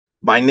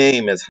My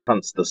name is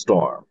Hunts the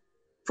Storm.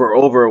 For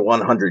over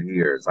 100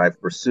 years,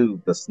 I've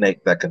pursued the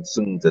snake that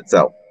consumes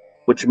itself,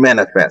 which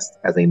manifests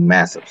as a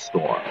massive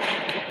storm,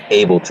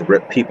 able to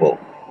rip people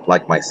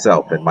like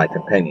myself and my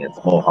companions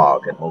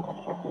Mohawk and Moki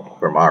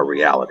from our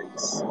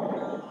realities.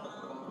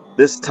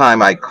 This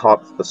time I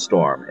caught the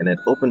storm, and it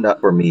opened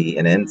up for me,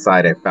 and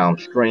inside I found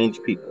strange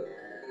people.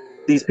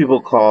 These people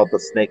call the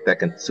snake that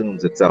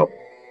consumes itself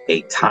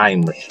a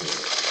time machine.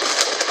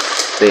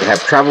 They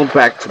have traveled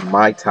back to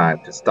my time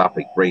to stop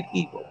a great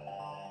evil.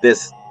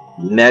 This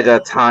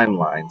nega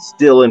timeline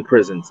still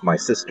imprisons my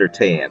sister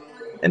Tan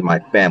and my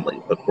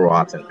family, the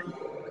Croatan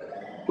people.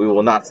 We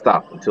will not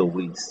stop until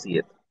we see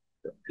it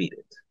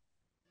defeated.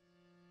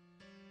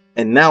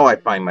 And now I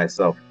find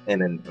myself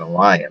in an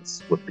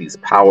alliance with these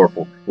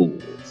powerful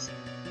fools.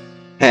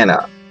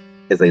 Hannah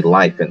is a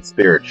life and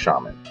spirit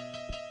shaman.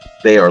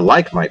 They are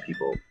like my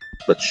people,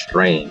 but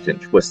strange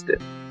and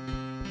twisted.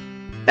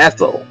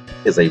 Ethyl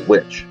is a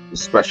witch who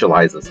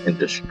specializes in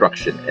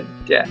destruction and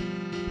death.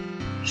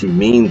 She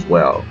means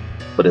well,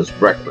 but is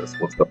reckless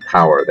with the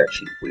power that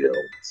she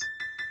wields.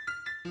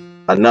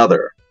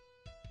 Another,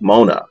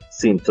 Mona,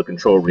 seems to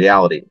control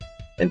reality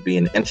and be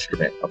an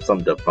instrument of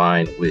some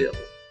divine will.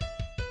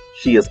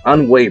 She is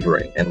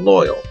unwavering and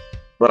loyal,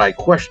 but I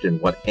question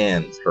what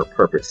ends her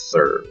purpose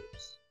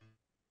serves.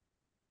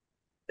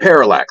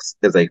 Parallax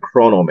is a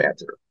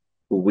chronomancer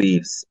who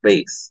weaves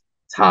space,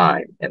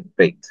 time, and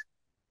fate.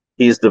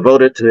 He is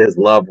devoted to his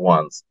loved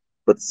ones,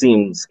 but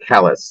seems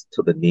callous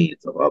to the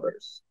needs of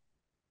others.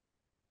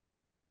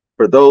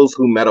 For those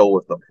who meddle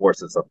with the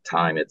forces of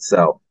time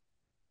itself,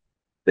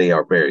 they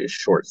are very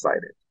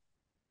short-sighted.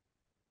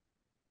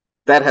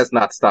 That has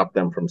not stopped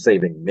them from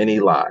saving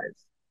many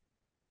lives.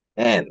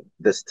 And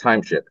this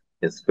time ship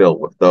is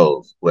filled with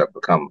those who have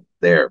become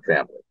their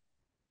family.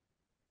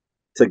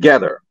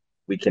 Together,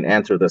 we can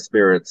answer the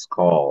spirit's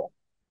call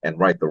and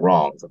right the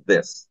wrongs of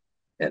this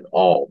and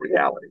all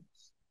realities.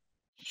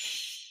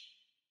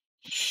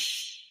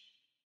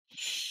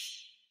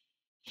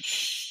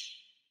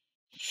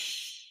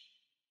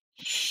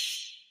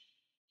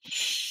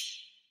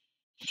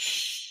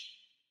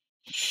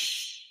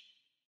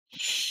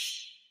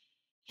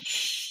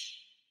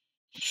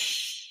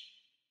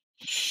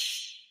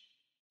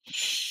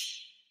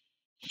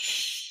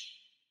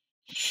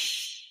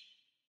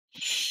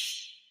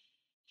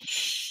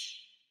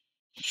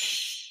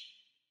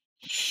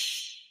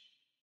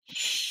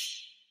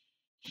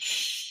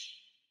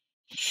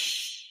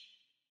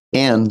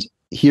 And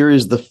here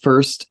is the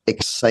first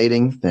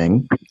exciting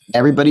thing.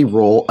 Everybody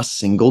roll a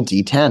single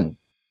D10.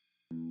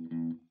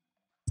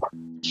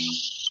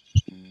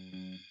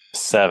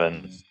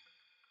 7.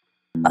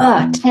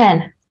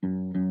 10.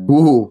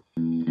 Ooh.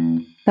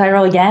 Do I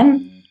roll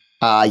again?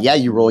 Yeah,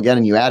 you roll again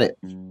and you add it.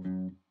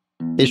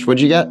 Ish, what'd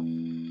you get?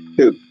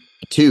 2.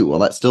 2. Well,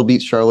 that still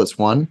beats Charlotte's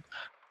 1.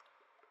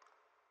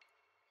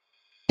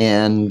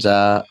 And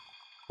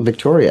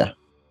Victoria.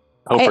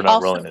 Hope we're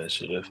not rolling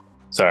initiative.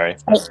 Sorry.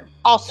 I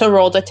also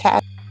rolled a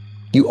 10.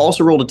 You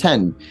also rolled a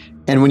 10.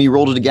 And when you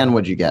rolled it again,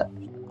 what'd you get?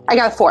 I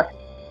got a 4.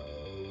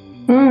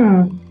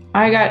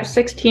 I got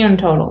 16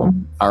 total.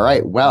 All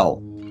right.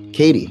 Well,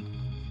 Caity,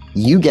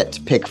 you get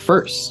to pick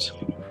first.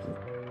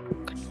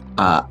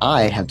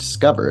 I have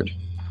discovered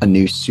a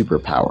new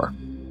superpower.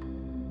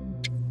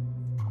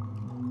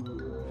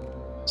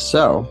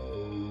 So,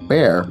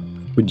 where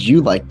would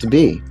you like to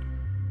be?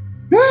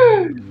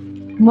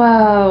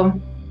 Whoa.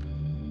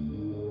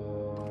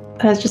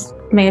 That's just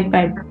made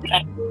my...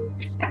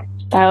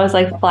 That was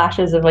like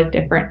flashes of like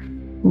different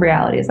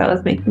realities. That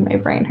was making my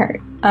brain hurt.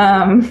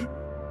 I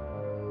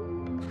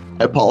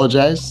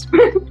apologize.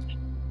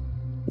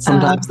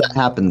 Sometimes that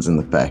happens in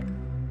the Fae.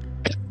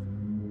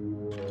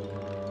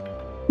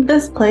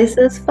 This place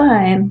is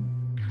fine.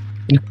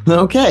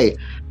 Okay.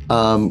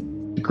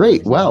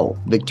 Great. Well,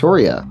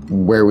 Victoria,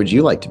 where would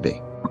you like to be?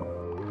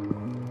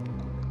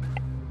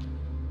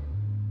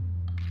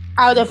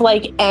 Out of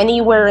like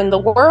anywhere in the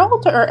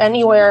world or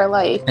anywhere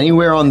like...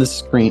 Anywhere on the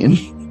screen.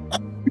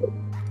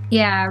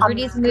 Yeah,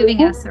 Rudy's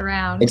moving us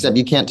around. Except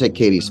you can't take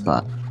Katie's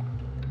spot.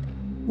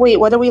 Wait,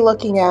 what are we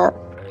looking at?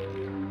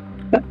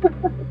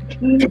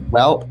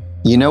 Well,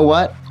 you know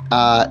what?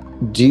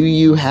 Do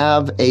you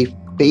have a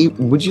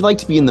would you like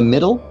to be in the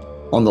middle,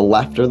 on the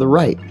left, or the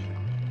right?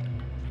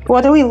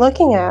 What are we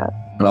looking at?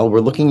 Well,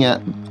 we're looking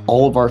at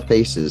all of our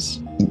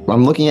faces.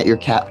 I'm looking at your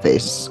cat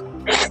face.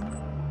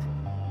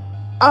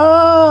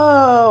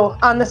 Oh,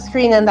 on the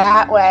screen in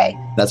that way.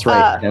 That's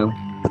right.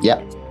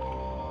 Yep.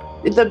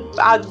 The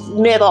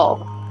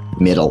middle.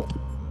 Middle.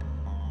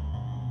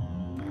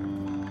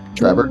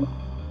 Trevor?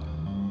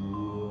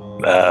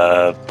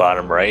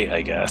 Bottom right,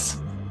 I guess.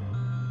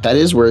 That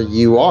is where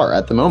you are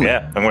at the moment.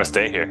 Yeah, I'm going to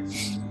stay here.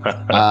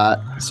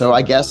 So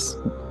I guess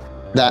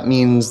that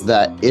means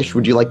that, Ish,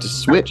 would you like to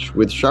switch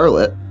with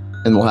Charlotte,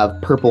 and we'll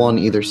have purple on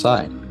either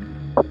side?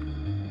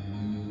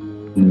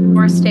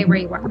 Or stay where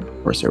you are.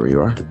 Or stay where you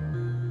are.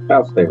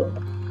 I'll stay with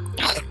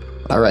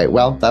All right,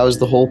 well, that was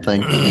the whole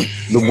thing.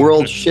 The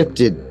world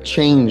shifted,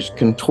 changed,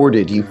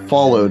 contorted. You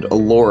followed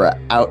Alora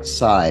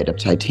outside of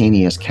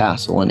Titania's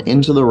castle and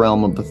into the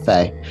realm of the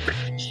Fae.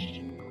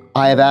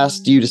 I have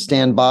asked you to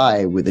stand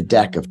by with a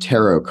deck of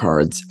tarot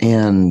cards,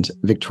 and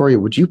Victoria,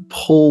 would you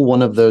pull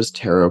one of those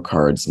tarot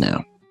cards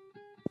now?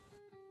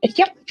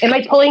 Yep. Am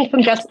I pulling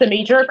from just the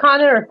major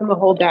arcana or from the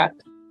whole deck?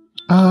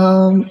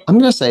 I'm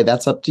going to say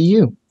that's up to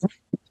you.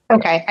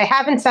 Okay. I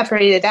haven't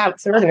separated it out,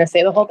 so we're going to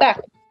say the whole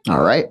deck.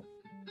 All right.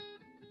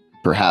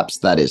 Perhaps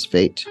that is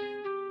fate.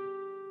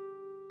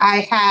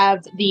 I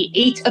have the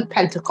 8 of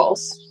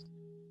Pentacles.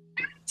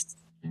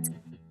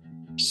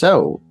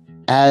 So,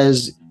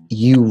 as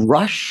you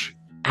rush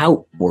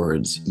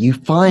outwards, you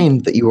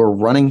find that you are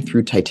running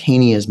through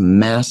Titania's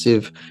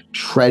massive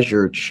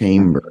treasure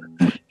chamber.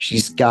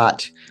 She's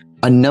got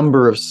a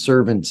number of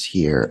servants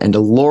here, and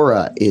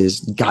Alora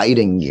is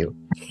guiding you.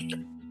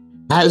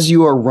 As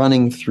you are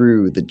running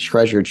through the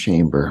treasure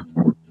chamber,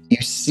 you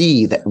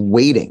see that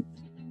waiting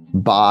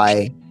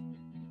by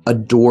a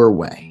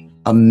doorway,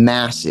 a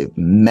massive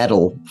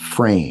metal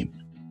frame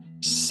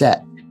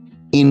set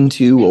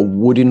into a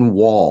wooden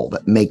wall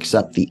that makes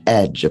up the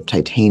edge of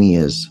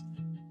Titania's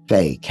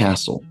Fae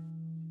castle.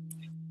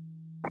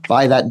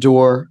 By that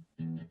door,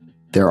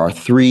 there are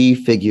 3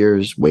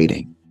 figures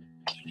waiting.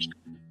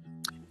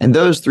 And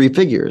those 3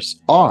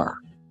 figures are,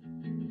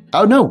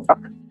 oh no,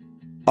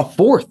 a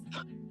 4th.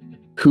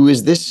 Who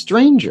is this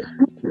stranger?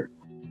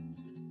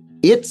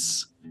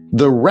 It's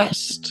the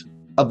rest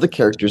of the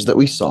characters that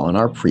we saw in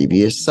our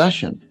previous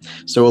session.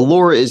 So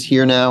Alora is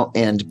here now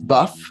and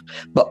Buff,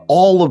 but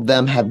all of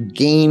them have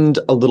gained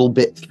a little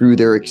bit through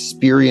their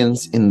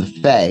experience in the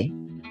Fae.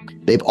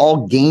 They've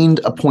all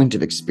gained a point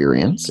of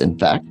experience, in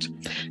fact,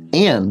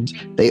 and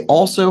they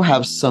also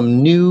have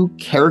some new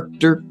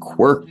character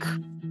quirk.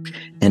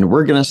 And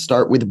we're going to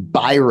start with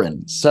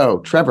Byron. So,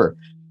 Trevor,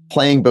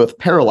 playing both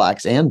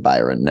Parallax and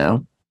Byron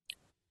now.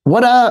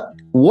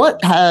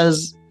 What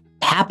has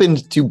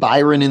happened to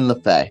Byron in the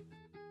Fae?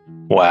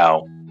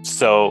 Wow.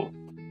 So,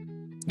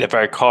 if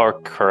I recall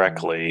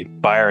correctly,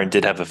 Byron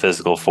did have a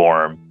physical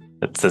form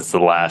since the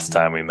last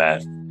time we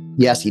met.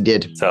 Yes, he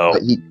did. So,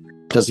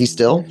 does he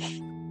still?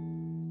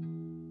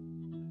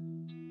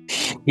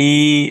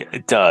 He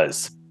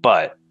does,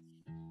 but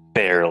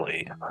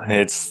barely.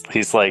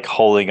 He's like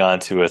holding on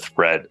to a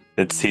thread.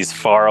 He's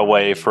far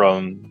away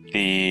from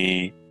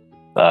the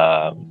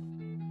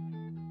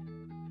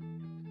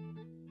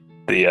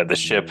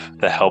ship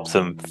that helps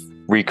him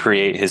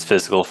recreate his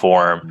physical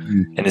form,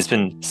 and it's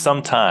been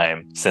some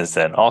time since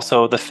then.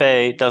 Also, the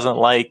Fae doesn't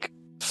like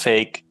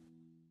fake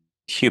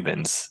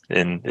humans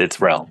in its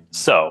realm,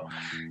 so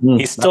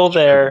he's still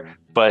there,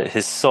 but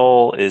his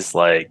soul is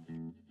like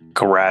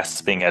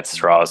grasping at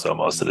straws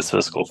almost at his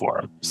physical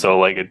form. So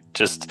like it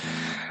just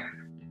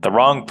the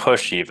wrong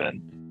push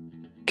even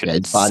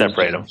could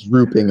separate him.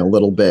 Drooping a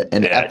little bit,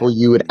 and Ethyl,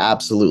 you would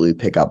absolutely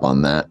pick up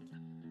on that.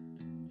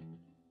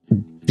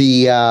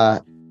 The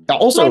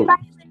also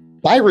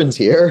Byron's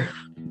here.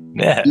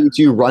 Yeah. Do you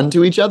two run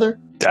to each other?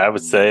 I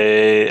would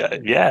say,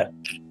 yeah.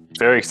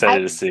 Very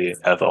excited to see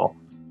Ethyl.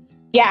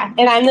 Yeah,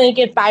 and I'm going to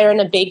give Byron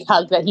a big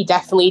hug that he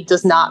definitely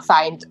does not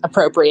find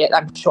appropriate,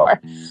 I'm sure.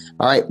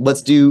 All right,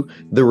 let's do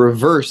the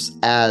reverse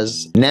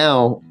as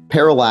now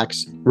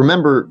Parallax.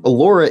 Remember,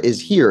 Alora is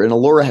here, and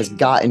Alora has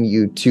gotten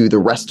you to the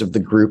rest of the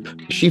group.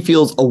 She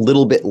feels a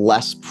little bit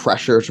less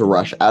pressure to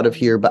rush out of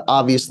here, but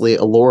obviously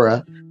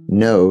Alora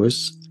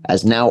knows,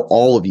 as now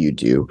all of you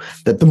do,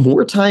 that the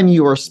more time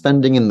you are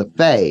spending in the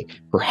Fae,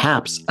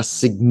 perhaps a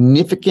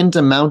significant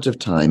amount of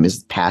time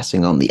is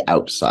passing on the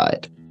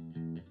outside.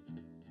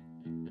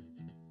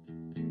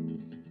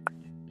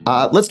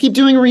 Let's keep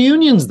doing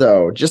reunions,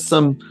 though. Just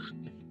some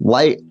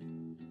light,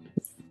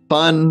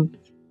 fun.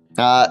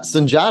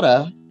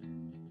 Sanjata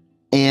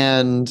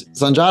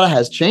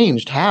has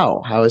changed.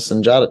 How? How has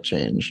Sanjata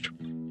changed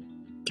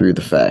through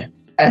the Fae?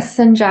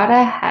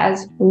 Sanjata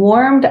has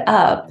warmed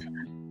up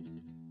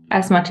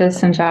as much as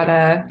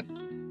Sanjata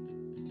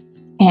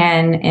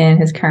can in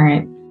his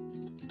current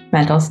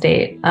mental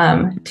state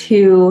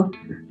to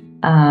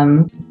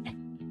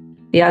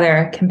the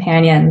other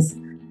companions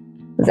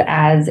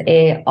as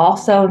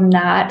also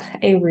not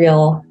a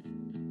real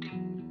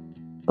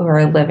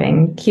or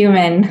living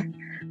human.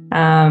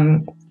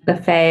 The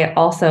Fae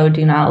also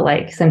do not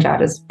like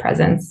Sanjata's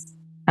presence,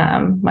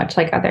 much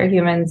like other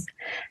humans.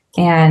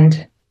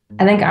 And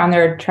I think on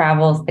their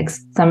travels, like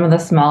some of the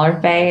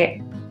smaller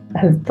Fae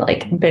have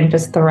like been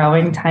just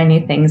throwing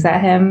tiny things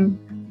at him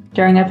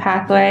during a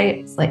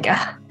pathway. It's like,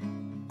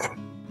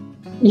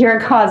 you're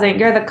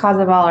the cause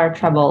of all our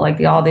trouble.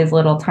 Like all these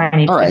little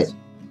tiny. All right.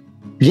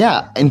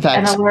 Yeah. In fact,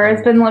 and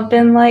Alora's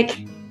been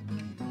like,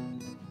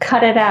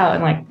 cut it out,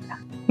 and like,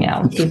 you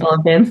know, people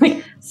have been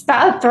like,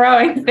 stop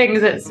throwing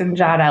things at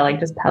Sanjata, like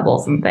just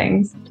pebbles and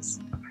things.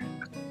 Just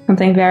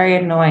something very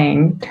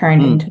annoying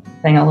turned into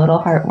something a little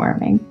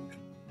heartwarming.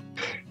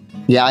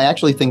 Yeah, I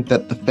actually think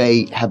that the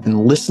Fae have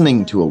been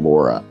listening to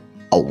Alora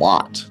a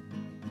lot,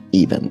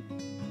 even.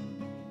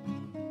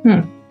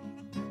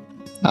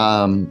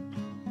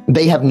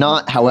 They have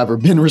not, however,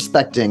 been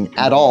respecting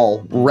at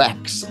all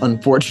Rex,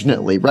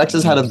 unfortunately. Rex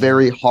has had a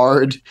very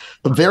hard,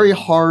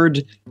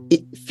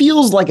 it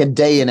feels like a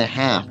day and a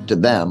half to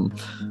them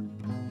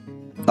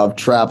of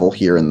travel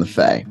here in the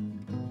Fae.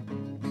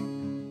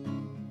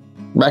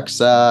 Rex,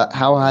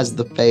 how has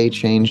the Fae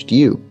changed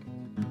you?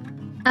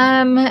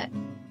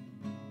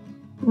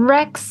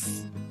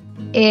 Rex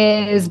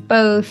is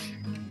both,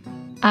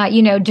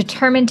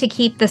 determined to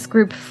keep this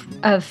group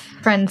of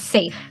friends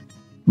safe.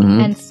 Mm-hmm.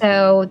 And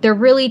so they're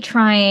really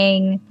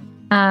trying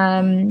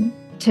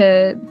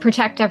to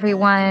protect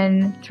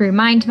everyone through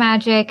mind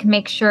magic,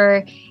 make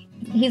sure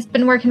he's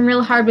been working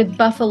real hard with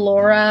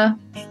Buffalora,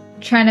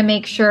 trying to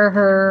make sure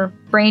her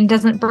brain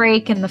doesn't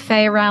break in the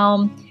Fae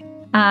realm.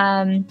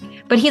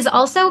 But he's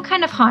also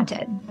kind of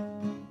haunted.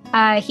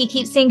 He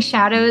keeps seeing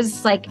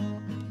shadows like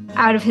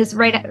out of his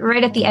right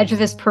at the edge of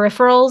his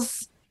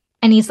peripherals,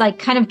 and he's like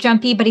kind of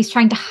jumpy, but he's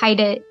trying to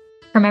hide it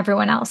from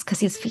everyone else because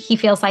he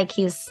feels like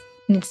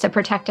needs to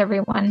protect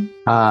everyone.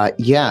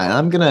 Yeah, and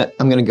I'm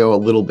gonna go a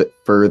little bit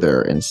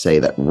further and say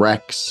that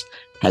Rex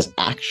has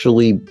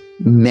actually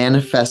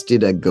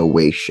manifested a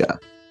Goetia.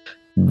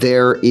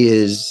 There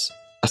is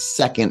a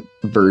second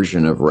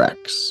version of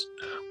Rex.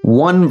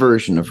 One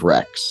version of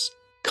Rex,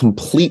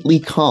 completely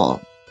calm,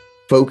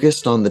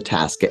 focused on the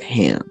task at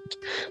hand.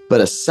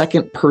 But a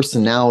second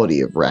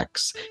personality of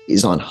Rex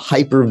is on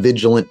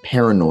hyper-vigilant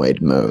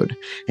paranoid mode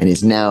and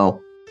is now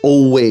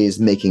always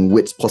making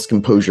wits plus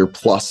composure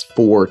plus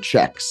 4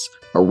 checks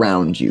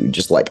around you,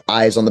 just like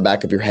eyes on the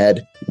back of your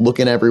head,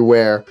 looking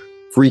everywhere,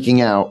 freaking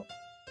out.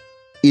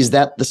 Is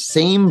that the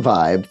same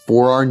vibe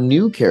for our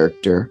new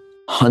character,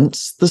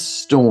 Hunts the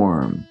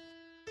Storm?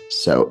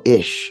 So,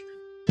 Ish,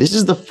 this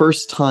is the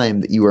first time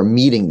that you are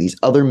meeting these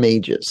other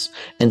mages,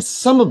 and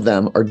some of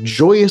them are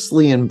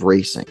joyously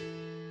embracing.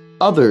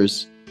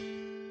 Others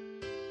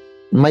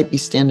might be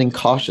standing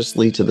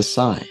cautiously to the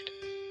side.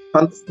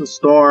 Hunts the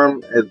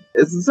Storm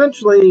is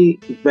essentially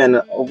been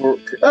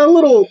a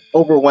little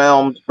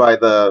overwhelmed by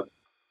the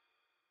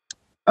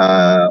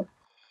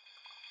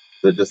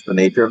just the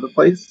nature of the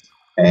place,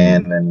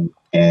 and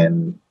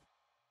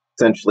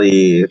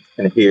essentially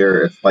in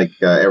here it's like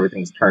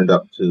everything's turned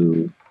up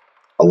to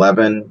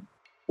 11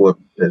 with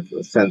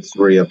the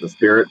sensory of the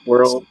spirit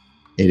world.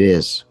 It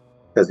is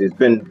because he's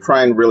been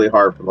trying really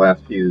hard for the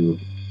last few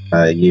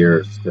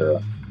years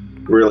to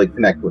really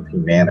connect with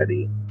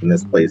humanity, and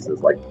this place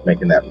is like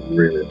making that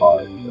really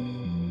hard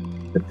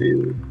to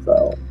do.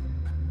 So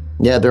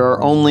yeah, there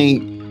are only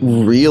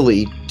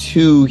really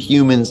 2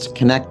 humans to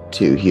connect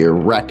to here,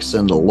 Rex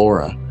and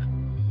Alora.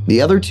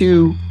 The other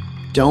 2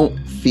 don't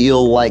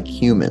feel like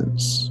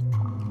humans.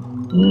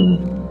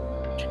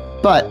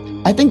 But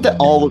I think that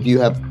all of you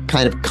have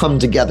kind of come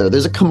together.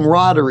 There's a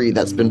camaraderie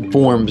that's been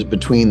formed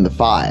between the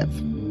 5.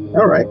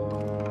 All right.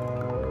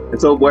 And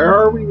so where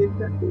are we?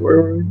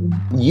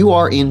 You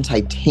are in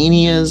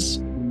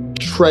Titania's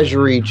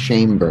treasury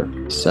chamber.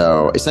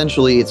 So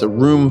essentially it's a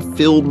room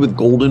filled with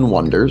golden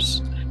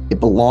wonders. It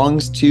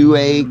belongs to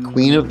a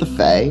queen of the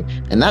Fae,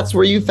 and that's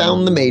where you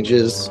found the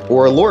mages,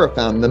 or Laura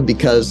found them,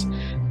 because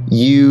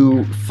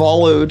you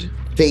followed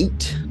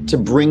fate to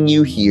bring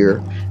you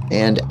here.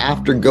 And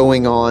after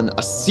going on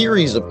a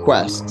series of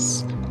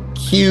quests,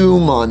 cue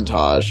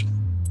montage.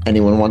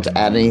 Anyone want to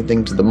add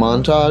anything to the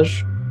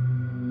montage?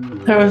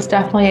 There was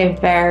definitely a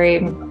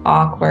very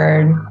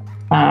awkward,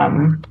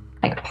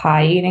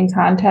 pie eating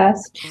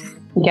contest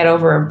to get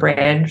over a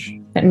bridge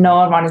that no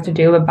one wanted to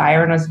do, but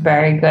Byron was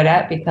very good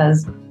at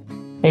because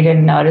they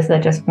didn't notice that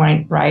it just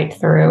went right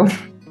through.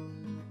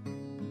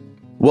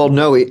 Well,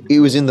 no, it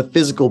was in the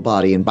physical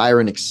body, and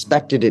Byron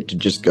expected it to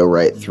just go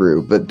right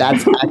through. But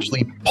that's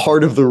actually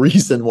part of the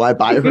reason why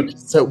Byron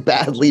is so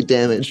badly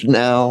damaged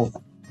now.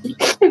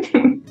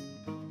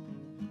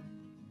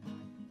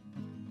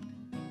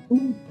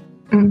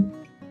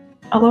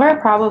 Alora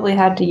probably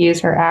had to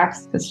use her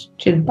axe because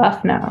she's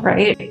buff now,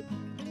 right?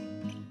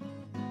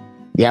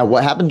 Yeah,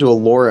 what happened to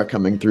Alora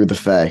coming through the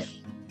Fae?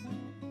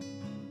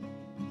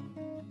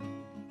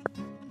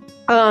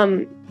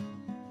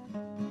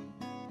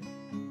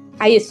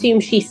 I assume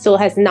she still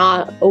has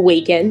not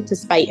awakened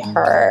despite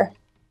her,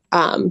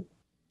 I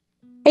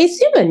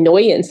assume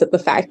annoyance at the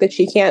fact that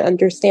she can't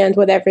understand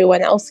what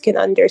everyone else can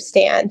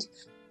understand.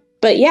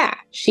 But yeah,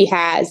 she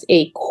has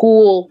a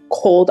cool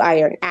cold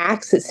iron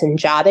axe that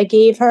Sinjata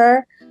gave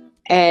her,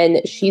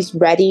 and she's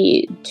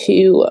ready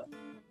to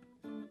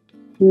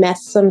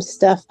mess some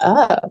stuff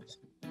up.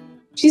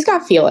 She's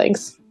got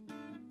feelings.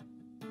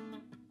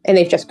 And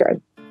they've just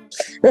grown.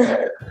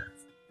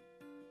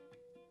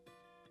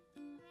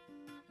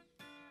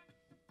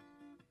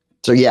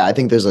 So yeah, I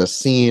think there's a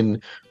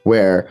scene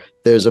where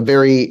there's a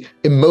very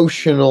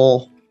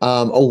emotional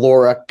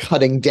Alora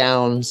cutting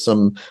down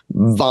some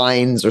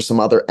vines or some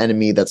other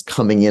enemy that's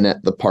coming in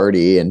at the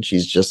party, and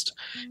she's just,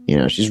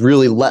 she's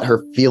really let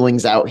her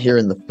feelings out here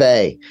in the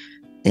Fae.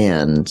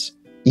 And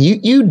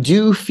you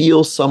do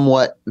feel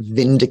somewhat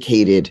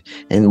vindicated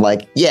and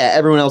like, yeah,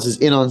 everyone else is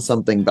in on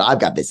something, but I've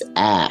got this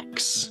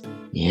axe.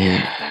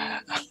 Yeah.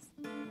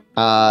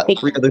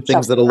 3 other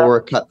things that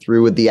Alora cut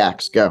through with the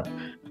axe. Go.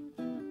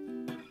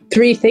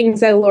 3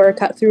 things that Alora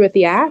cut through with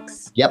the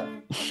axe? Yep.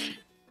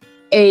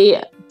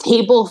 A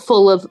table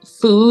full of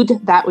food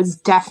that was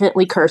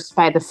definitely cursed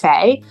by the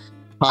Fae.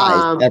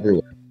 Pies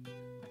everywhere.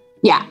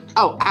 Yeah.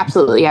 Oh,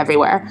 absolutely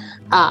everywhere.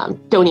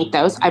 Don't eat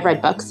those. I've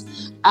read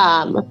books.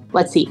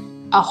 Let's see.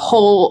 A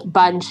whole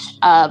bunch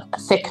of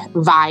thick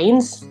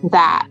vines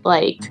that,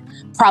 like,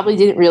 probably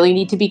didn't really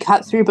need to be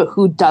cut through, but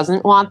who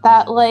doesn't want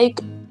that,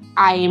 like,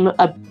 I'm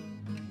a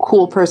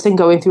cool person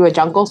going through a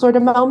jungle sort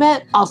of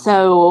moment.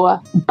 Also,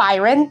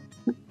 Byron.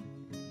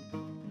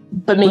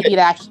 But maybe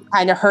that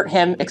kind of hurt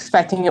him,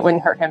 expecting it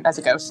wouldn't hurt him as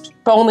a ghost.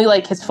 But only,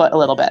 like, his foot a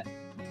little bit.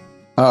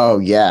 Oh,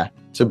 yeah.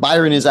 So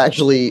Byron is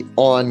actually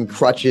on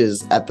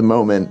crutches at the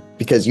moment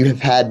because you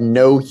have had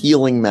no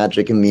healing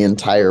magic in the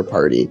entire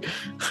party.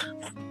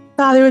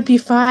 Thought it would be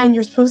fine.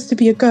 You're supposed to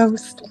be a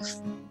ghost.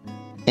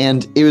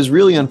 And it was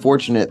really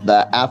unfortunate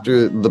that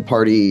after the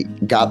party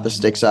got the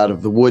sticks out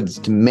of the woods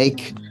to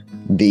make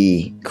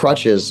the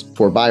crutches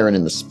for Byron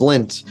and the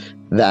splint,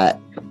 that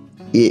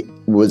it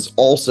was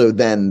also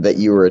then that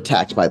you were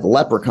attacked by the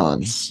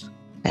leprechauns.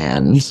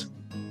 And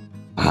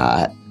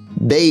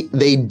they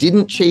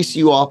didn't chase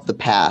you off the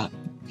path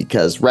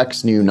because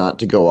Rex knew not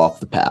to go off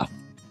the path.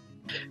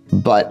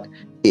 But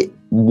it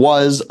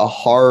was a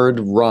hard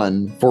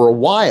run for a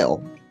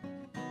while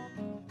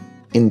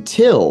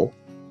until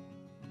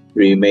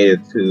we made it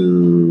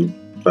to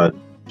a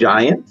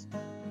giant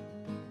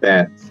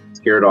that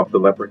scared off the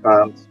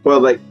leprechauns.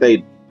 Well, like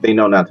they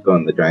know not to go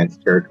in the giant's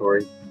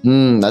territory.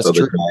 That's so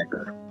true.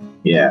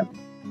 Yeah,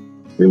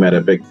 we met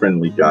a big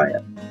friendly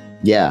giant.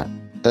 Yeah,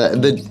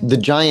 the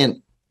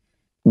giant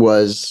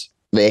was.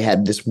 They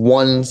had this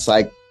one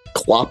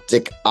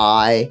cycloptic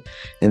eye,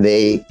 and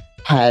they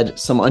had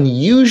some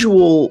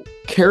unusual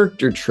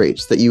character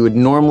traits that you would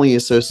normally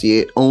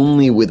associate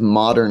only with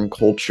modern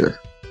culture.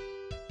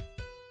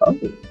 Oh.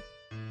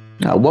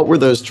 Now, what were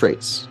those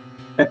traits?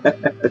 They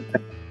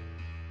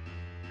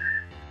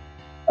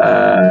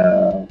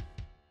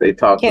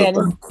talked with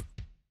them.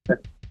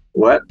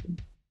 What?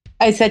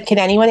 I said, can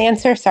anyone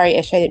answer? Sorry,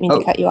 Ish, I didn't mean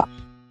to cut you off.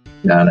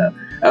 No.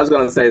 I was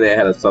going to say they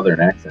had a southern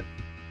accent.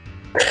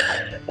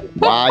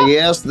 Why,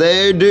 yes,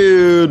 they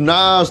do.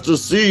 Nice to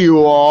see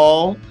you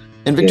all.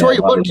 And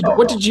Victoria,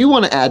 what did you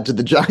want to add to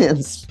the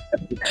giants?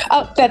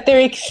 Oh, that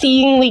they're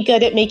exceedingly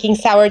good at making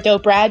sourdough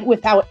bread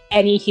without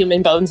any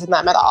human bones in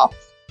them at all.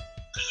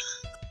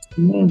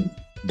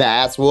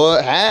 That's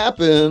what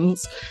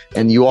happens.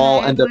 And you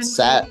all end up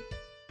sat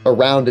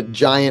around a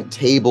giant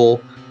table.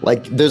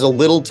 Like, there's a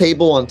little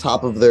table on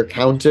top of their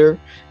counter,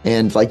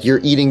 and like you're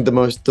eating the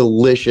most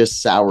delicious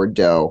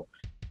sourdough.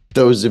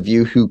 Those of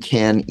you who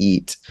can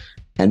eat.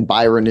 And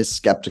Byron is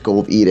skeptical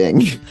of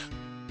eating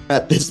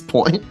at this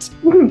point.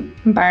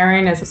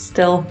 Byron is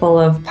still full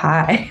of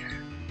pie.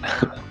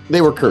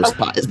 They were cursed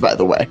pies, by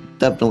the way.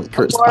 Definitely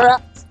cursed Laura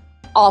pies.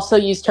 Also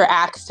used her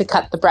axe to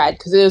cut the bread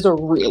because it is a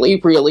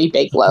really, really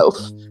big loaf.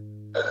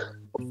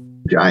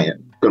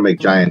 Giant. Gonna make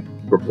giant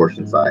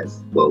proportion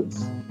size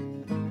loaves.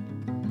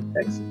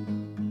 Thanks.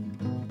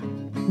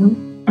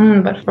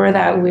 But for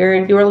that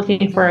weird, you were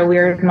looking for a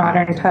weird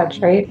modern touch,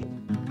 right?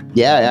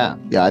 Yeah.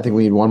 I think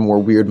we need one more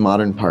weird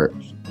modern part.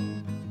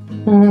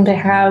 They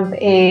have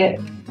a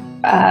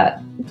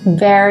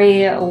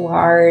very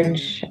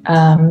large, they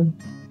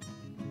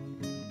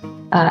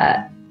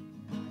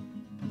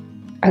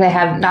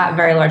have not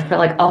very large, but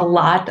like a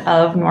lot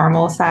of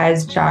normal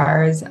sized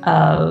jars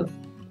of,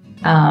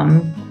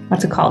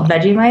 what's it called?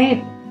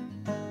 Vegemite?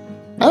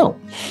 Oh.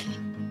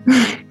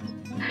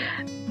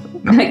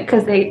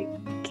 Because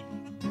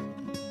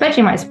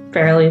Vegemite's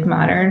fairly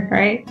modern,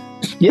 right?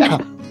 Yeah,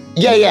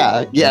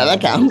 that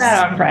counts. Put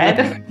that on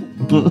bread.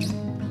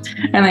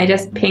 And they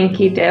just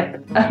pinky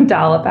dip a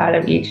dollop out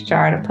of each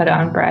jar to put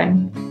on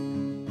bread.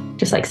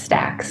 Just like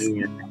stacks,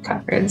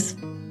 cupboards.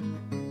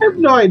 I have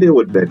no idea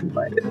what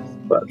Vegemite is,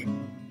 but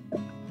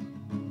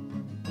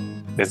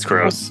it's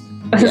gross.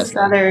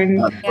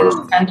 Southern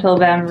sentimental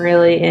them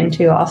really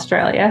into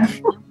Australia.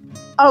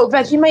 Oh,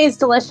 Vegemite is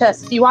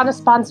delicious. Do you want to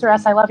sponsor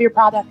us? I love your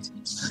product.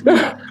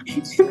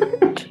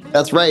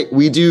 That's right.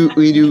 We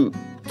do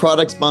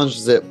product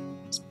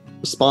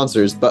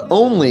sponsors, but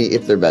only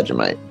if they're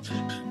Vegemite.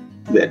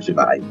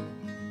 Vegemite.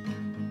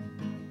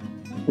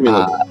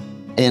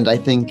 And I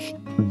think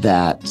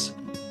that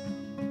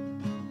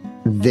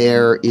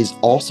there is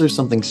also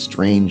something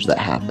strange that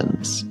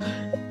happens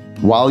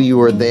while you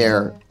are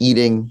there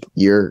eating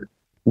your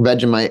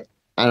Vegemite.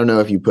 I don't know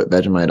if you put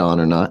Vegemite on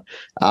or not,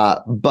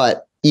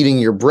 but eating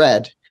your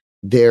bread,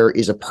 there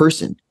is a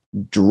person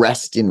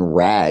dressed in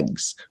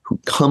rags who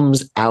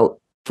comes out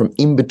from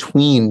in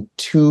between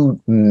 2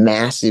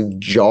 massive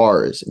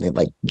jars, and they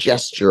like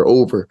gesture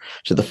over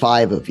to the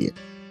 5 of you.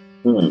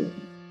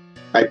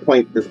 I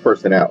point this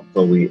person out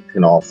so we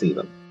can all see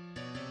them.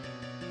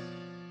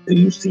 Do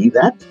you see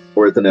that?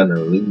 Or is it an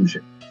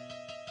illusion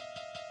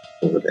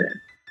over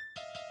there?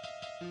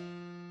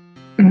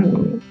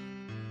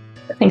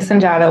 I think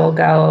Sanjata will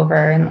go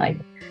over and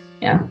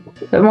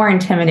but more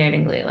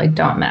intimidatingly, like,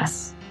 don't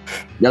mess.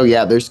 Oh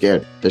yeah, they're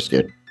scared. They're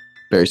scared.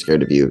 Very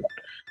scared of you.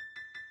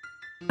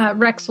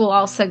 Rex will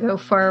also go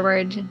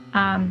forward.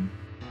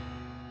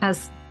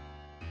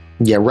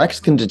 Yeah, Rex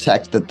can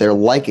detect that they're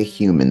like a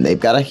human. They've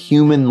got a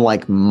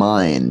human-like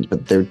mind,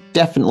 but they're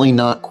definitely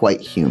not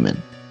quite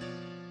human.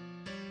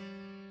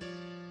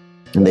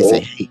 And they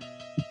say,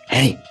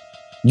 hey,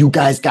 you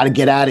guys got to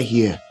get out of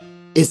here.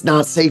 It's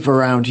not safe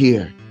around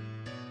here.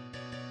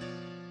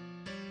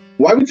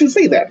 Why would you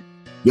say that?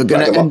 You're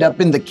going to end up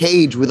in the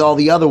cage with all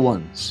the other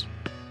ones.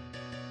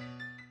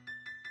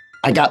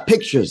 I got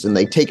pictures, and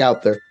they take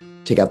out their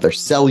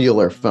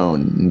cellular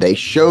phone, and they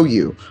show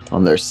you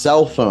on their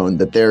cell phone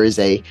that there is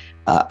a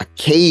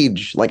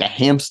cage, like a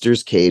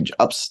hamster's cage,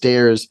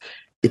 upstairs.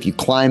 If you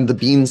climb the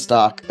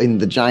beanstalk in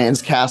the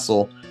giant's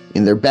castle,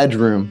 in their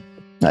bedroom,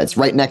 it's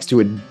right next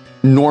to a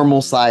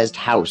normal-sized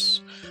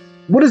house.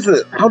 What is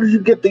it? How did you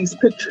get these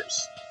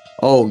pictures?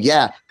 Oh,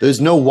 yeah, there's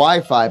no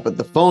Wi-Fi, but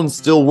the phone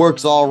still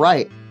works all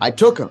right. I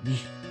took them.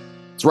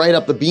 It's right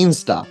up the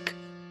beanstalk.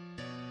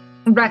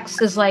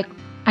 Rex is like,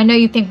 I know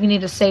you think we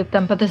need to save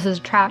them, but this is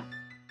a trap.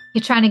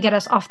 You're trying to get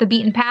us off the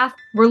beaten path.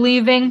 We're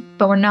leaving,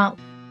 but we're not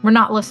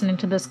listening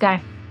to this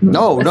guy.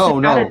 No.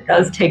 It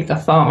does take the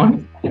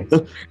phone. It's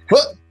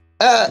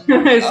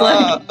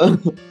like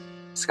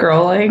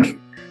scrolling.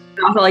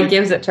 Also, like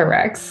gives it to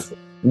Rex.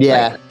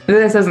 Yeah. Like,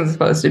 this isn't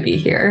supposed to be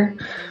here.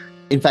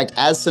 In fact,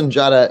 as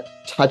Sanjata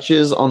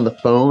touches on the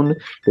phone,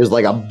 there's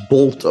like a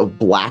bolt of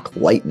black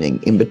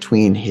lightning in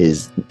between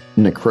his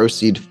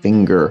necrosied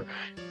finger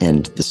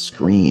and the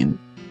screen.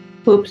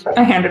 Oops,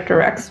 I hand it to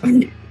Rex.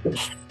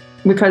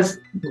 Because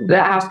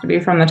that has to be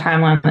from the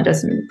timeline that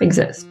doesn't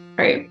exist,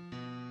 right?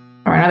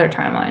 Or another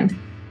timeline.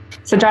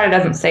 Sanjata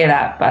doesn't say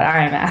that, but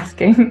I am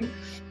asking.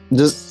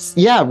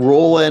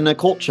 Roll an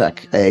occult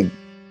check.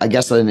 I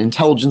guess an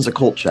intelligence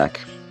occult check.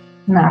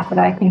 Not that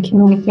I can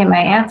communicate my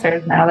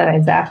answers now that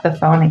I zap the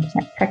phone and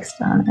can't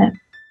text on it.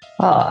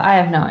 Well, I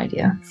have no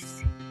idea.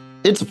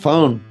 It's a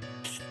phone.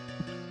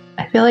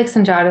 I feel like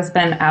Sanjata's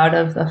been out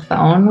of the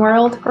phone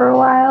world for a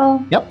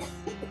while. Yep.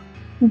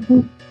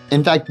 Mm-hmm.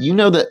 In fact, you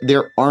know that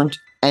there aren't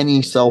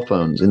any cell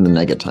phones in the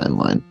Nega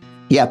timeline.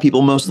 Yeah,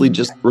 people mostly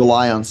just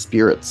rely on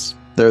spirits.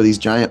 There are these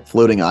giant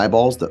floating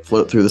eyeballs that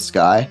float through the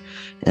sky,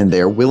 and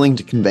they're willing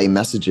to convey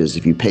messages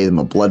if you pay them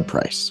a blood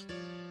price.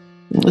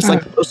 It's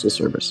like the postal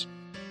service,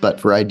 but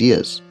for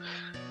ideas.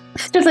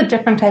 It's just a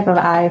different type of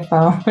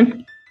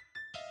iPhone.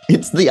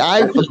 It's the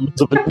iPhones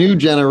of a new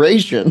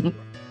generation.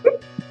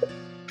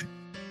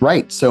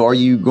 Right, so are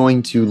you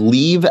going to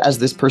leave as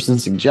this person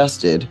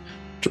suggested,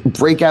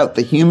 break out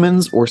the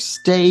humans, or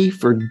stay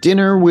for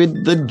dinner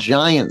with the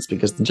giants?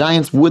 Because the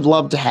giants would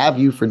love to have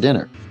you for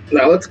dinner.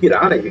 Now let's get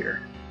out of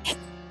here.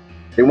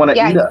 They want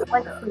to eat us.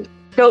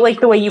 Don't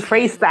like the way you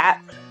phrased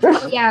that.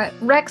 Yeah,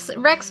 Rex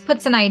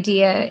puts an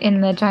idea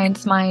in the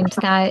giant's mind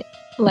that,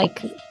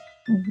 like,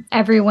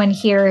 everyone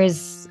here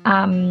is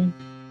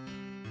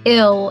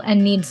ill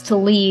and needs to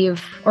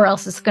leave, or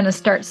else it's going to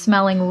start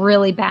smelling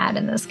really bad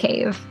in this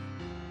cave.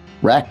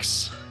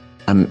 Rex,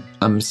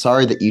 I'm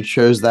sorry that you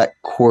chose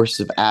that course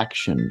of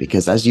action,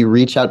 because as you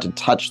reach out to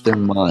touch their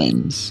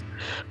minds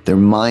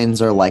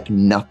are like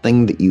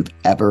nothing that you've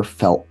ever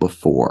felt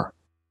before.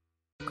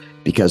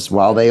 Because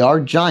while they are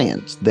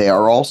giants, they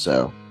are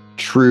also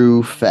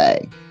true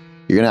Fae.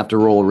 You're going to have to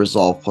roll a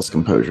resolve plus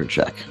composure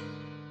check.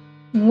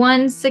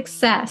 1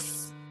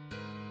 success.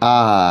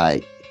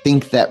 I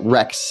think that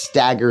Rex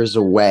staggers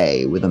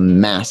away with a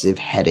massive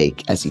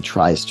headache as he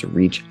tries to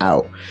reach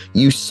out.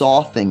 You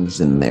saw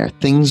things in there,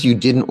 things you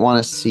didn't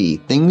want to see,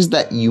 things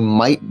that you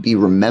might be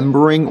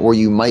remembering or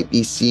you might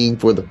be seeing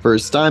for the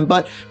first time,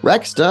 but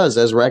Rex does,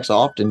 as Rex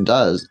often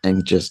does,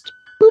 and just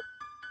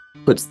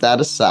puts that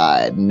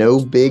aside. No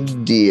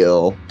big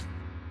deal.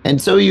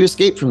 And so you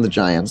escape from the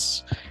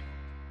giants.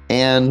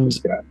 And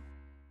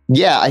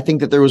yeah, I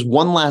think that there was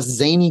one last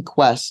zany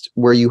quest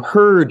where you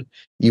heard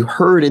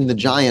in the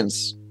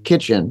giants'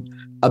 kitchen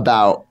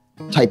about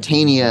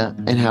Titania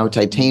and how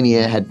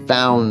Titania had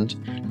found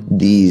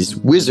these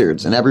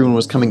wizards, and everyone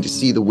was coming to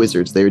see the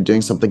wizards. They were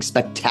doing something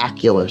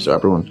spectacular, so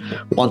everyone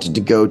wanted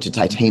to go to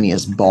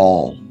Titania's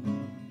ball.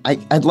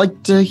 I'd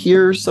like to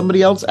hear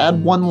somebody else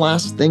add one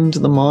last thing to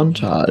the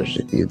montage,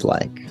 if you'd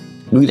like.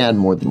 We can add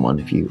more than one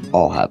if you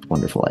all have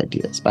wonderful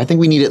ideas. But I think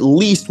we need at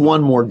least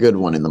one more good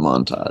one in the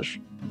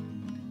montage.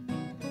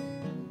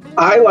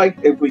 I like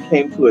if we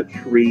came to a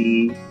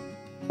tree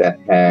that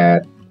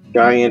had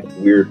giant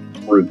weird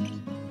fruit.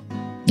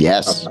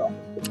 Yes.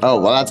 Oh,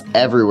 well, that's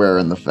everywhere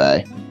in the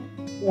Fae.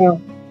 Yeah.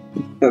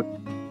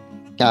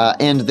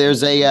 And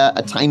there's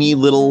a tiny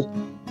little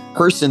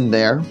person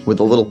there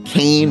with a little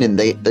cane, and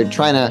they're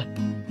trying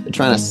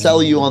to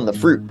sell you on the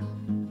fruit.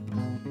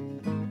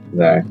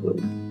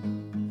 Exactly.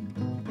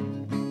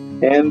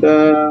 And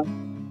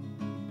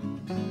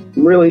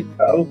really,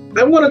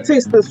 I want to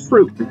taste this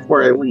fruit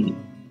before I leave.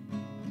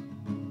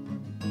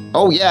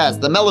 Oh yeah, it's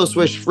the Mellow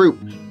Swish fruit.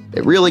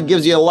 It really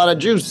gives you a lot of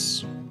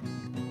juice.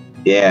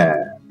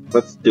 Yeah,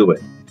 let's do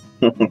it.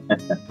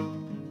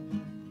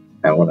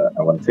 I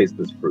want to taste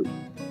this fruit.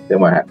 Then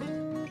what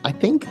happens? I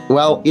think,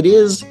 well, it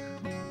is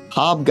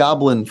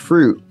hobgoblin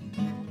fruit.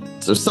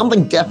 So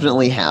something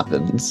definitely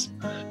happens.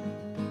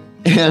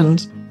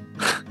 And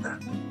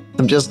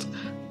I'm just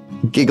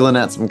giggling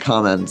at some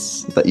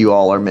comments that you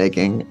all are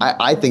making.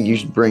 I think you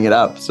should bring it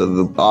up so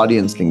the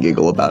audience can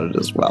giggle about it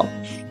as well.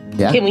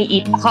 Yeah. Can we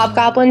eat the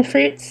hobgoblin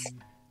fruits?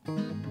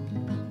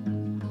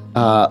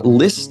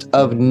 List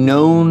of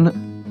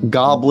known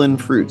goblin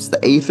fruits: the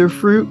aether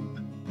fruit,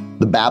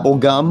 the babble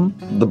gum,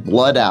 the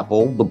blood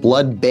apple, the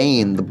blood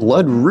bane, the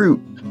blood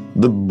root,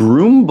 the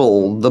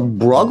broomble, the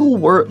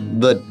brugglewort,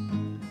 the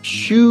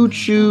choo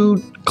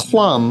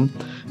clum,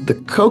 the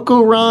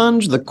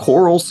cocorange, the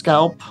coral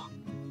scalp,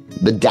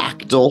 the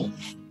dactyl,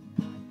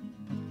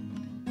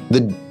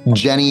 the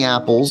jenny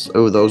apples.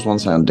 Oh, those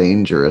ones sound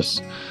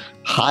dangerous.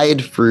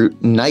 Hide fruit,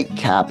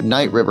 nightcap,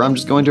 night river. I'm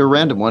just going to a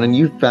random one, and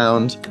you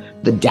found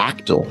the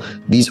dactyl.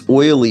 These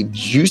oily,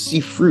 juicy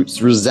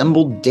fruits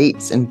resemble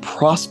dates and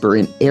prosper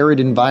in arid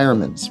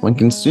environments. When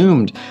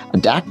consumed, a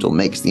dactyl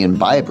makes the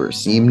imbiber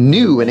seem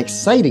new and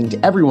exciting to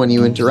everyone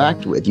you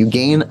interact with. You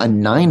gain a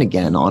 9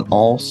 again on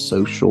all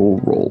social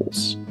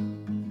rolls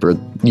for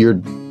your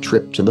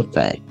trip to the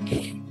Fae.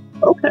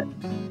 Okay.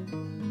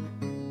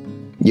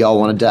 Y'all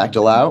want a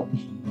dactyl out?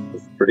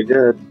 That's pretty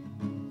good.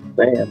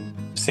 Damn.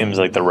 Seems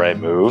like the right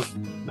move.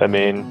 I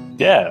mean,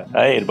 yeah,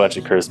 I ate a bunch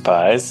of cursed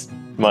pies.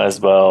 Might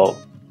as well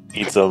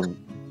eat some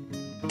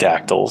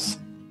dactyls.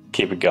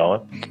 Keep it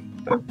going.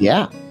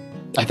 Yeah.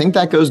 I think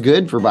that goes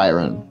good for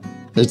Byron.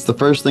 It's the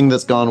first thing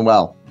that's gone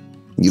well.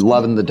 You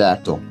loving the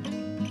dactyl.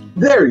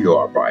 There you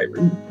are,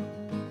 Byron.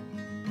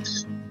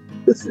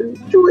 Let's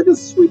enjoy the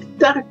sweet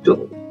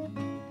dactyl.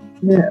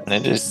 Yeah.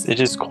 It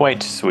is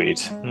quite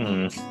sweet.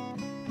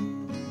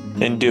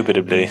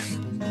 Indubitably.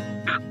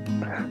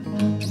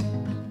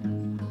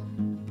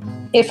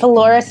 If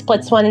Alora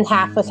splits one in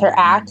half with her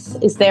axe,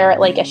 is there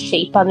like a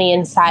shape on the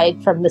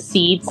inside from the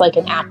seeds, like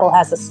an apple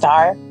has a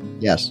star?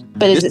 Yes.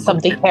 But is it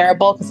something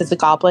terrible because it's a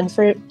goblin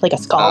fruit, like a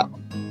skull?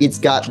 It's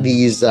got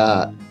these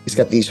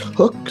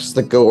hooks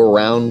that go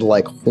around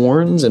like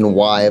horns and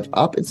wive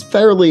up. It's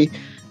fairly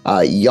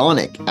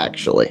yonic,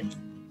 actually.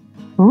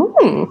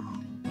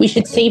 We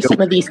should save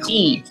some of these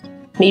seeds.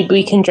 Maybe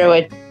we can grow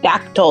a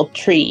dactyl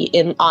tree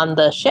on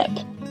the ship.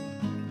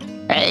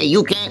 Hey,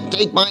 you can't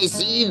take my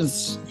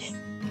seeds.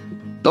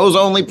 Those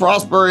only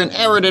prosper in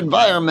arid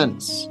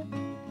environments.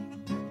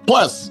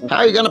 Plus, how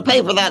are you going to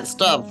pay for that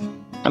stuff?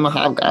 I'm a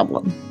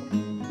hobgoblin.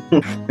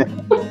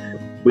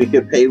 We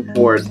could pay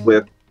for it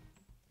with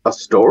a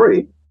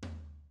story.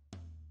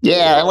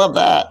 Yeah, I love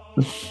that.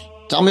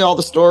 Tell me all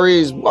the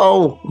stories.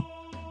 Whoa.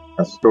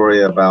 A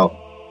story about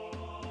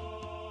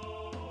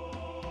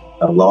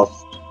a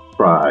lost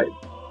tribe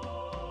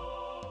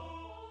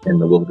in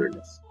the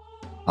wilderness.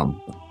 And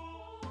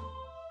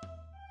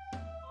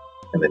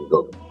then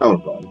go.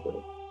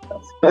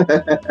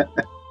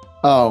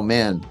 Oh,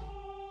 man.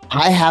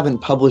 I haven't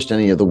published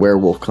any of the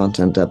werewolf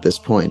content at this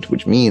point,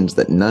 which means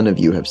that none of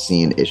you have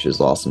seen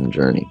Ish's Awesome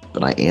Journey,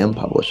 but I am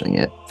publishing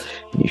it.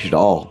 And you should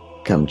all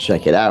come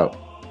check it out.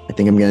 I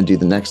think I'm going to do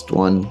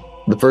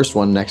the first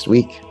one next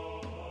week.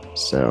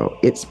 So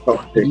it's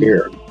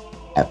here.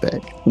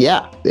 Epic.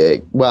 Yeah.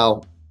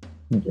 Well,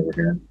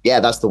 yeah,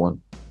 that's the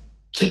one.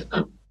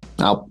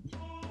 I'll...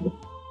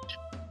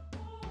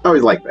 I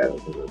always like that. It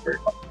was very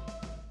fun.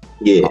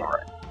 Yeah. All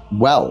right.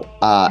 Well,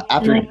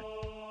 after...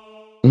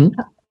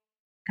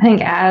 I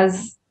think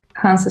as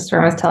Hans the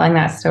Storm was telling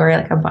that story,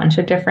 like a bunch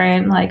of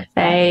different like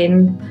fae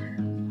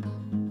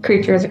and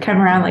creatures are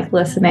coming around, like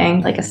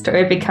listening. Like a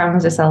story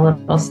becomes just a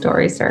little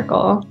story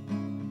circle.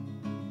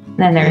 And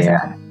then there's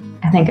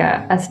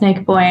a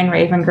snake boy and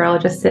raven girl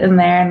just sitting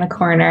there in the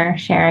corner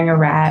sharing a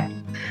rat.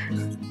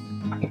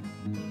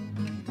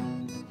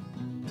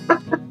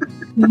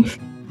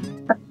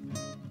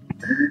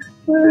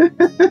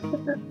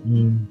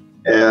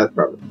 Yeah, that's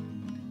probably.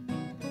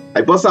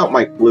 I bust out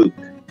my flute.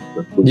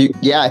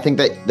 I think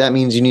that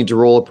means you need to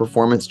roll a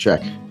performance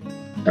check.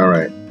 All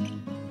right.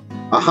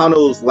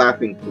 Ahano's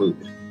laughing flute.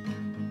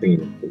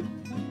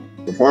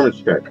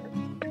 Performance check.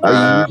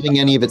 Are you using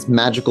any of its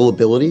magical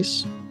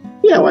abilities?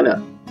 Yeah, why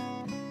not?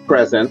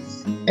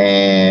 Presence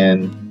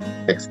and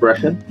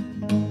expression.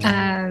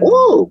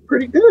 Oh,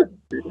 pretty good.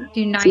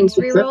 Do 9s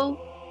reroll?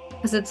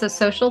 Because it's a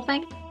social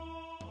thing?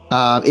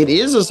 It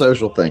is a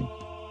social thing.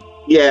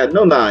 Yeah,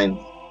 no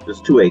 9s.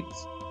 Just 2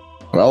 8s.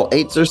 Well,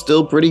 8s are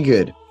still pretty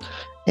good.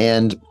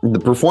 And the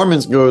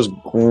performance goes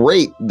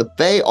great. The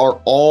Fae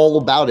are all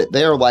about it.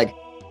 They're like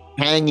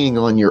hanging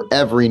on your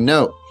every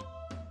note.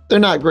 They're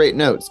not great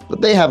notes,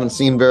 but they haven't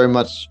seen very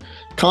much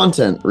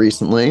content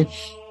recently.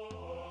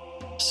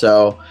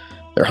 So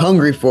they're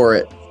hungry for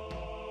it.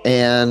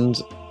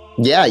 And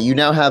yeah, you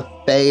now have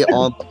Fae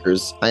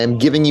onlookers. I am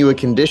giving you a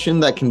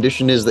condition. That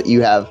condition is that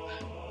you have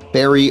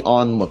Fairy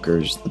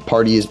onlookers. The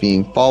party is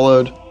being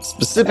followed.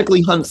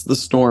 Specifically, Hunts the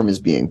Storm is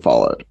being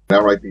followed. I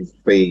like these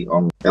Fae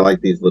I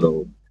like these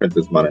little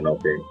Princess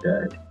Mononoke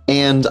guys.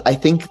 And I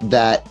think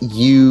that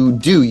you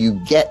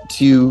get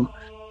to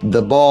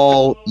the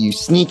ball, you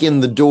sneak in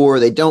the door,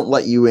 they don't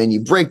let you in, you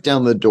break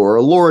down the door,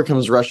 Allura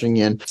comes rushing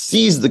in,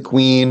 sees the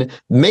queen,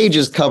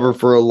 mages cover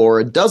for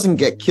Allura, doesn't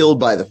get killed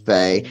by the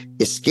Fae,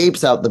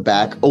 escapes out the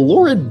back.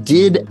 Allura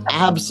did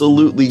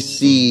absolutely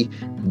see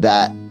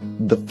that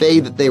the Fae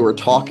that they were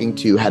talking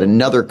to had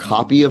another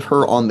copy of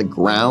her on the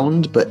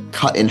ground, but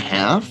cut in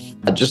half.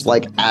 Just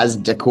like as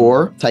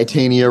decor.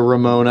 Titania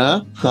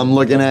Ramona, I'm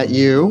looking at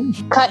you.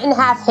 Cut in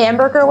half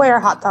hamburger way or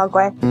hot dog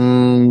way?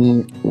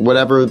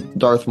 Whatever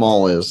Darth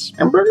Maul is.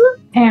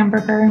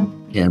 Hamburger.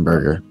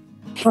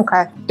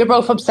 Okay. They're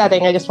both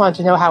upsetting. I just wanted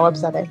to know how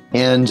upsetting.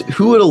 And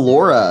who would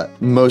Allura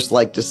most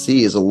like to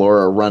see? Is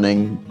Allura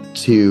running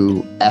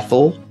to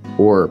Ethyl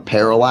or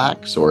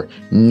Parallax or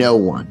no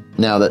one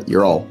now that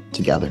you're all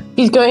together?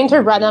 He's going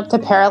to run up to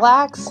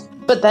Parallax,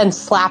 but then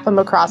slap him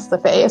across the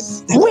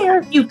face.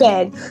 Where have you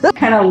been?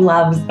 Kind of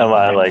loves.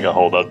 I like a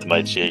hold up to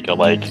my cheek. I'm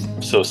like,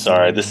 so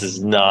sorry. This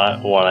is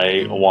not what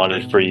I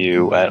wanted for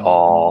you at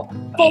all.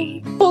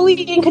 Fully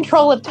in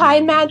control of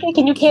time magic,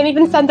 and you can't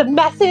even send a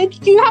message.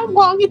 Do you know how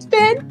long it's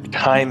been?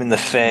 Time in the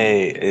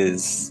Fae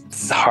is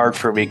hard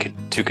for me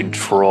to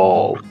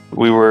control.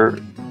 We were,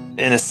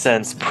 in a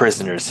sense,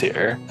 prisoners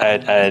here. I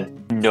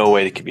had no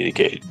way to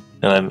communicate,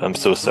 and I'm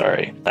so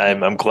sorry.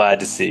 I'm glad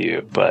to see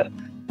you, but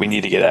we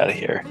need to get out of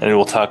here, and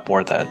we'll talk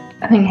more then.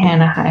 I think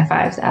Hannah high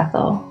fives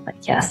Ethyl. Like,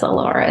 yes,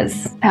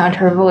 Allura's found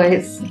her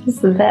voice. It's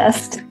the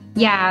best.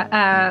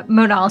 Yeah,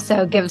 Mona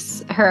also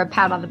gives her a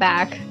pat on the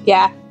back.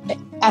 Yeah,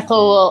 Ethyl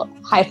will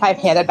high five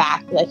Hannah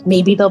back. Like,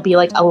 maybe there'll be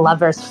like a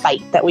lover's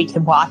fight that we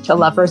can watch, a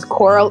lover's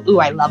quarrel. Ooh,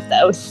 I love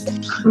those.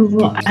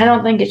 I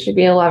don't think it should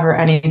be a love or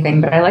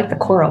anything, but I like the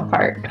quarrel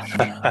part.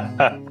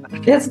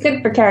 It's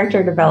good for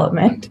character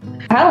development.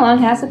 How long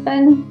has it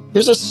been?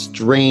 There's a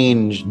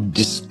strange,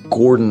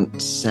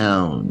 discordant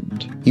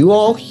sound. You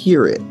all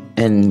hear it,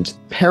 and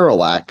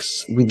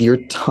Parallax, with your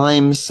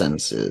time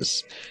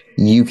senses,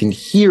 you can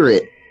hear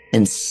it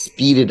and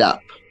speed it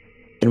up.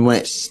 And when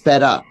it's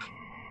sped up,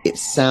 it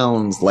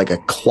sounds like a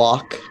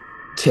clock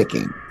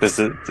ticking. Does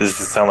it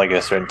sound like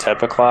a certain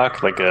type of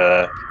clock? Like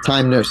a...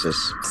 Time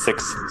gnosis.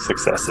 6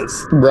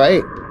 successes.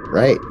 Right.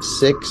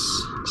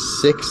 6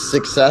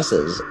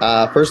 successes.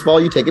 First of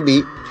all, you take a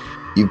beat.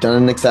 You've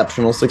done an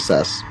exceptional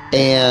success.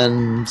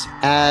 And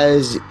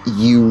as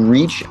you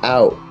reach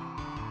out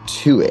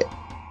to it,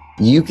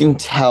 you can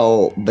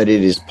tell that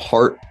it is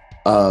part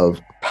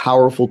of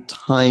powerful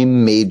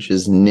time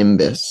mage's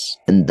nimbus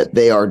and that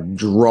they are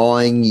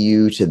drawing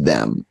you to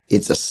them.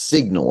 It's a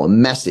signal, a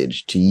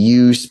message to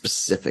you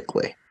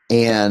specifically.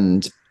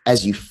 And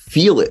as you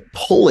feel it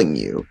pulling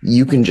you,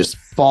 you can just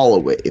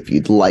follow it if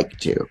you'd like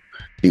to,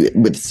 do it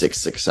with 6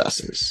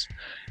 successes.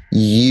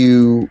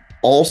 You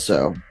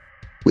also,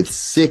 with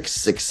 6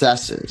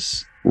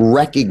 successes,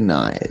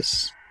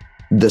 recognize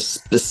the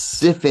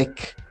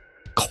specific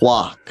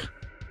clock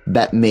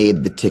that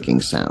made the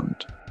ticking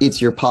sound.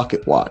 It's your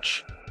pocket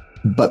watch,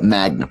 but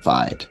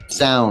magnified.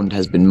 Sound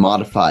has been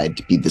modified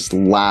to be this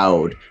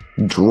loud,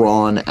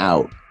 drawn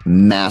out,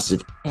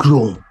 massive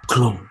clong,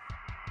 clong.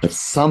 But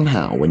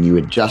somehow when you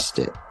adjust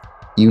it,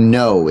 you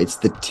know it's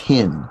the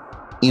tin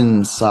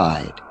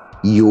inside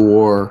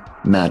your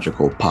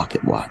magical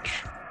pocket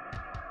watch.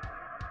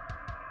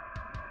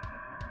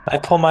 I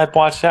pull my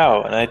watch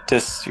out and I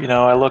just,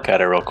 I look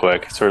at it real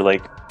quick, sort of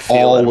like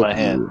feel it in my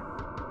hand.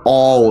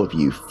 All of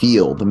you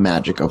feel the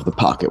magic of the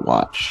pocket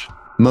watch.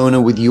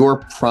 Mona, with your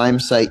prime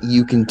sight,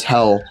 you can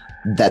tell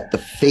that the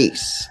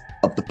face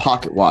of the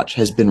pocket watch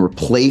has been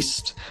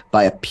replaced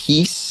by a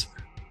piece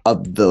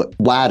of the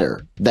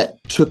ladder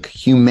that took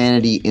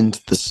humanity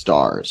into the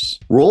stars.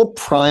 Roll a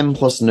prime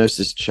plus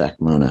gnosis check,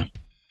 Mona.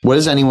 What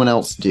does anyone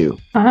else do?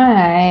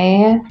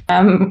 I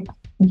am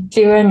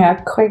doing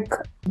a quick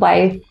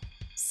life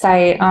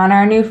sight on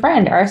our new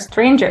friend,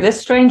 this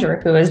stranger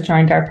who has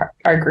joined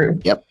our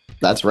group. Yep,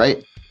 that's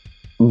right.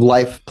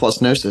 Life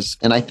plus gnosis.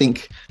 And I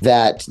think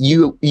that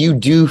you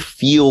do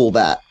feel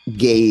that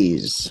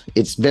gaze.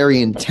 It's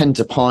very intent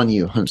upon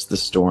you, Hunts the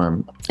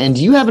Storm. And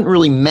you haven't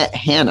really met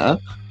Hannah.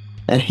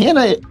 And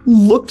Hannah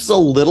looks a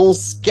little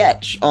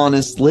sketch,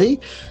 honestly.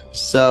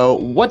 So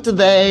what do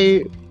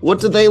they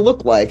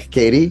look like,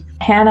 Caity?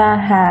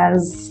 Hannah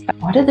has,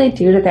 what did they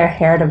do to their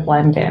hair to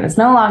blend in? It's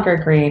no longer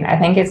green. I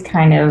think it's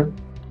kind of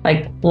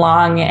like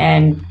long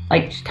and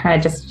like kind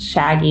of just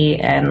shaggy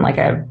and like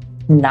a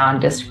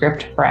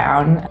nondescript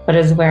brown, but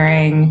is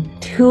wearing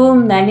too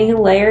many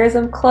layers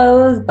of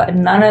clothes, but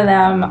none of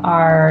them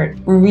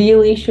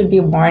should be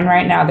worn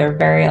right now. They're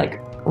very like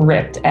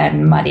ripped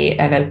and muddy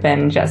and have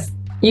been just,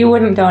 you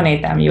wouldn't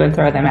donate them, you would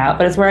throw them out,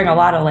 but it's wearing a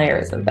lot of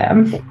layers of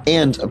them.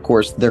 And of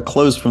course, they're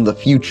clothes from the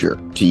future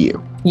to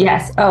you.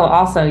 Yes. Oh,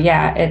 also,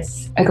 yeah,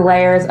 it's like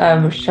layers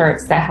of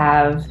shirts that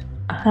have,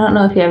 I don't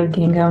know if you have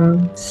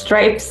gingham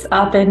stripes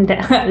up and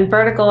down,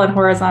 vertical and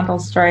horizontal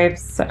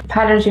stripes,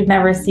 patterns you've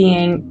never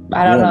seen.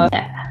 I don't know,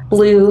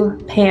 blue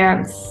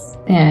pants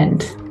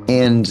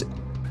and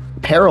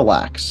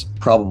Parallax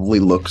probably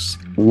looks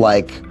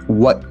like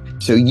what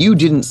So you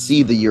didn't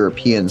see the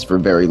Europeans for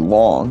very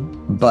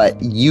long,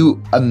 but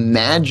you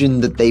imagine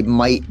that they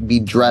might be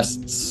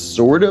dressed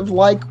sort of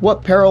like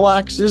what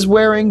Parallax is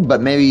wearing,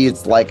 but maybe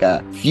it's like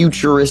a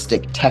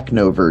futuristic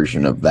techno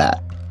version of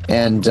that.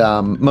 And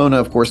Mona,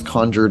 of course,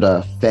 conjured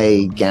a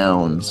fey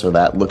gown, so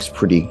that looks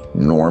pretty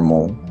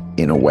normal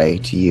in a way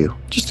to you.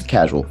 Just a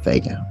casual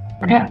fey gown.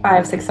 I got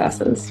 5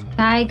 successes.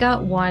 I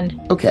got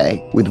 1.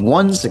 Okay, with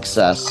 1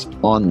 success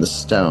on the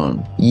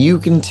stone, you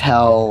can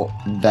tell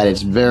that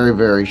it's very,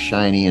 very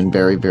shiny and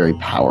very, very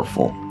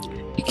powerful.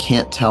 You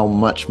can't tell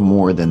much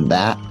more than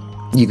that.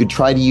 You could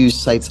try to use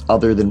sights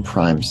other than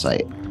Prime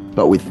Sight,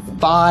 but with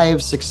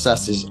 5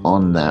 successes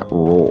on that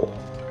roll,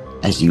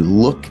 as you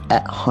look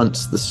at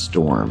Hunts the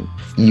Storm,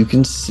 you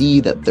can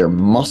see that their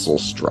muscle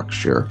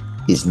structure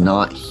is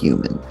not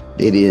human.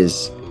 It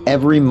is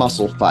every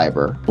muscle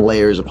fiber,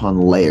 layers upon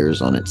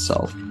layers on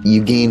itself.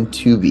 You gain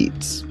 2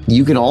 beats.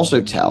 You can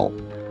also tell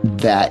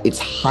that it's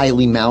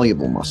highly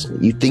malleable muscle.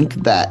 You think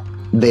that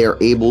they are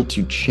able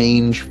to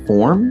change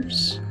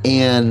forms,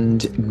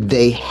 and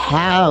they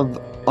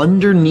have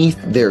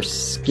underneath their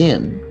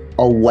skin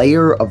a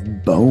layer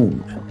of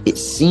bone. It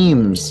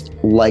seems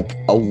like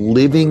a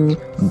living,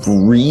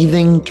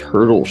 breathing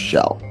turtle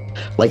shell.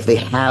 Like they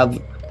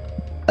have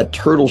a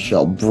turtle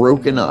shell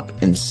broken up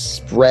and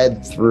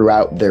spread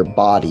throughout their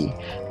body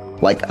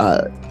like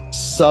a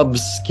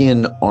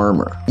sub-skin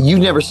armor. You've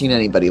never seen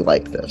anybody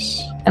like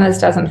this. And this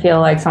doesn't feel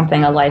like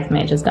something a life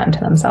mage has done to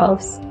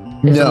themselves.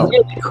 It's No.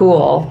 really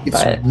cool.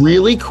 It's but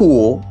really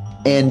cool,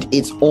 and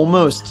it's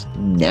almost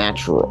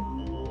natural.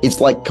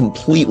 It's like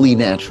completely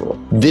natural.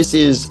 This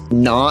is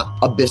not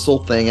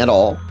abyssal thing at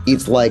all.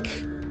 It's like,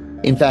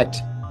 in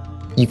fact,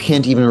 you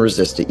can't even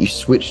resist it. You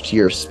switch to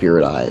your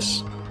spirit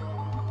eyes.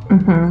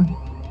 Mhm.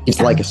 It's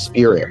like a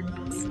spirit.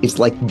 It's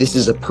like this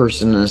is a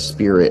person and a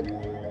spirit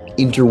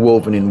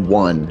interwoven in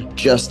one,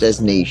 just as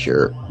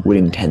nature would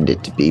intend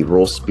it to be.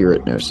 Roll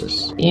spirit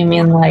gnosis. You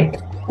mean like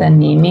the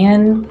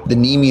Nemean? The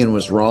Nemean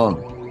was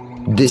wrong.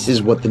 This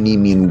is what the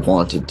Nemean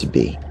wanted to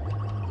be.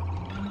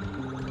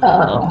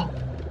 Oh.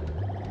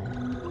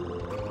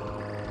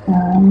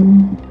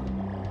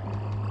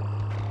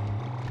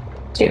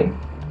 2.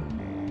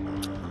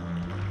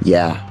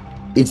 Yeah,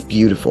 it's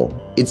beautiful.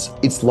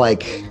 It's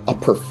like a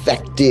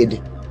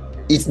perfected.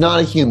 It's not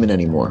a human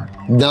anymore.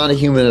 Not a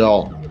human at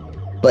all.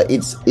 But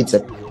it's a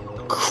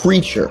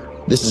creature.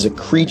 This is a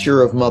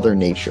creature of Mother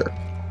Nature.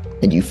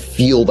 And you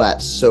feel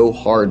that so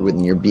hard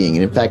within your being.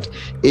 And in fact,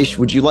 Ish,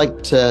 would you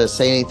like to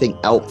say anything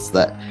else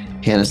that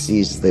Hannah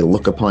sees as they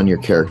look upon your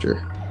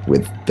character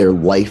with their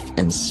life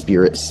and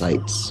spirit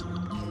sights?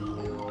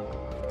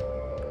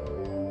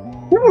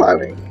 Well, I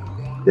mean,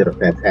 did a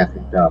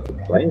fantastic job of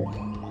playing.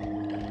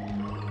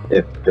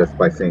 If just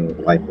by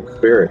saying life and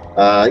spirit.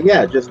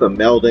 Yeah, just a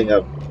melding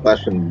of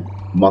flesh and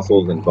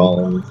muscles and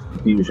bones,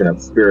 fusion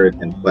of spirit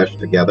and flesh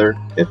together,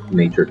 if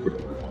nature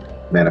could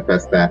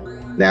manifest that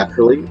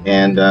naturally.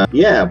 And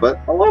yeah, but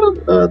a lot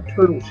of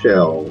turtle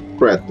shell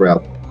spread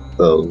throughout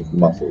those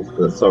muscles,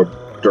 the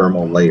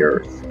subdermal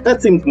layers.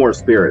 That seems more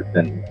spirit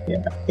than,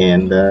 yeah.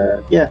 And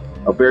yeah,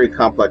 a very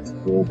complex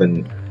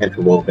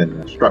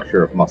interwoven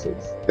structure of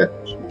muscles that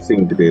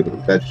seem to be able to,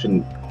 that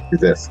shouldn't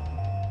exist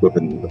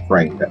within the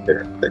frame that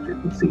you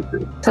can see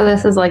through. So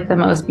this is like the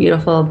most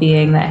beautiful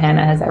being that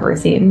Hannah has ever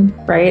seen,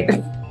 right?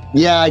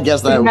 Yeah, I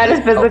guess that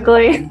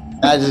Metaphysically.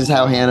 that is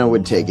how Hannah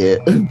would take it.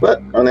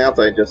 But on the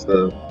outside, just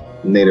a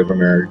Native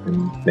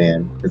American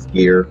man, his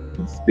gear,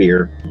 his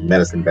spear,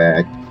 medicine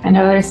bag. I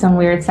know there's some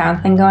weird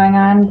sound thing going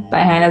on,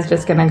 but Hannah's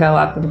just gonna go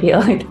up and be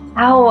like,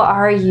 "How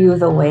are you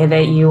the way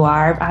that you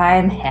are?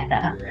 I'm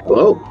Hannah."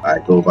 Hello, I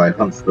go by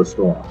Hunts the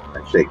Storm.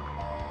 I shake.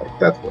 Like,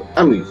 that's what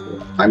I'm used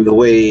to. I'm the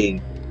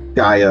way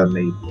Gaia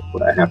made me,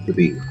 what I have to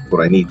be,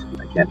 what I need to be.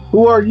 I can't.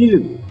 Who are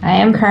you? I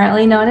am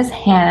currently known as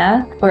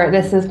Hannah, or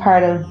this is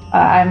part of,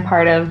 I'm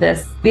part of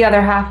this, the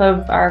other half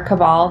of our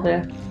cabal,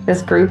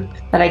 this group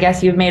that I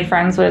guess you've made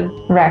friends with,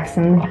 Rex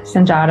and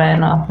Sinjata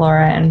and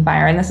Laura and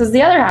Byron. This is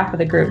the other half of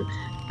the group.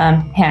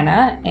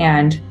 Hannah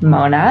and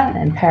Mona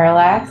and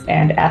Parallax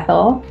and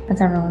Ethyl.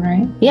 That's everyone,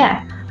 right?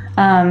 Yeah.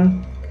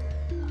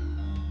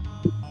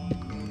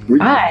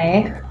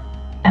 I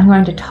am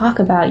going to talk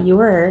about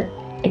your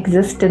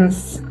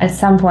existence at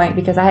some point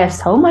because I have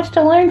so much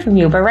to learn from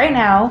you. But right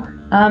now,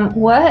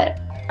 what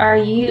are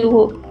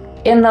you,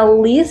 in the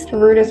least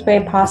rudest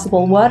way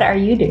possible, what are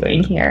you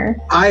doing here?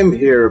 I'm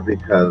here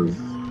because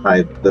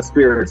the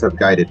spirits have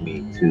guided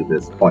me to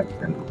this point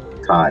in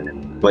time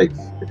and place,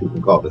 if you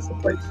can call this a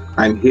place.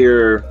 I'm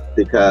here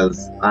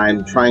because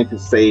I'm trying to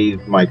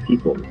save my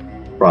people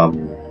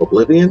from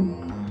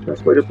oblivion,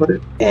 best way to put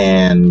it.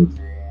 And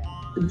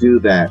to do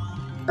that,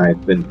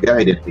 I've been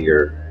guided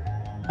here.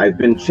 I've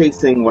been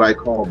chasing what I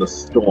call the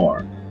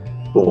storm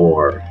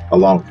for a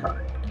long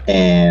time.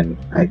 And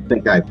I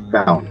think I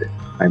found it.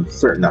 I'm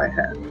certain I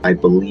have. I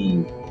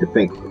believe, I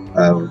think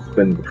it's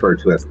been referred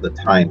to as the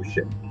time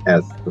ship,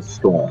 as the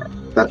storm.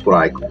 That's what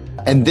I call it.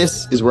 And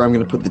this is where I'm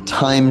going to put the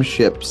Time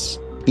Ship's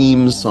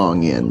theme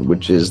song in,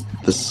 which is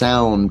the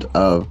sound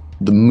of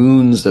the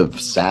moons of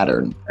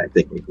Saturn. I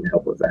think we can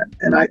help with that.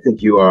 And I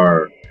think you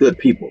are good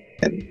people.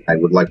 And I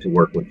would like to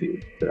work with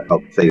you to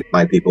help save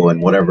my people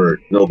and whatever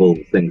noble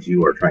things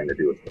you are trying to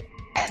do with them.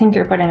 I think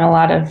you're putting a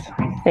lot of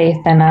faith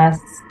in us,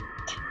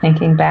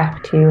 thinking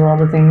back to all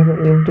the things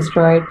that we've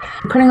destroyed.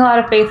 Putting a lot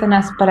of faith in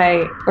us, but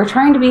we're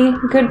trying to be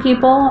good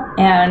people,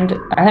 and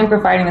I think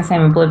we're fighting the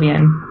same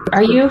oblivion.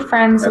 Are you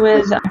friends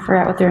with, I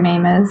forgot what their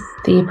name is,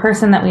 the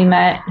person that we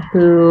met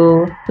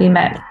through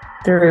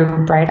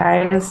Bright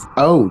Eyes?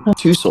 Oh,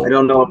 Two Soul. I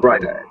don't know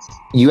Bright Eyes.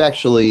 You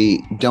actually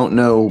don't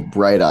know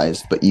Bright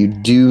Eyes, but you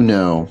do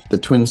know the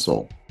Twin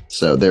Soul.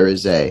 So there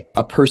is a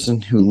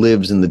person who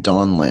lives in the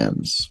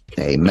Dawnlands,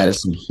 a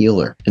medicine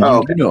healer, and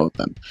you do know of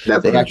them.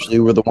 Definitely. They actually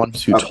were the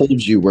ones who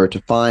told you where to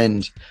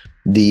find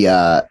the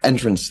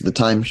entrance to the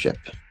time ship.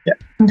 Yeah.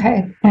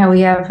 Okay. Now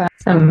we have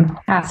some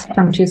tasks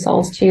from Two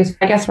Souls too. So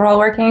I guess we're all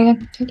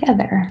working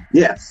together.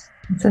 Yes.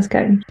 This is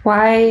good.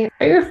 Why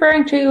are you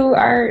referring to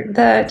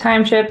the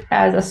time ship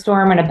as a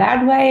storm in a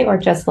bad way, or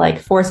just like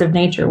force of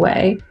nature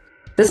way?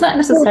 It's not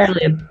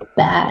necessarily a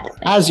bad thing.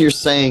 As you're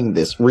saying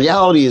this,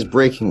 reality is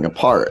breaking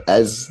apart.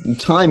 As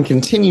time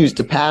continues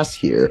to pass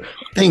here,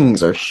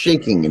 things are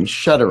shaking and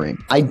shuddering.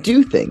 I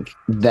do think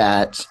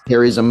that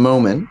there is a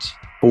moment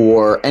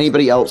for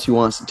anybody else who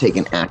wants to take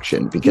an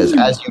action, because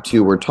as you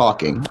two were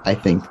talking, I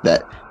think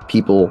that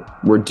people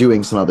were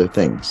doing some other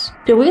things.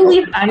 Do we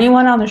leave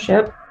anyone on the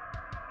ship?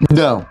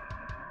 No.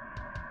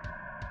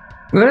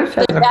 The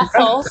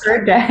Devils.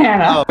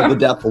 Oh, the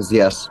Devils,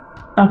 yes.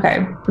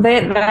 Okay,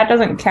 that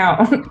doesn't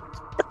count.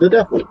 The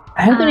Devils.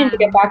 I think we need to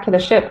get back to the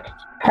ship.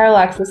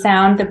 Parallax, the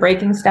sound, the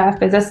breaking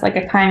stuff. Is this like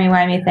a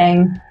timey-wimey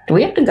thing? Do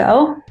we have to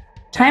go?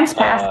 Time's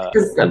passed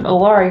because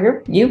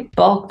Laura, you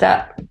bulked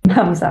up.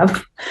 Thumbs up.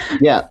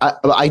 Yeah,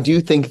 I do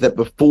think that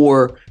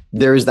before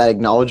there is that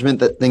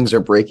acknowledgement that things are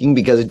breaking,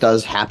 because it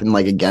does happen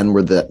like again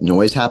where the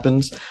noise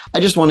happens.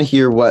 I just want to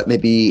hear what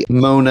maybe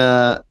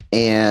Mona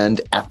and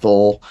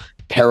Ethyl,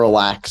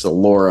 Parallax,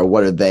 Laura,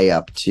 what are they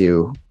up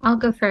to? I'll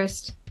go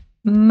first.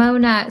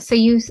 Mona, so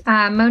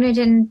Mona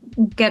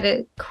didn't get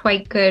a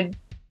quite good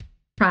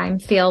prime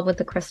feel with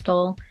the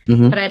crystal,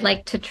 but I'd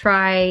like to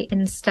try,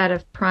 instead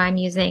of prime,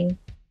 using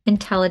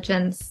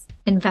intelligence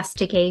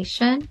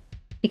investigation,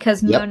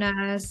 because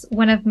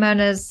one of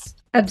Mona's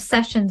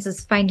obsessions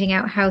is finding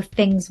out how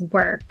things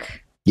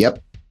work.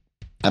 Yep,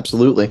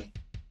 absolutely.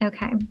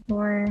 Okay,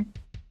 or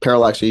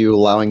Parallax, are you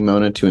allowing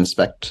Mona to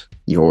inspect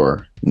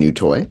your new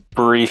toy?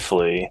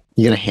 Briefly.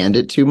 You gonna hand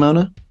it to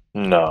Mona?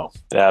 No,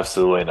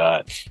 absolutely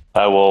not.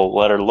 I will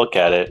let her look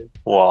at it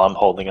while I'm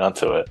holding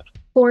onto it.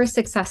 4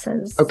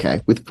 successes. Okay,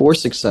 with 4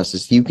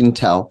 successes, you can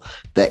tell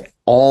that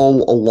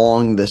all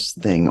along this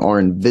thing are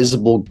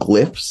invisible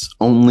glyphs,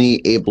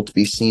 only able to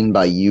be seen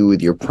by you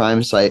with your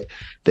prime sight.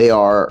 They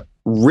are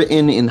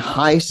written in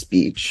high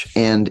speech,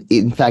 and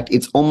in fact,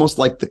 it's almost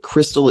like the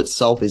crystal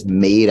itself is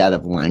made out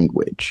of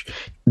language.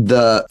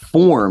 The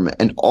form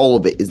and all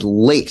of it is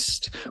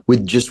laced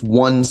with just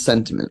one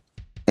sentiment,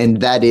 and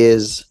that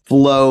is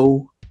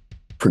flow,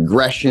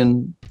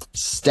 progression,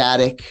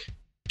 static,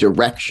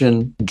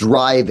 direction,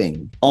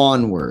 driving,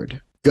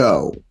 onward,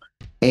 go.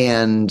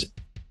 And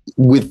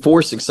with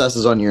 4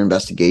 successes on your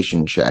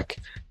investigation check,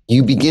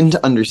 you begin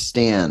to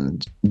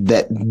understand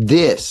that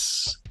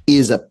this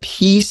is a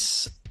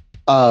piece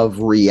of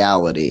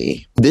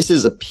reality. This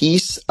is a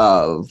piece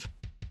of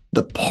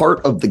the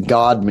part of the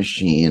God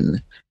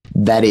machine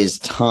that is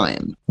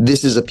time.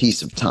 This is a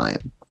piece of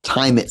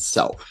time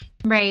itself.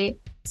 Right.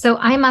 So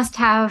I must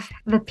have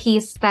the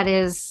piece that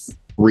is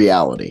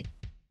reality,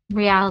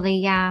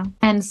 yeah.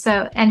 And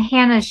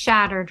Hannah's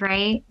shattered,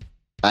 right?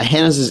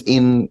 Hannah's is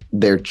in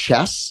their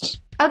chest.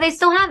 Oh, they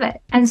still have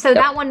it. And so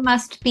that one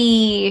must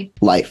be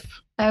life.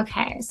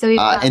 Okay. So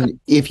and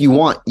if you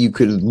want, you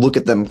could look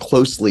at them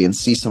closely and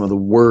see some of the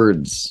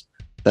words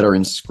that are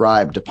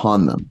inscribed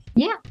upon them.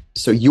 Yeah.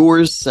 So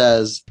yours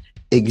says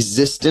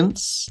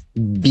existence,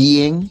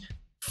 being,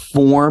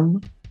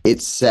 form.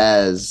 It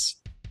says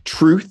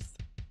truth.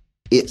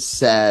 It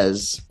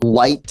says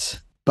light,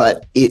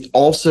 but it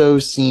also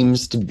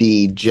seems to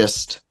be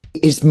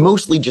it's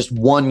mostly just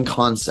one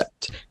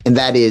concept, and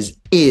that is.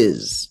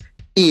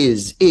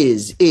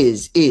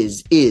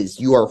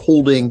 You are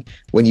holding,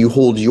 when you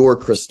hold your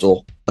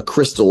crystal, a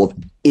crystal of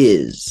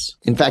is.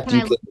 In fact,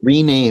 you could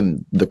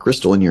rename the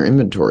crystal in your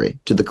inventory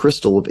to the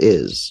crystal of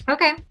is.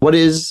 Okay. What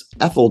is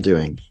Ethyl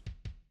doing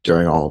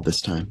during all of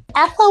this time?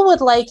 Ethyl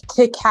would like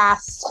to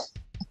cast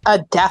a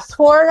death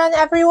ward on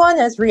everyone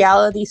as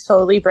reality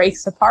slowly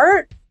breaks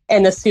apart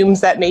and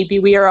assumes that maybe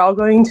we are all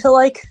going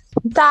to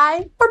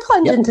die or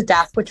plunge into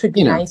death, which would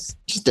be nice.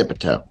 Just dip a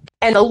toe.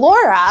 And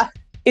Alora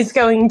is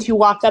going to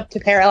walk up to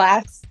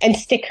Parallax and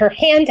stick her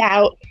hand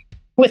out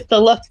with the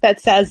look that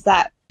says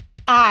that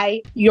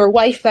I, your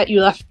wife that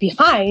you left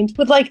behind,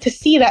 would like to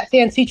see that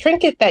fancy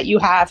trinket that you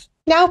have.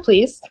 Now,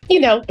 please.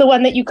 The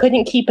one that you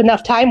couldn't keep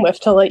enough time with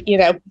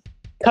to,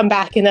 come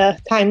back in a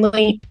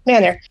timely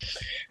manner.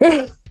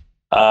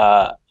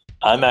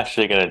 I'm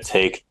actually going to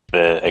take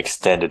the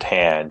extended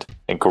hand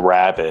and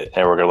grab it,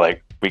 and we're going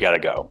to we gotta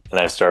go. And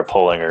I start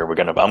pulling her.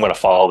 I'm gonna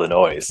follow the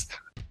noise.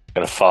 I'm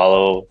gonna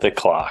follow the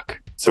clock.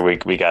 So we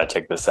gotta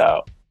check this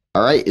out.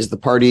 All right, is the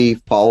party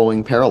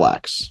following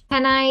Parallax?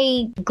 Can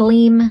I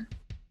gleam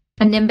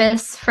a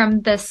nimbus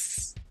from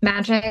this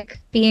magic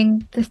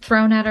being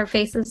thrown at our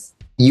faces?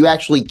 You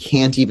actually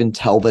can't even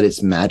tell that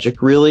it's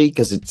magic, really,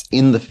 because it's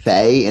in the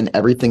Fae and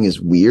everything is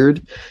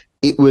weird.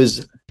 It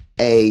was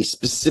a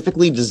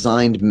specifically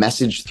designed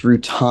message through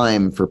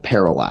time for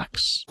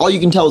Parallax. All you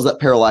can tell is that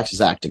Parallax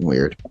is acting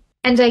weird.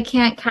 And I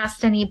can't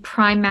cast any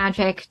prime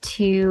magic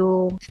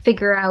to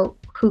figure out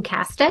who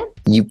cast it?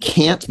 You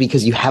can't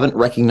because you haven't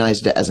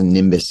recognized it as a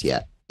nimbus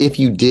yet. If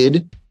you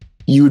did,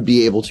 you would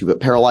be able to, but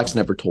Parallax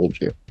never told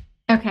you.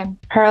 Okay.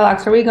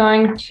 Parallax, are we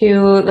going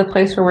to the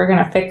place where we're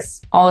going to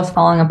fix all this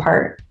falling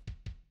apart?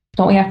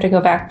 Don't we have to go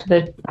back to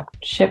the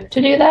ship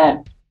to do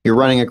that? You're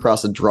running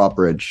across a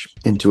drawbridge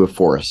into a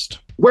forest.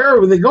 Where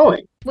are they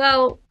going?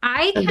 Well,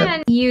 I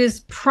can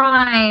use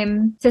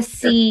Prime to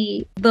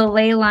see the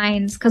ley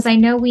lines because I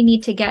know we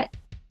need to get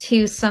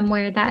to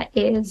somewhere that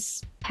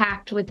is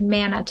packed with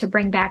mana to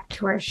bring back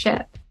to our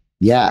ship.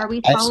 Yeah. Are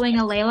we following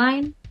a ley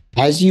line?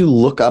 As you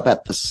look up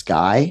at the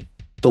sky,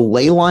 the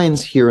ley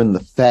lines here in the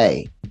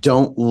Fae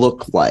don't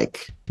look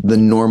like the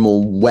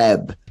normal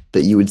web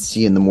that you would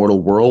see in the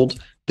mortal world.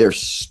 They're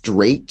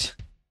straight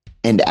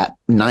and at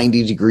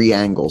 90-degree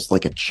angles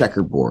like a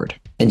checkerboard.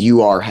 And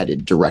you are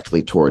headed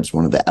directly towards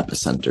one of the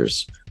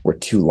epicenters where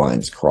two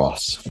lines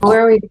cross.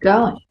 Where are we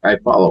going? I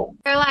follow.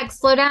 Parallax,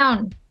 slow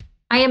down.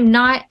 I am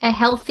not a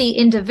healthy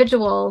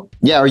individual.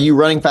 Yeah, are you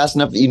running fast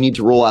enough that you need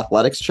to roll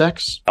athletics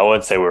checks? I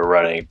wouldn't say we're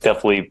running.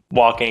 Definitely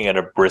walking at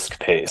a brisk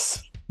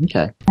pace.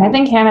 Okay. I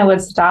think Hannah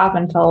would stop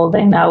until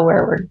they know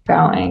where we're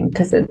going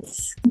because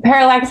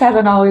Parallax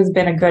hasn't always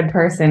been a good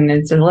person.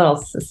 It's a little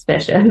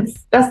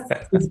suspicious. Just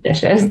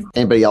suspicious.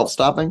 Anybody else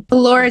stopping?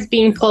 Laura is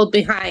being pulled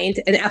behind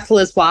and Ethyl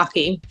is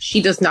walking.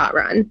 She does not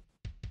run.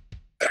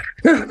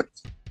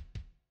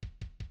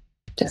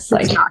 Just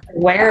like,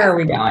 where are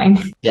we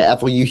going? Yeah,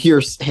 Ethyl, you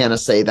hear Hannah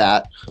say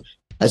that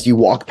as you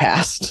walk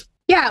past.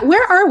 Yeah,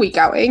 where are we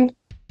going?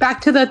 Back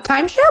to the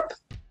time ship?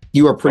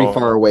 You are pretty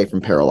far away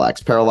from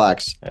Parallax.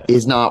 Parallax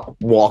is not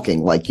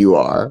walking like you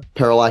are.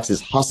 Parallax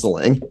is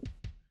hustling.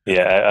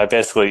 Yeah,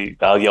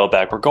 I'll yell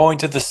back, we're going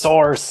to the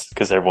source,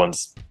 because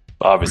everyone's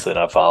obviously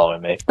not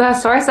following me. The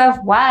source of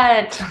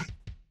what?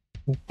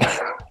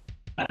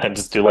 I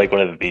just do like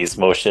one of these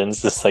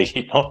motions, just like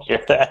you don't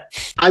hear that.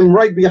 I'm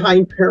right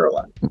behind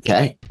Parallax.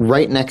 Okay.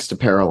 Right next to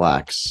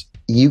Parallax,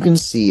 you can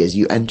see as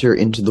you enter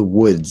into the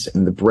woods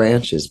and the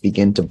branches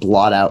begin to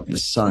blot out the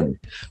sun,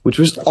 which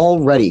was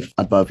already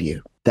above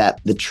you,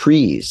 that the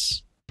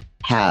trees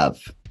have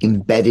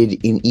embedded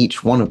in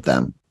each one of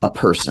them a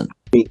person.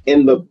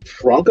 In the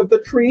trunk of the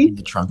tree? In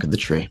the trunk of the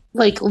tree.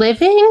 Like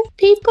living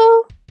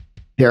people?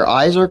 Their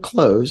eyes are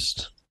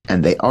closed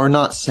and they are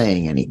not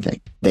saying anything.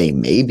 They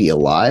may be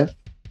alive.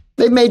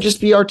 They may just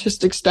be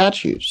artistic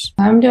statues.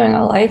 I'm doing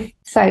a life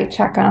sight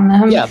check on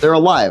them. Yeah, they're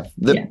alive.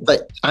 Yeah.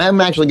 But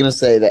I'm actually going to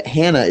say that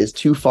Hannah is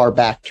too far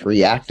back to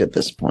react at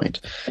this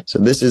point. So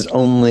this is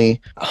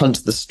only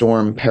Hunt the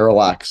Storm,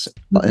 Parallax,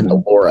 and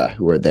Alora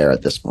who are there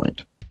at this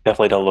point.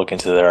 Definitely don't look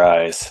into their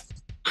eyes.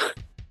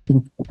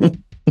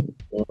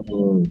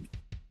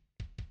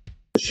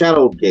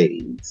 Shadow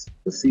gaze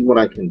to see what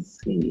I can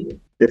see.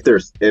 If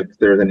there's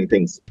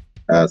anything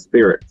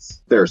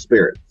spirits, there are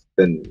spirits.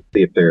 Then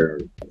see if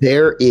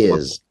there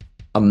is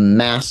a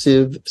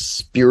massive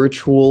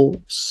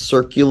spiritual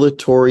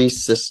circulatory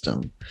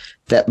system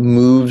that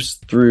moves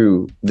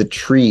through the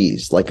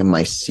trees like a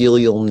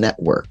mycelial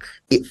network.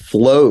 It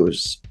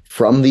flows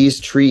from these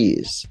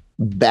trees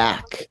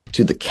back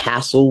to the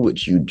castle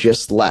which you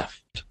just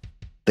left.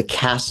 The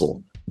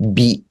castle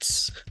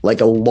beats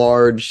like a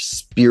large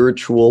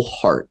spiritual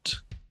heart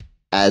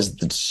as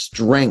the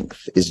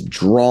strength is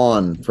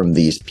drawn from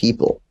these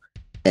people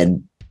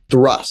and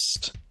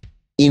thrust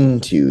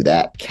into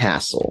that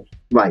castle.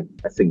 Right,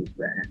 I think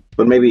that.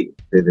 But maybe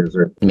there's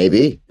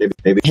maybe.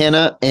 Maybe.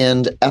 Hannah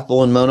and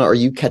Ethyl and Mona, are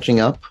you catching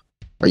up?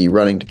 Are you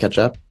running to catch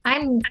up?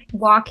 I'm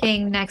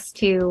walking next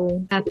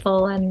to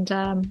Ethyl and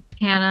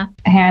Hannah.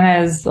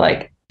 Hannah is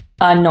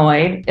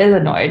annoyed,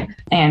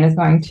 and is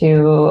going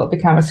to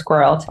become a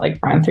squirrel to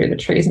run through the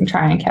trees and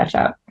try and catch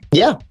up.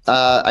 Yeah,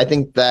 I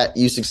think that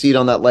you succeed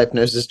on that life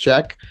gnosis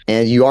check,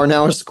 and you are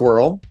now a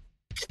squirrel.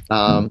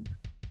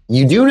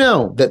 You do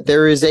know that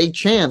there is a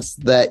chance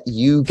that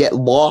you get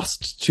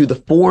lost to the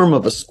form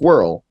of a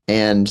squirrel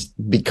and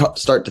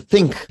start to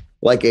think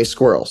like a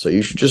squirrel. So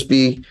you should just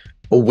be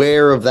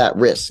aware of that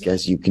risk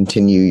as you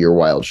continue your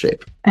wild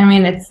shape. I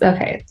mean, it's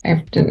okay. I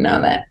didn't know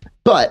that.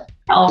 But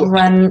I'll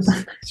run.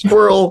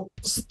 Squirrel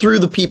through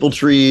the people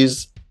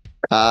trees.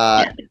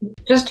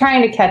 Just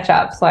trying to catch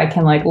up so I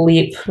can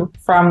leap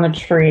from the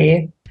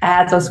tree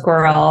as a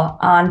squirrel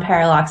on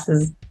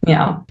Parallax's,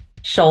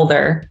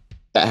 shoulder.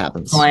 That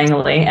happens.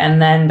 Annoyingly, and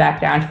then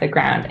back down to the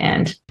ground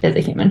and is a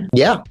human.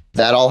 Yeah,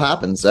 that all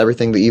happens.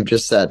 Everything that you've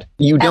just said.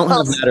 You don't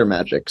have matter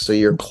magic, so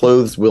your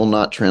clothes will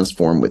not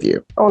transform with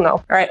you. Oh, no.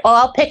 All right. Well,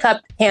 I'll pick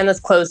up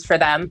Hannah's clothes for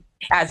them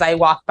as I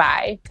walk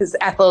by, because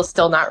Ethyl is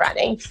still not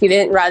running. She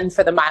didn't run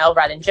for the mile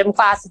run in gym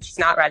class, and she's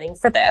not running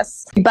for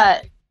this.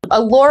 But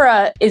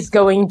Alora is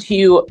going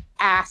to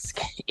ask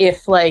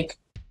if, like,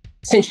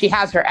 since she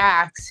has her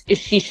axe, if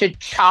she should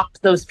chop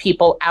those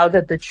people out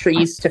of the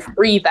trees to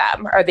free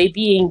them. Are they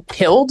being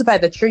killed by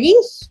the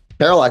trees?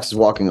 Parallax is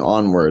walking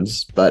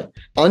onwards, but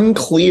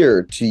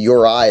unclear to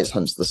your eyes,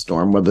 Hunts the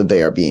Storm, whether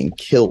they are being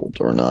killed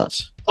or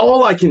not.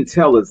 All I can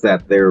tell is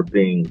that they're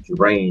being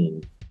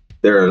drained.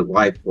 Their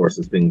life force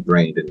is being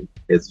drained and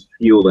it's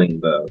fueling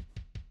the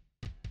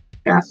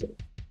castle.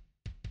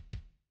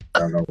 I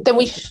don't know. Then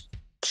we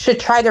should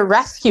try to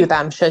rescue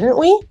them, shouldn't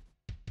we?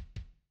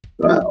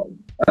 Well,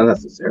 not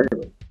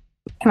necessarily.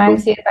 Can I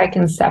see if I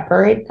can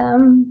separate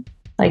them?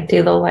 Like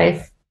do the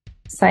life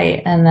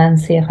sight and then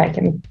see if I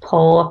can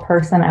pull a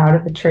person out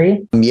of the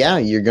tree? Yeah,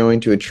 you're going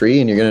to a tree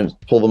and you're going to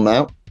pull them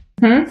out.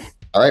 Hmm?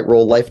 All right,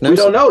 roll life notice.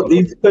 We don't know.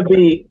 These people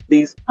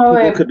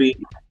could be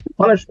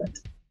punishment.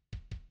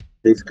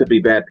 These could be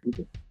bad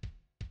people.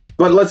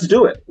 But let's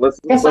do it. Let's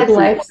like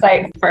life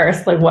sight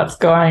first, like what's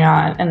going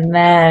on, and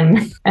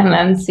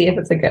then see if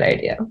it's a good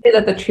idea. See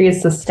that the tree is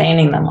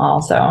sustaining them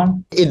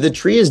also. The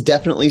tree is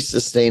definitely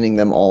sustaining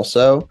them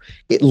also.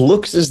 It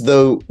looks as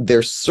though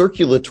their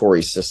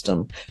circulatory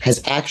system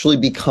has actually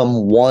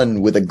become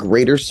one with a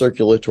greater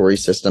circulatory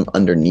system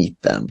underneath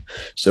them.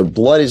 So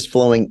blood is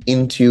flowing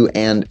into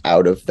and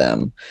out of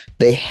them.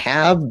 They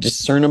have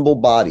discernible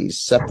bodies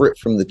separate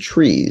from the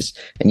trees,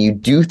 and you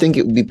do think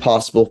it would be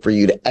possible for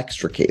you to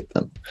extricate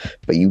them.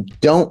 But you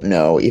don't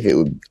know if it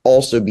would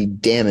also be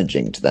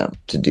damaging to them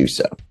to do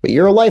so. But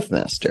you're a life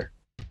master.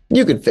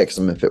 You could fix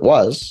them if it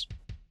was.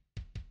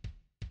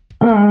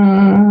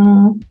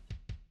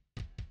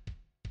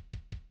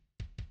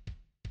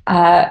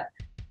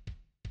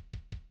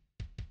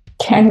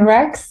 Can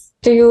Rex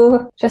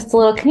do just a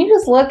little? Can you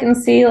just look and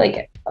see,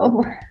 like,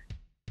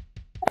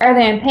 are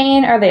they in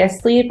pain? Are they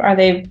asleep? Are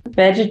they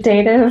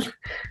vegetative?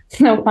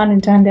 No pun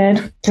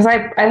intended. Because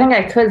I think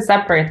I could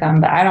separate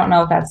them, but I don't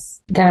know if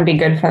that's going to be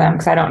good for them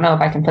because I don't know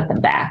if I can put them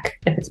back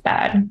if it's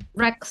bad.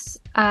 Rex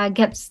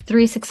gets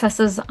 3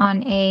 successes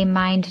on a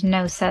mind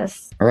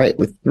gnosis. All right,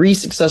 with 3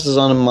 successes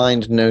on a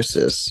mind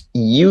gnosis,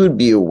 you would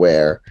be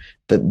aware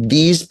that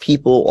these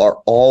people are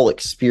all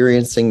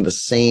experiencing the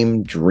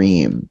same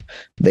dream.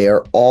 They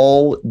are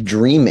all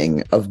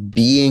dreaming of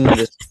being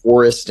this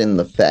forest in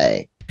the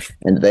Fae,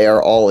 and they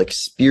are all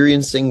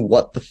experiencing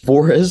what the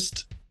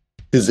forest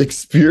is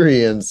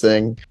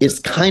experiencing. It's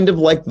kind of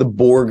like the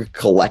Borg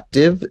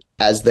Collective,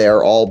 as they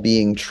are all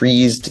being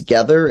trees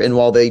together, and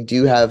while they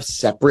do have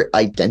separate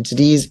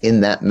identities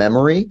in that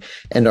memory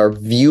and are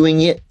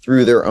viewing it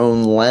through their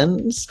own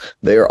lens,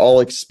 they are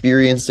all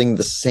experiencing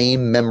the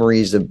same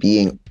memories of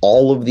being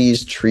all of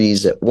these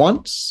trees at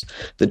once.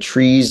 The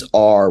trees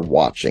are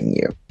watching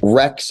you.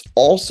 Rex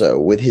also,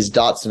 with his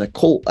dots in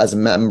occult as a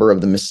member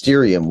of the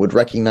Mysterium, would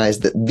recognize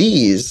that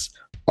these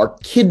are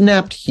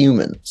kidnapped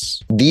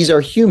humans. These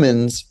are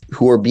humans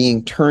who are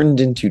being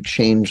turned into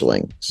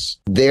changelings.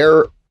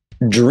 Their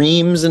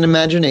dreams and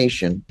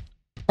imagination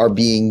are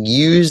being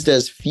used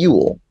as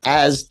fuel,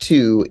 as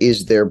too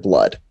is their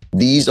blood.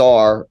 These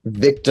are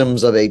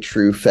victims of a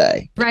true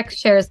Fae. Rex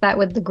shares that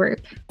with the group.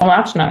 Well,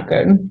 that's not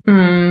good.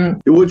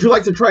 Would you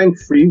like to try and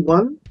free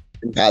one?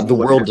 The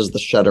world does the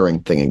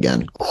shuddering thing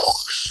again.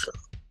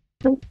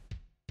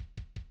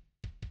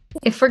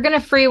 If we're gonna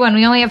free one,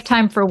 we only have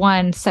time for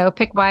one, so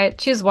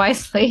choose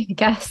wisely, I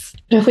guess.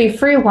 If we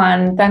free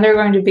one, then they're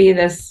going to be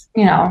this,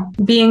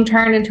 being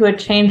turned into a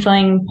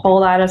changeling,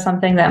 pulled out of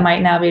something that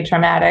might now be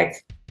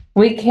traumatic.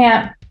 We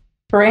can't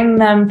bring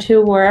them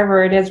to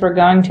wherever it is we're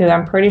going to.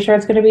 I'm pretty sure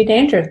it's going to be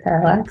dangerous,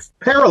 Parallax.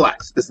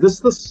 Parallax, is this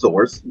the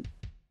source?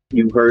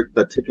 You heard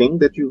the ticking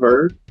that you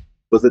heard?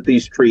 Was it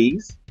these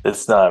trees?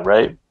 It's not,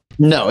 right?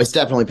 No, it's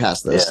definitely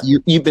past this. Yeah.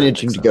 You've been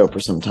itching to go for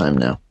some time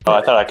now. Oh,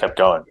 I thought I kept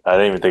going. I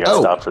didn't even think I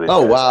stopped for these.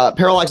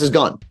 Parallax is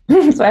gone.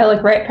 So I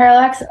look right,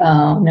 Parallax.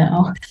 Oh,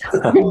 no.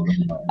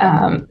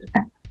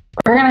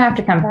 We're going to have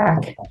to come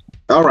back.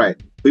 All right.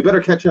 We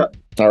better catch up.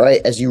 All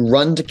right. As you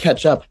run to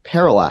catch up,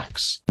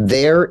 Parallax,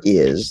 there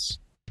is,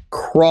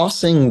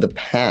 crossing the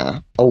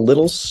path, a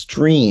little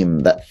stream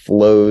that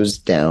flows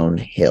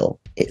downhill.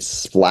 It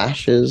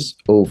splashes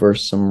over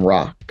some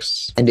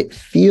rocks, and it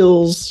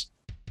feels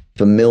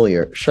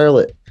familiar.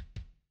 Charlotte,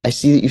 I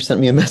see that you sent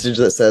me a message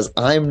that says,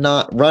 I'm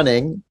not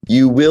running.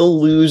 You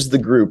will lose the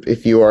group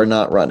if you are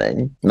not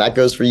running. And that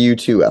goes for you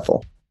too,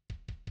 Ethyl.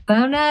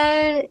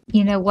 Mona,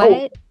 you know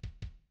what?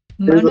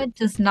 Mona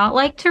does not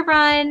like to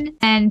run,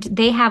 and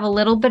they have a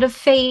little bit of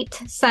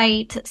fate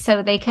sight,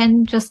 so they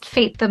can just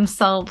fate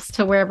themselves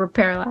to wherever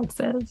Parallax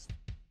is.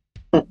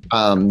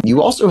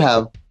 You also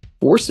have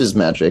Forces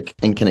magic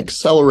and can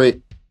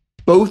accelerate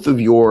both of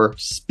your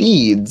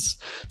speeds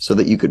so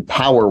that you could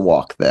power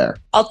walk there.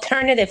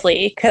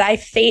 Alternatively, could I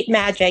fate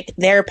magic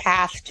their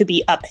path to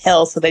be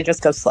uphill so they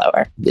just go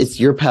slower? It's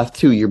your path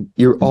too.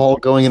 You're all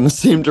going in the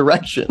same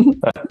direction.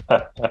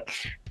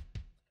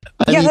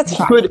 That's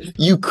fine.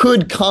 You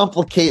could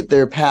complicate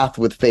their path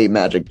with fate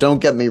magic. Don't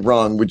get me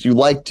wrong. Would you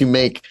like to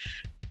make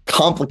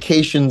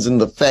complications in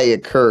the Fae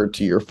occur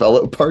to your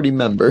fellow party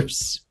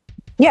members.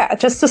 Yeah,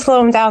 just to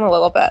slow him down a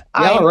little bit.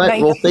 Yeah, all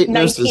right, roll fate 19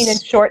 gnosis.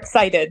 and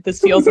short-sighted.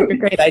 This feels like a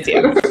great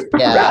idea.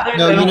 Yeah, Rather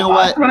no, than you know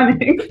what?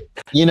 running.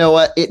 You know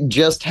what? It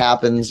just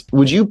happens.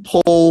 Would you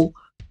pull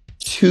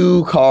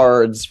 2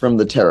 cards from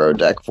the tarot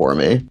deck for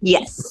me?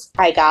 Yes.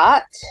 I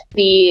got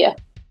the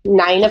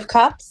 9 of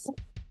Cups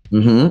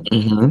and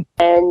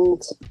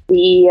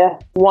the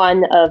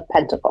 1 of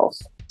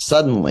Pentacles.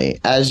 Suddenly,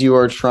 as you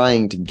are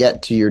trying to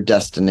get to your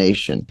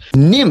destination,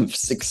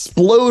 nymphs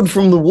explode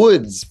from the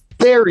woods.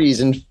 Fairies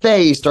and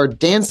fae start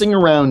dancing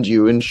around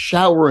you and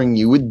showering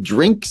you with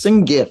drinks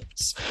and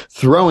gifts,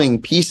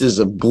 throwing pieces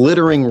of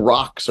glittering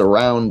rocks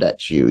around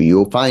at you.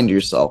 You'll find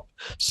yourself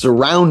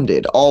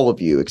surrounded, all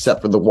of you,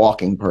 except for the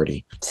walking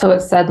party. So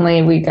it's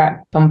suddenly we got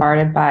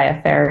bombarded by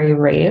a fairy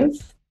rave.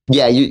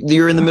 Yeah,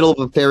 you're in the middle of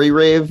a fairy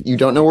rave. You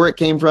don't know where it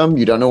came from.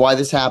 You don't know why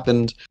this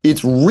happened.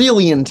 It's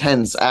really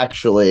intense,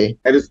 actually.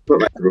 I just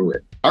put right through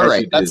it. All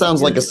right, that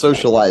sounds like a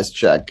socialize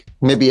check.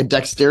 Maybe a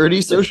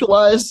dexterity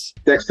socialize?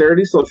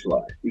 Dexterity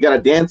socialize. You got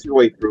to dance your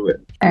way through it.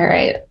 All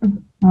right.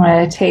 I'm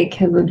going to take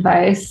his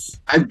advice.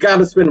 I've got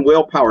to spend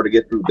willpower to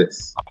get through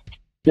this.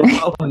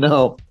 Oh,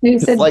 no. You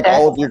It's said like dex.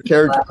 all of your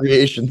character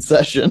creation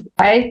session.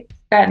 I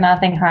got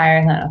nothing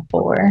higher than a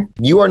 4.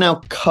 You are now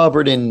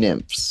covered in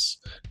nymphs.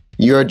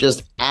 You are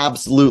just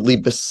absolutely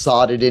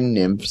besotted in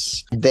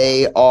nymphs.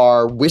 They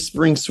are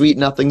whispering sweet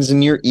nothings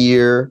in your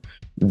ear.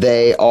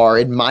 They are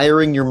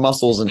admiring your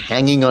muscles and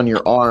hanging on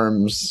your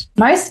arms.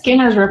 My skin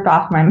has ripped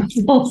off my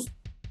muscles.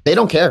 They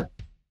don't care.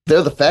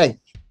 They're the Fae.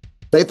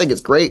 They think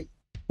it's great.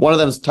 One of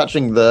them's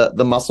touching the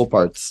muscle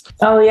parts.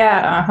 Oh,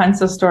 yeah.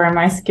 Hunt's a store.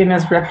 My skin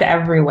is ripped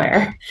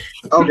everywhere.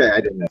 Okay, I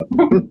didn't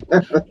know.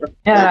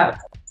 Yeah,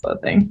 that's the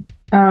thing.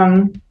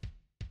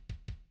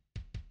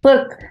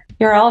 Look,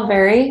 you're all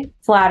very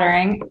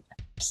flattering.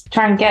 Just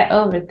trying to get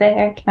over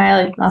there. Can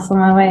I like muscle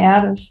my way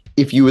out of?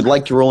 If you would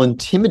like to roll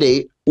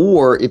intimidate,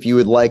 or if you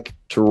would like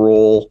to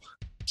roll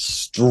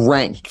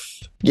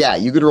strength. Yeah,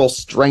 you could roll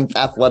strength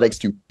athletics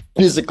to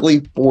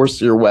physically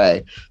force your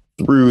way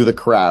through the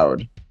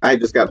crowd. I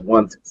just got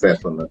 1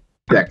 success on the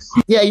dex.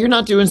 Yeah, you're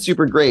not doing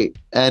super great.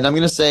 And I'm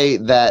going to say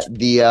that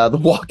the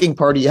walking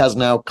party has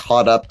now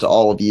caught up to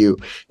all of you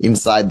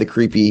inside the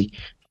creepy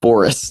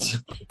forest.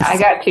 I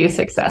got 2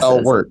 successes.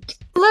 All worked.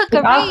 Look, a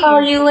I'll call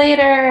raid. you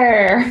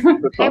later.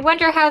 I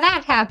wonder how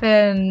that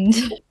happened.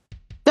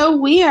 So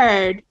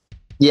weird.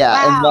 Yeah,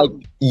 Wow. and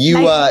like you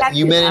Nice to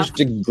you meet you. managed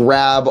to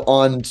grab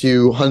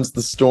onto Hunts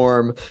the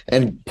Storm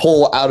and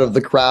pull out of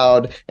the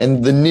crowd,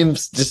 and the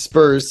nymphs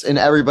disperse, and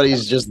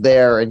everybody's just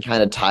there and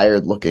kind of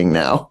tired looking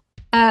now.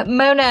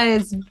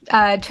 Mona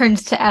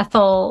turns to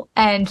Ethyl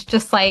and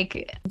just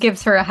like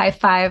gives her a high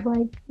five,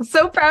 like,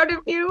 so proud of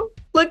you.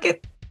 Look at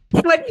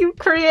what you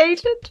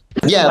created.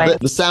 Yeah,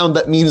 the sound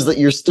that means that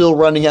you're still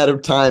running out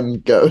of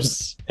time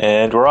goes.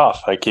 And we're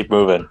off. I keep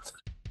moving.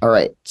 All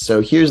right,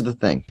 so here's the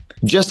thing.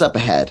 Just up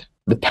ahead,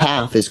 the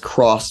path is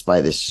crossed by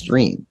this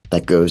stream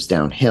that goes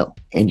downhill,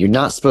 and you're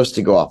not supposed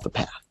to go off the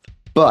path.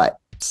 But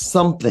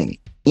something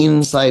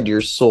inside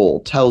your soul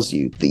tells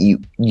you that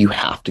you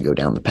have to go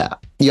down the path.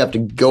 You have to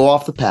go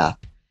off the path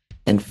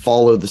and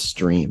follow the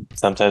stream.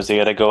 Sometimes you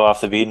got to go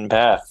off the beaten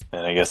path,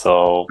 and I guess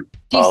I'll.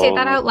 Do you say follow-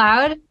 that out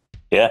loud?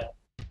 Yeah,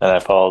 and I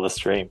follow the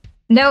stream.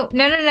 No.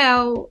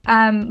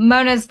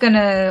 Mona's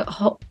gonna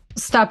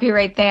stop you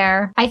right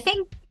there. I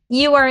think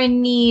you are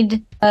in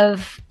need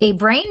of a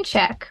brain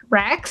check,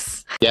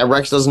 Rex. Yeah,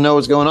 Rex doesn't know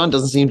what's going on.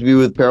 Doesn't seem to be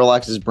with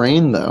Parallax's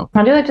brain, though.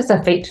 I'll do just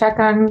a fate check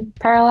on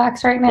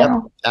Parallax right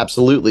now.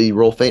 Absolutely.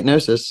 Roll Fate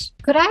Gnosis.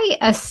 Could I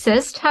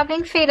assist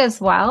having fate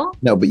as well?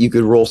 No, but you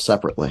could roll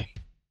separately.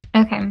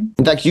 Okay.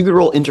 In fact, you could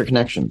roll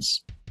interconnections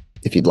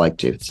if you'd like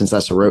to, since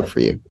that's a rote for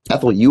you.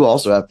 Ethel, you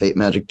also have Fate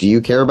Magic. Do you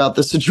care about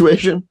this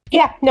situation?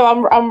 Yeah, no,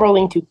 I'm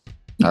rolling 2.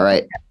 All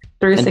right.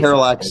 3 And successes.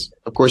 Parallax,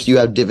 of course, you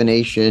have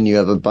divination. You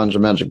have a bunch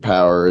of magic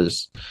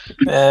powers.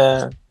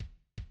 I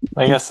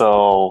guess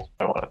I'll.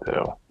 I want to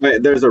do.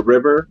 Wait, there's a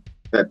river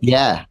that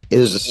Yeah, it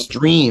is a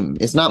stream.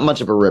 It's not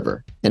much of a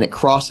river, and it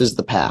crosses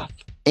the path.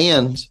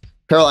 And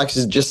Parallax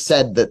has just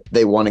said that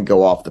they want to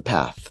go off the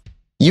path.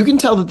 You can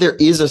tell that there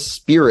is a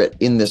spirit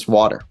in this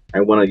water. I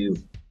want to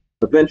use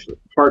eventually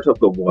part of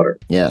the water.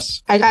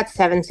 Yes. I got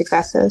 7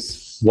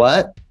 successes.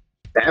 What?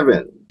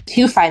 7.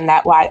 To find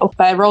that wild,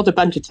 but I rolled a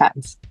bunch of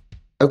 10s.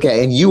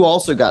 Okay, and you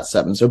also got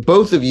 7. So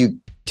both of you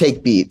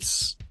take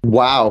beats.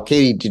 Wow,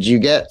 Caity, did you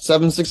get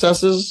 7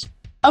 successes?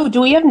 Oh,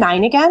 do we have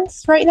 9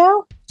 against right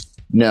now?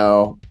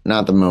 No,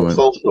 not at the moment.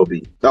 Social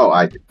beat. Oh,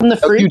 I did. From the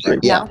Oh, fruit? you did,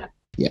 yeah. No.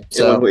 Yeah.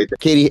 So, wait.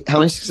 Caity, how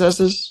many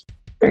successes?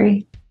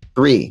 3.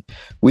 3.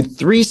 With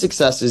 3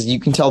 successes, you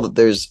can tell that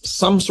there's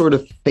some sort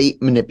of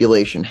fate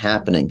manipulation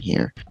happening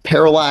here.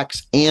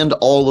 Parallax and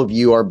all of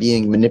you are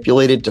being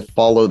manipulated to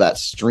follow that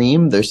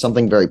stream. There's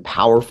something very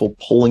powerful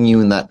pulling you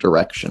in that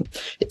direction.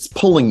 It's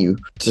pulling you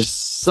to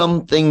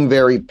something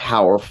very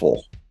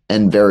powerful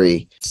and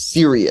very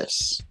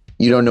serious.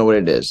 You don't know what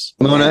it is.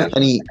 Mona,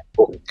 any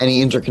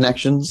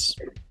interconnections?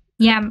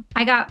 Yeah,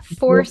 I got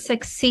 4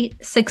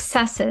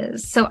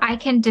 successes. So I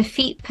can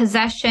defeat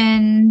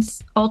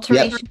possessions,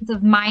 alterations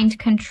of mind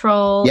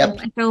control, and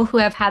people who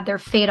have had their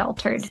fate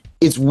altered.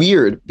 It's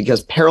weird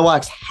because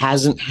Parallax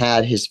hasn't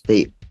had his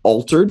fate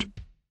altered.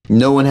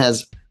 No one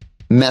has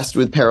messed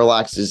with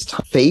Parallax's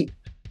fate,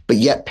 but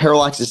yet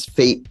Parallax's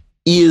fate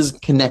is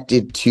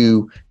connected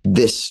to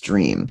this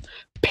stream.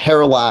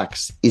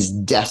 Parallax is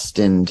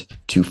destined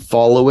to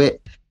follow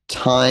it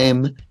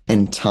time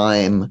and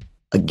time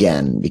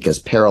again, because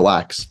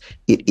Parallax,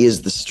 it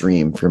is the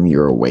stream from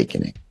your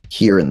awakening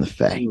here in the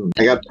Fae.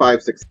 I got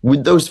 5 successes.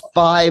 With those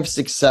 5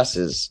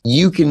 successes,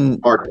 you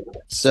can...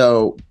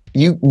 So,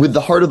 you with the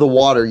heart of the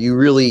water, you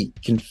really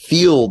can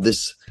feel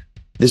this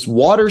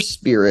water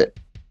spirit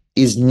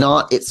is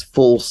not its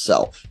full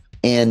self,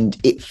 and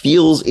it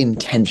feels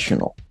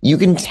intentional. You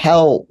can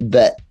tell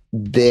that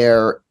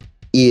there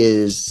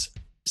is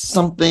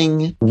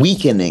something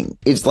weakening.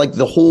 It's like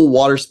the whole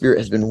water spirit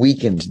has been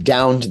weakened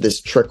down to this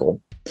trickle.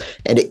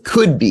 And it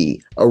could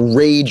be a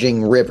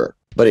raging river,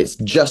 but it's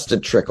just a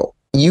trickle.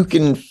 You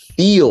can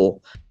feel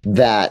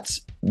that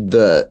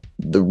the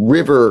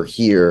river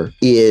here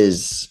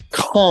is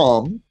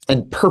calm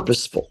and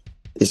purposeful,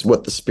 is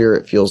what the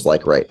spirit feels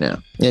like right now.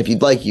 And if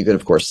you'd like, you can,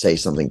 of course, say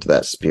something to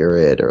that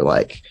spirit or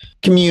like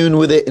commune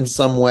with it in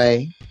some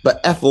way. But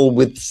Ethyl,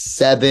 with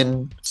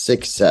 7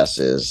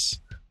 successes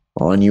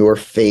on your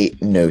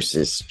fate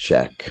gnosis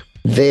check,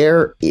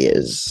 there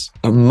is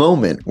a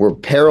moment where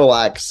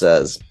Parallax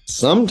says,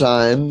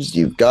 sometimes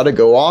you've got to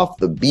go off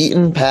the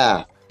beaten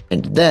path.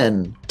 And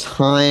then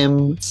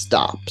time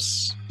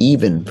stops,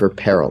 even for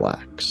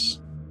Parallax.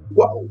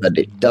 Whoa. But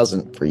it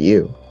doesn't for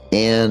you.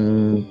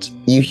 And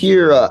you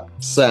hear a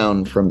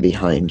sound from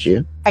behind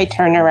you. I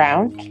turn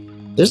around.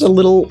 There's a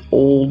little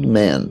old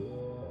man.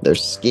 Their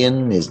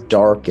skin is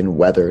dark and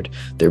weathered.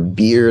 Their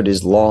beard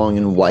is long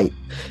and white.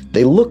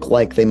 They look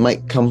like they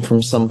might come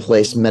from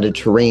someplace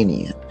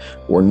Mediterranean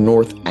or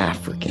North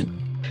African,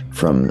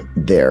 from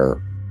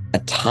their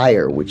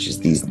attire, which is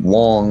these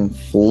long,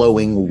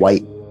 flowing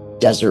white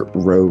desert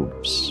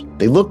robes.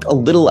 They look a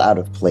little out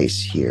of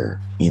place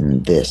here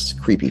in this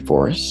creepy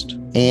forest,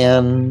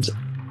 and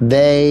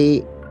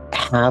they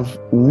have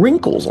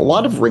wrinkles, a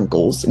lot of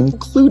wrinkles,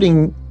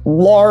 including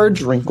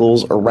large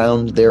wrinkles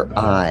around their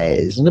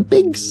eyes and a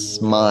big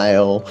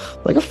smile,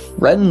 like a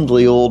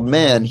friendly old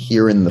man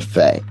here in the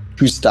Fae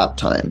who stopped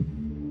time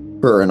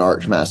for an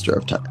Archmaster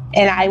of time.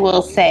 And I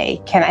will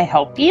say, can I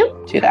help you?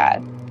 To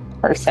that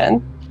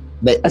person.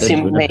 They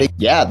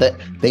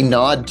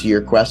nod to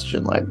your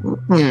question like,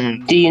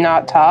 Do you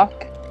not talk?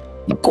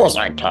 Of course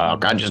I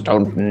talk, I just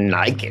don't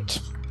like it.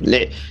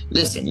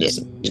 Listen.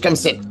 Just come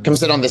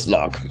sit on this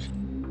log.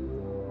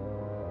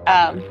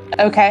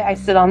 Okay, I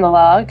sit on the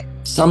log.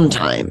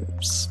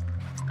 Sometimes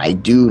I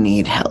do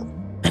need help,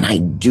 and I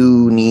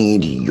do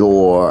need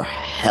your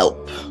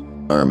help,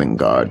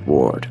 Ermengarde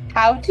Ward.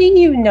 How do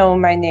you know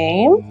my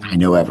name? I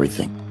know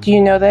everything. Do you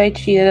know that I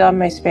cheated on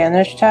my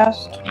Spanish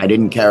test? I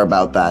didn't care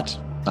about that.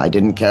 I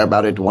didn't care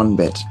about it one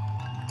bit.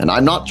 And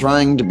I'm not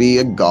trying to be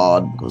a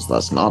god, because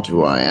that's not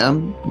who I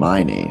am.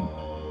 My name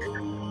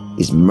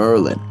is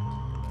Merlin.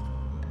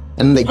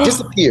 And they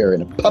disappear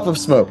in a puff of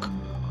smoke,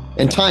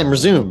 and time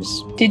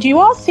resumes. Did you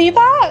all see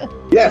that?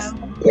 Yes,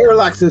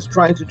 Parallax is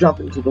trying to jump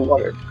into the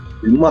water.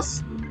 We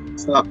must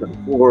stop him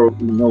before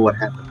we know what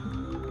happened.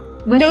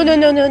 No.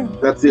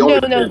 That's the only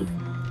thing.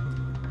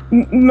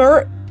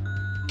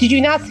 Did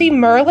you not see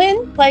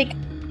Merlin? Like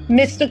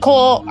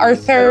mystical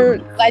Arthur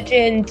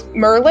legend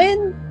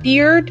Merlin?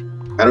 Beard?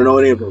 I don't know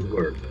any of those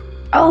words.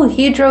 Oh,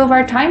 he drove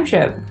our time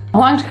ship a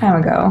long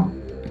time ago.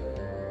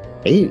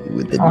 Hey,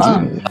 with the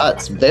deep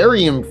cuts.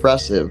 Very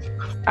impressive.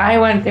 I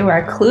went through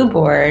our clue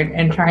board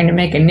and trying to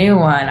make a new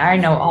one. I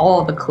know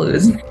all the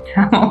clues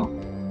now.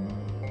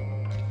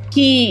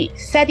 He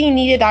said he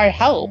needed our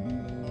help.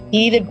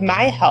 He needed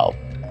my help.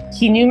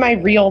 He knew my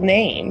real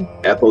name.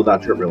 Ethyl,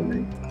 not your real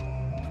name.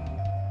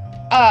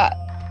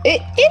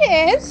 It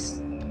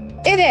is.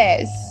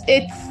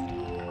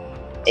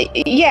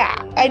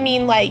 Yeah. I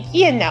mean, like,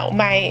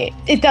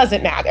 it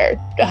doesn't matter.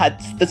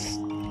 It's the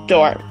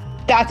storm.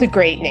 That's a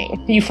great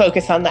name. You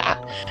focus on that.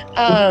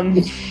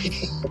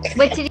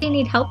 What did he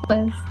need help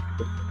with?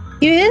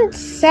 He didn't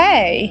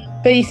say,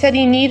 but he said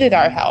he needed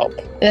our help.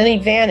 And then he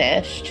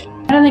vanished.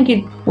 I don't think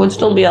he would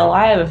still be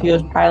alive if he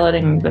was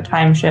piloting the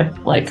time ship,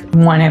 like,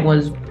 when it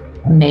was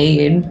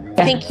made.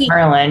 I think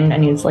Merlin,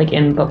 and he's, like,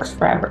 in books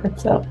forever,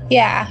 so.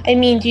 Yeah, I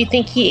mean, do you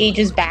think he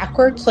ages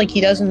backwards like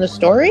he does in the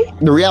story?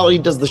 The reality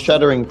does the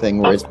shuddering thing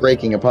where it's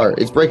breaking apart.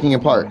 It's breaking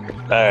apart.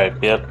 All right,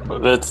 yep.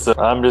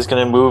 I'm just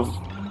going to move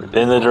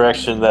in the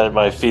direction that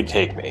my feet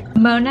take me.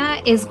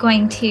 Mona is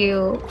going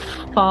to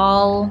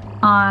fall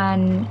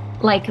on,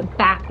 like,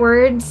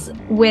 backwards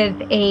with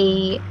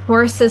a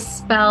horse's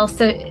spell.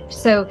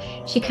 So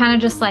she kind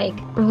of just, like,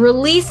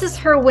 releases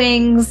her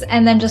wings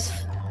and then just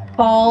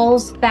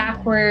falls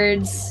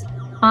backwards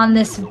on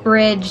this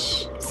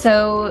bridge.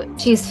 So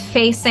she's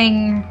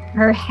facing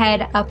her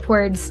head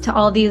upwards to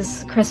all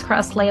these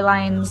crisscross ley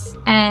lines.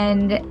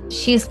 And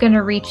she's going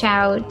to reach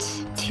out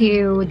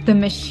to the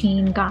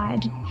machine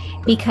god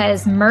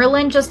because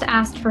Merlin just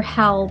asked for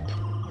help.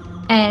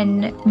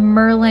 And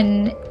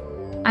Merlin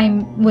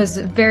was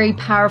a very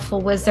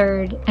powerful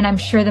wizard. And I'm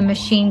sure the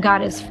machine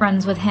god is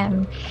friends with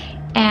him.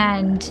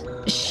 And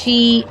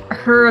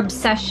her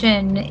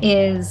obsession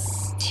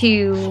is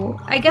to,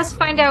 I guess,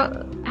 find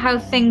out how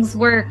things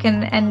work,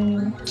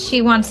 and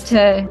she wants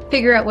to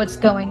figure out what's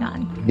going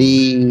on.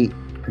 The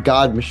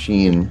god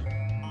machine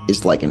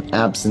is like an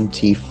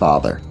absentee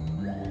father,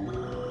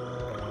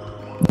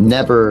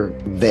 never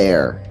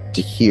there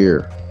to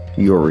hear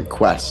your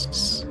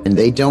requests, and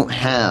they don't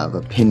have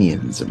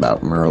opinions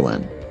about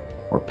Merlin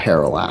or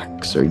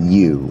Parallax or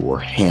you or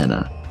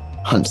Hannah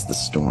hunts the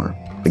storm.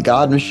 The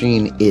god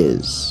machine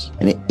is,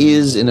 and it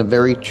is in a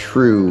very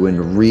true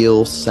and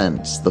real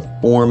sense, the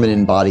form and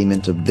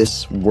embodiment of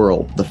this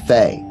world, the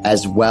Fae,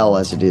 as well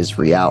as it is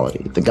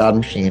reality. The god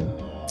machine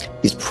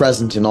is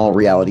present in all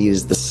reality. It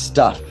is the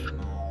stuff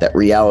that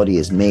reality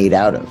is made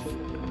out of.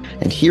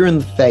 And here in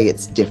the Fae,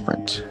 it's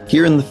different.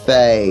 Here in the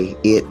Fae,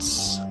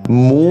 it's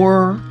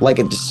more like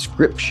a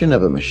description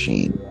of a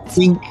machine.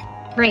 Think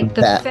right,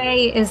 the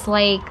Fae is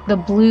like the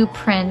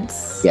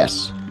blueprints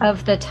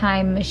of the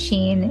time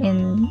machine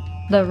in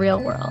the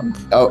real world.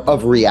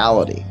 Of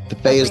reality. The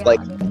Fae is like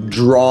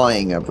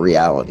drawing of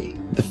reality.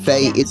 The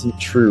Fae isn't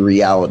true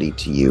reality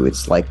to you.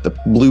 It's like the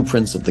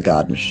blueprints of the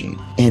god machine.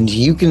 And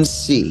you can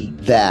see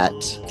that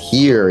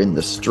here in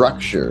the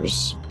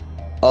structures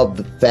of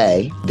the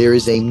Fae, there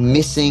is a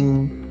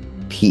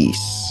missing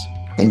piece.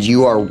 And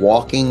you are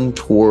walking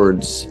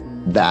towards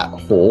that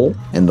hole,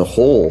 and the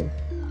hole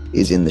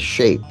is in the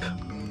shape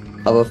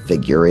of a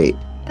figure 8.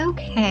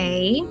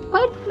 Okay,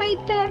 what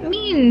might that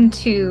mean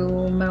to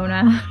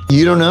Mona?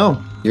 You don't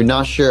know. You're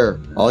not sure.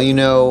 All you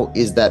know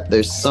is that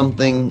there's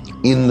something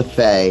in the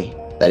Fae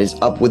that is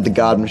up with the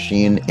god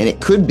machine, and it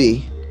could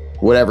be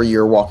whatever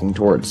you're walking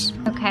towards.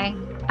 Okay,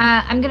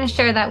 I'm going to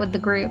share that with the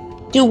group.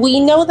 Do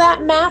we know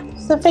that map,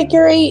 the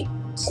figure 8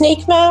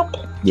 snake map?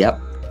 Yep,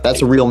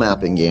 that's a real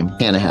mapping game.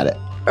 Hannah had it.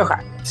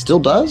 Okay. Still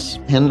does.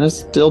 Hannah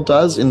still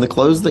does in the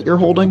clothes that you're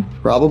holding.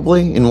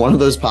 Probably in one of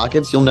those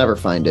pockets. You'll never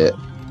find it.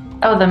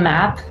 Oh, the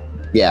map?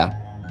 Yeah.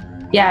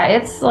 Yeah,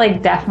 it's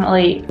like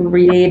definitely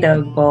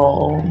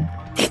readable.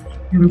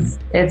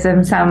 It's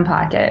in some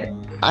pocket.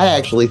 I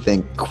actually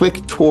think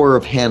quick tour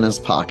of Hannah's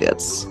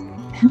pockets.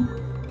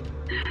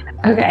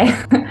 Okay.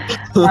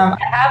 I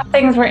have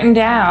things written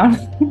down.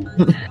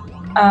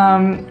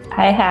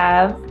 I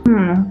have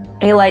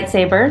a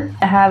lightsaber.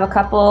 I have a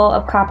couple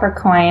of copper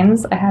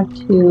coins. I have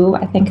 2.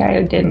 I think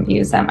I didn't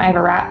use them. I have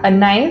a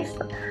knife.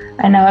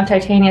 I know of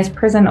Titania's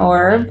prison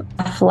orb.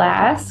 A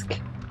flask.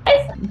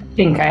 I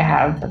think I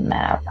have the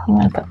map. I'm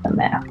going to put the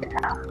map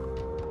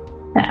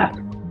down. Map.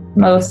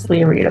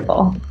 Mostly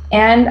readable.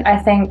 And I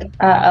think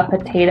a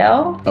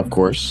potato. Of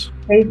course.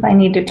 If I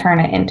need to turn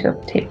it into a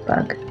potato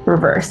bug.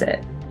 Reverse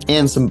it.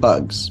 And some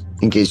bugs,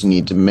 in case you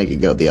need to make it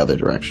go the other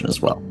direction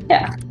as well.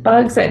 Yeah,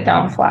 bugs that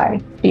don't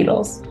fly.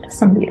 Beetles.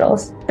 Some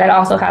beetles that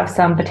also have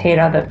some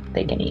potato that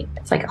they can eat.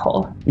 It's like a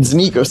whole... It's an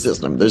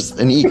ecosystem. There's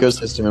an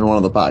ecosystem in one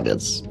of the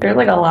pockets. There's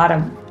like a lot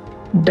of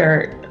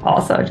dirt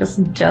also,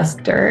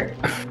 just dirt.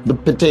 The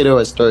potato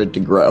has started to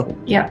grow.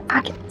 Yeah,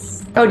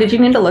 pockets. Oh, did you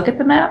need to look at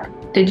the map?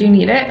 Did you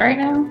need it right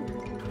now?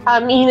 I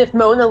mean, if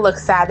Mona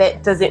looks at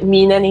it, does it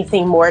mean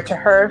anything more to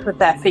her with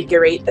that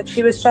figure 8 that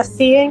she was just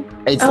seeing?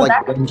 It's like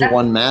a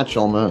 1-to-1 match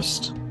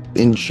almost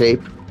in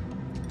shape.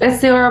 It's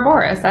the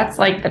Ouroboros. That's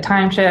like the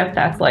time shift.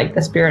 That's like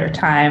the spirit of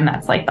time.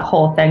 That's like the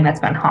whole thing that's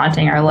been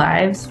haunting our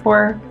lives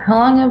for how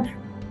long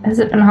has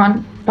it been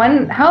haunting?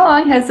 How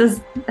long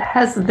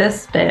has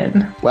this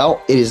been?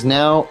 Well, it is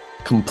now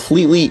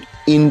completely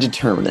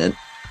indeterminate.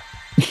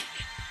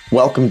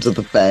 Welcome to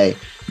the Fae.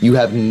 You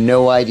have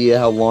no idea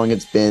how long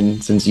it's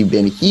been since you've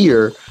been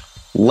here,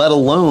 let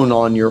alone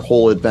on your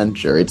whole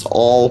adventure. It's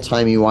all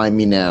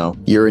timey-wimey now.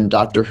 You're in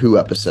Doctor Who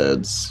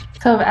episodes.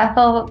 So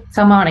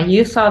Mona,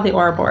 you saw the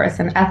Ouroboros,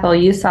 and Ethyl,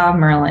 you saw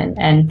Merlin,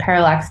 and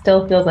Parallax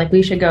still feels like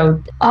we should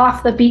go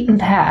off the beaten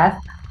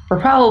path. We're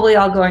probably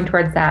all going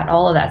towards that,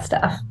 all of that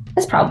stuff.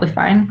 It's probably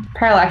fine.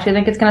 Parallax, you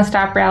think it's going to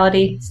stop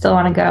reality? Still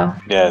want to go?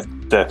 Yeah,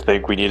 I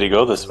think we need to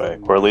go this way,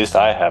 or at least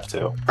I have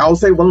to. I'll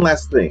say one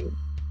last thing.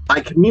 I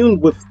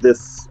communed with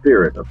this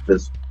spirit of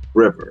this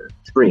river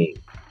stream,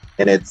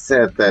 and it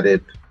said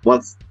that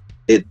once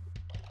it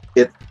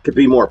could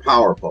be more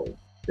powerful,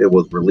 it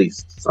was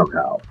released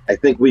somehow. I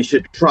think we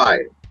should try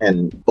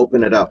and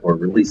open it up or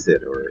release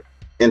it or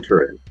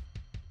enter it,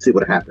 see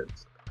what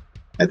happens.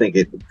 I think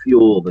it would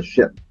fuel the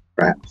ship,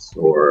 perhaps,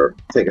 or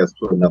take us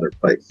to another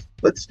place.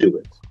 Let's do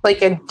it.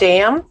 Like a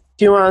dam?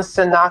 Do you want us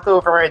to knock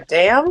over a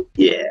dam?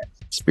 Yeah.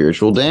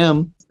 Spiritual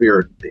dam.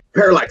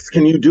 Parallax,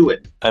 can you do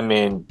it? I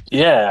mean,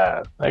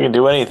 yeah, I can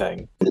do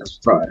anything. Let's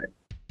try.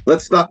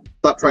 Let's stop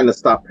trying to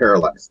stop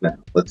Parallax now.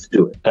 Let's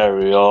do it. Are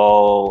we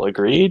all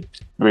agreed?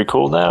 Are we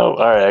cool now? All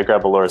right, I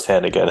grab Alora's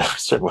hand again.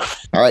 All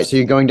right, so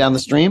you're going down the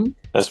stream?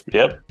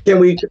 Yep. Can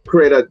we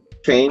create a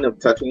chain of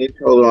touching each,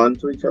 hold on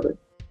to each other,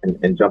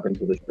 and jump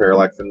into this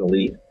parallax in the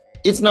lead?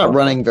 It's not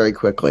running very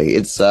quickly.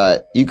 It's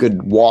you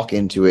could walk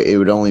into it. It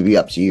would only be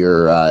up to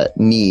your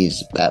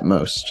knees at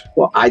most.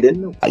 Well, I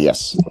didn't know.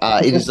 Yes.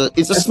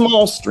 It's a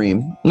small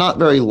stream, not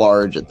very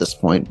large at this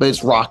point, but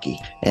it's rocky,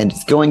 and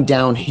it's going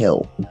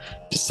downhill,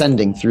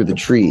 descending through the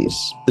trees.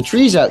 The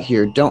trees out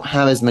here don't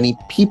have as many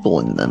people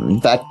in them. In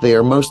fact, they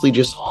are mostly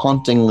just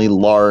hauntingly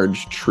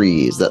large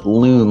trees that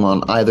loom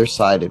on either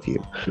side of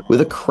you,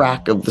 with a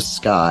crack of the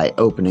sky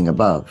opening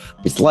above.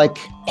 It's like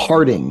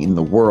parting in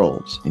the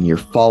world, and you're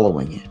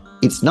following it.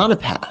 It's not a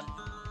path,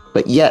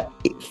 but yet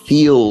it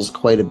feels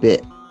quite a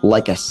bit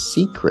like a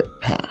secret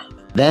path.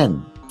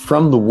 Then,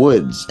 from the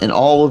woods, and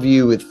all of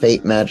you with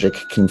fate magic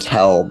can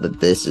tell that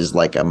this is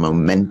like a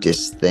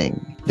momentous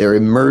thing, there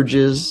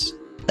emerges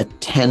a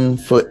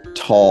 10-foot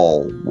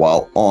tall,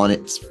 while on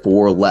its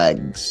 4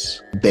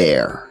 legs,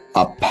 bear,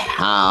 a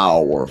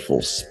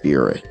powerful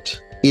spirit.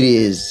 It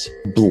is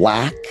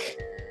black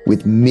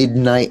with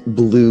midnight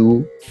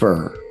blue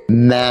fur,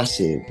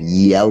 massive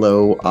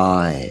yellow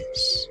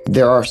eyes.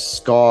 There are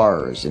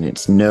scars in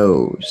its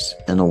nose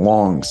and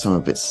along some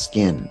of its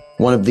skin.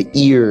 One of the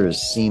ears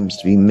seems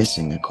to be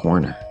missing a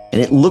corner. And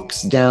it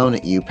looks down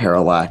at you,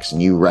 Parallax,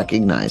 and you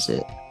recognize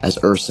it as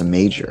Ursa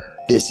Major.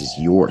 This is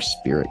your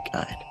spirit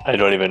guide. I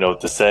don't even know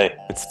what to say.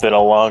 It's been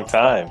a long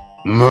time.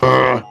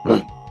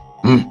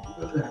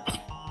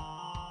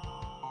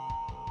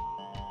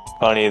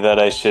 Funny that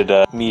I should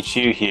meet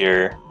you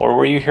here, or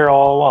were you here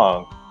all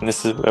along? And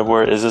this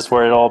is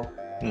where it all?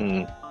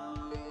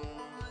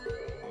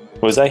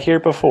 Was I here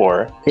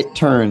before? It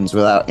turns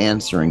without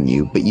answering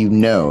you, but you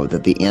know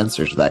that the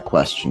answer to that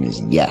question is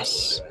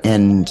yes.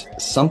 And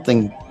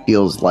something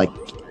feels like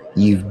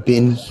you've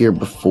been here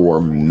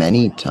before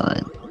many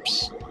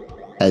times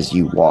as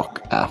you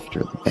walk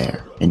after the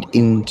bear and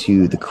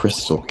into the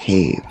crystal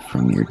cave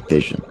from your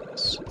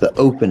visions. The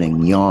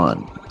opening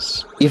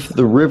yawns. If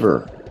the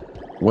river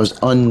was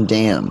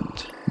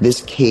undammed,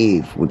 this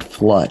cave would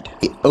flood.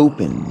 It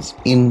opens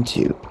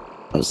into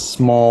a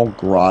small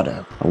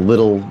grotto, a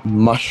little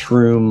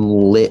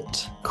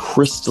mushroom-lit,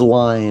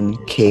 crystalline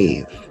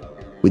cave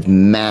with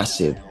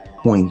massive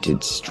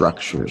pointed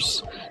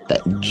structures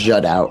that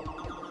jut out.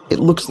 It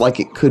looks like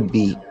it could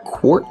be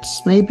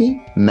quartz,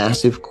 maybe?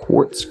 Massive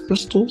quartz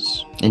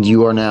crystals? And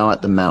you are now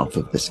at the mouth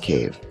of this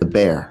cave. The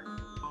bear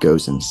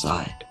goes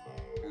inside.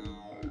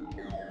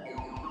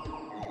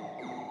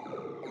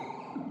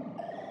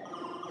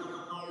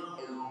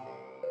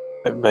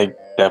 I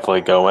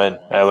definitely go in.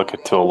 I look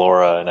at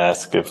Alora and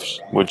ask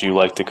would you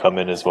like to come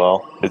in as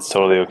well? It's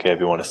totally okay if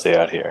you want to stay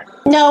out here.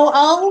 No,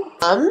 I'll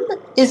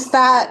is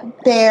that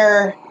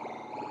bear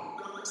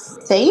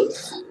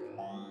safe?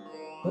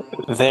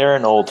 They're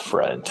an old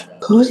friend.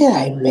 Who did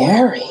I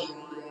marry?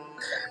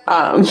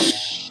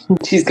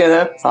 She's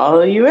gonna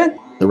follow you in.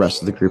 The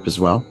rest of the group as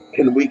well.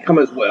 Can we come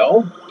as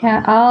well?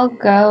 Yeah, I'll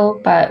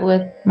go, but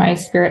with my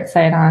spirit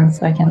sight on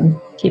so I can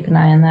keep an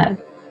eye on that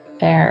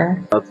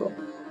bear. That's all.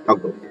 I'll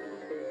go.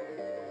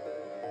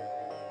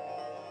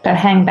 But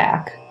hang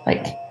back.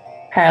 Like,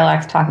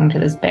 Parallax talking to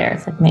this bear.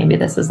 It's like maybe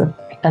this is a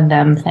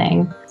them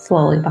thing.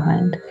 Slowly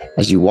behind.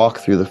 As you walk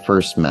through the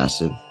first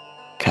massive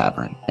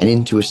cavern, and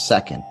into a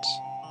second,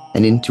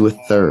 and into a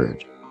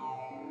third,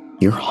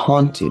 you're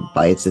haunted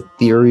by its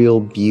ethereal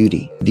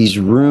beauty. These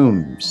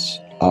rooms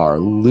are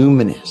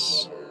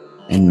luminous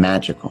and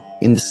magical.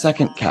 In the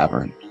second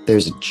cavern,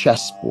 there's a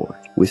chessboard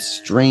with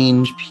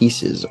strange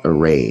pieces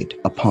arrayed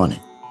upon it.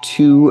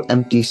 2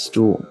 empty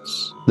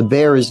stools. The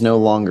bear is no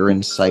longer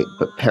in sight,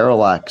 but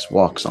Parallax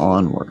walks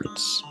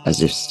onwards,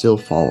 as if still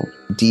following,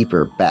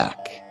 deeper back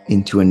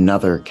into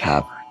another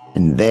cavern.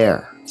 And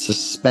there,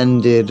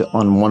 suspended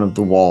on one of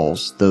the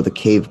walls, though the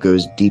cave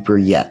goes deeper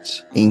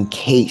yet,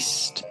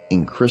 encased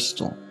in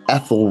crystal,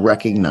 Ethyl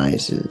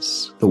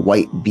recognizes the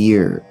white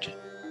beard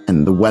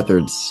and the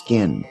weathered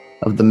skin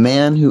of the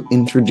man who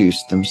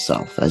introduced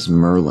himself as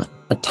Merlin,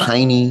 a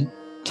tiny,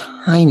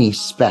 tiny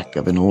speck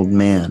of an old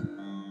man.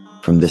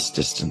 From this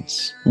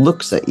distance,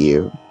 looks at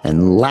you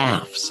and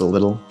laughs a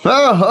little. The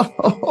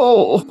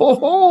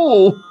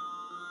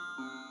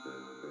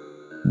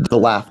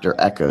laughter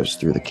echoes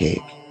through the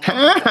cave.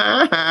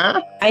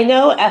 I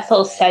know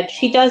Ethyl said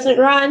she doesn't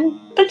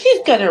run, but she's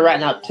gonna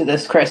run up to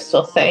this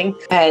crystal thing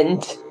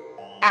and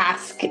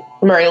ask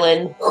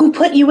Merlin, who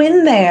put you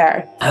in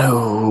there?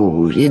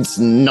 Oh, it's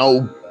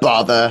no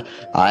bother.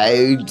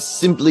 I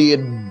simply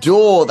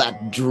adore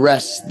that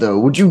dress, though.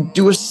 Would you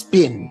do a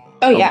spin?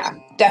 Oh, yeah.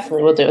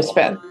 Definitely will do a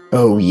spin.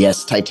 Oh,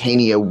 yes,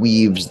 Titania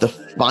weaves the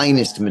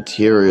finest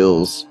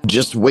materials.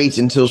 Just wait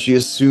until she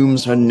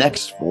assumes her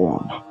next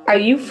form. Are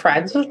you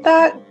friends with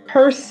that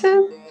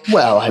person?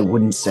 Well, I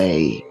wouldn't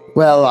say...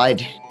 Well,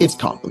 it's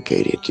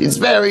complicated. It's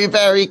very,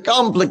 very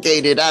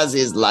complicated, as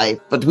is life,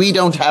 but we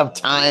don't have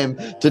time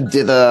to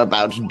dither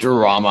about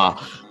drama.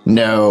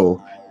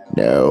 No.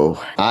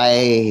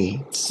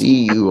 I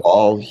see you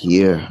all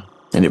here,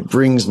 and it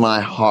brings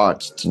my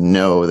heart to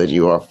know that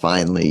you are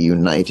finally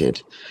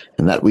united,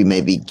 and that we may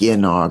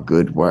begin our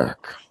good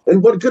work.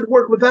 And what good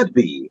work would that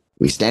be?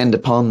 We stand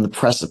upon the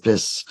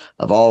precipice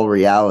of all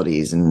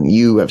realities, and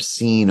you have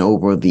seen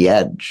over the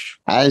edge.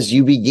 As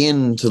you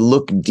begin to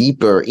look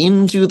deeper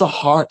into the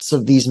hearts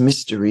of these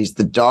mysteries,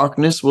 the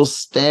darkness will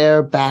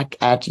stare back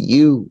at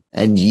you,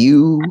 and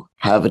you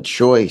have a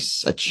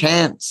choice, a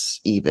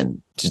chance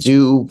even, to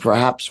do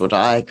perhaps what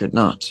I could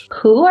not.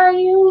 Who are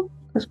you?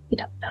 Because we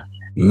don't know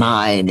you.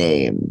 My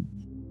name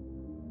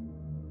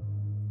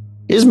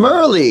is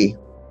Merli.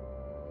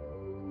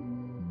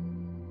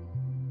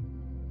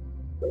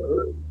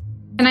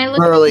 Can I look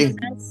Merli. at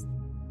this?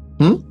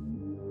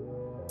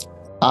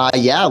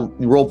 Yeah,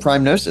 roll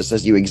Prime Gnosis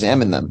as you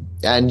examine them.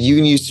 And you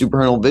can use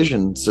Supernal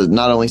Vision to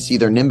not only see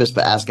their nimbus,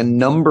 but ask a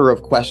number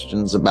of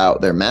questions about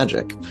their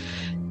magic.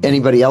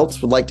 Anybody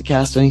else would like to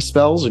cast any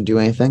spells or do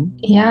anything?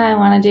 Yeah, I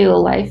want to do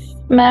life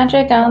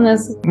magic on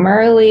this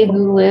Merli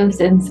who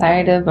lives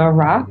inside of a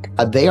rock.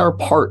 They are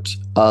part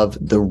of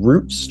the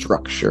root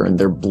structure, and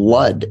their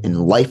blood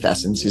and life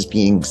essence is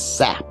being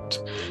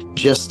sapped,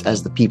 just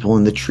as the people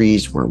in the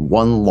trees were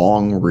one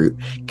long root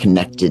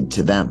connected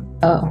to them.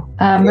 Oh,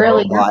 They are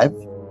Merli. alive,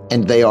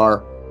 and they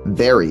are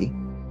very,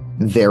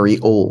 very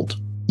old.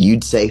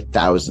 You'd say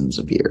thousands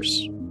of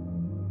years.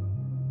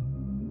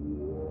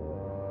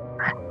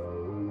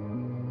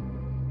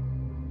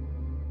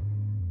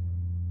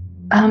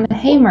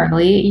 Hey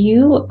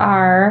Merli,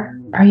 are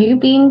you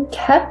being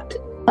kept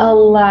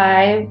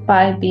alive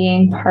by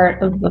being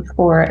part of the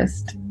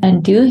forest?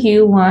 And do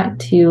you want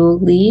to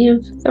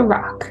leave the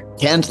rock?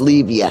 Can't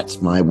leave yet.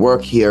 My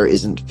work here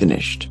isn't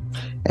finished.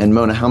 And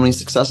Mona, how many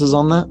successes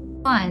on that?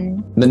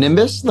 1. The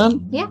Nimbus,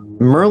 then? Yeah.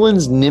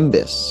 Merlin's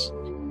Nimbus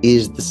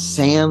is the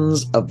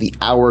sands of the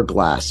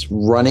hourglass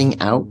running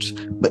out,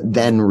 but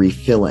then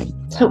refilling.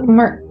 So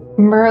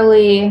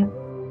Merli,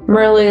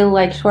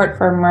 like short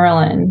for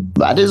Merlin.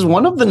 That is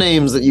one of the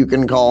names that you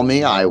can call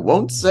me. I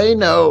won't say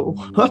no.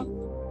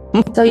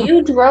 So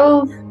you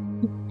drove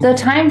the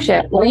time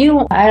ship.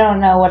 Well, I don't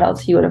know what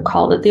else you would have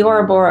called it. The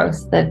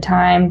Ouroboros, Ethel's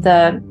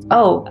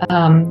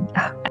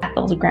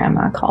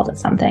grandma called it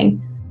something.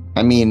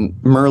 I mean,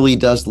 Merli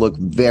does look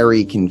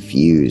very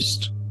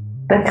confused.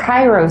 The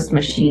Kairos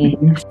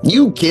machine.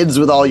 You kids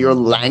with all your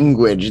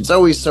language, it's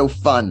always so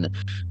fun.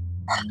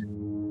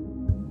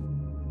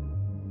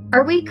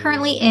 Are we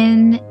currently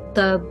in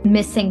the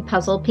missing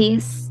puzzle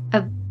piece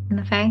in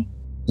the Fae?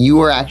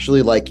 You are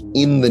actually like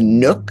in the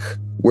nook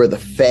where the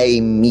Fae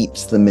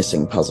meets the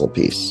missing puzzle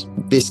piece.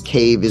 This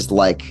cave is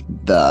like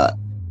the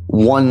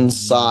one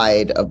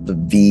side of the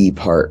V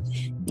part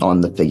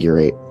on the figure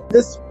 8.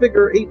 This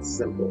figure 8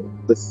 symbol,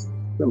 this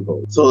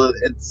symbol. So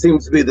it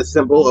seems to be the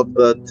symbol of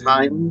the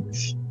time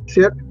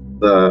ship.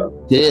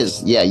 It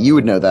is. Yeah, you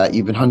would know that.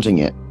 You've been hunting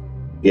it.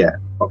 Yeah.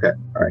 Okay.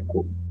 All right.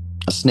 Cool.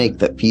 A snake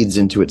that feeds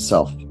into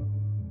itself.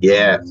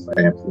 Yes,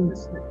 I have seen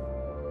this thing.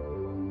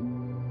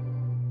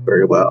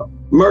 Very well.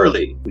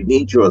 Merli, we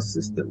need your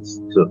assistance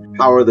to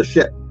power the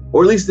ship,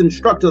 or at least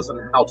instruct us on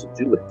how to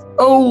do it.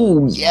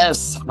 Oh,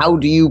 yes. How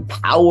do you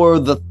power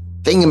the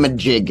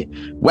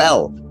thingamajig?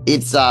 Well,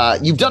 it's,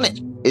 you've done it.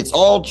 It's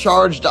all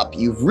charged up.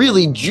 You've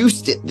really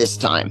juiced it this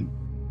time.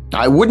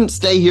 I wouldn't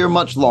stay here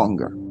much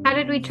longer. How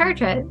did we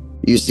charge it?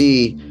 You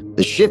see,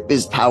 the ship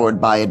is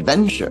powered by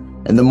adventure,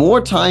 and the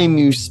more time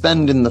you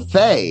spend in the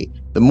Fae,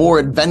 the more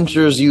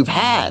adventures you've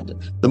had.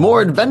 The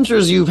more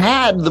adventures you've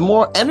had, the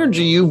more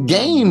energy you've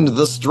gained,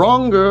 the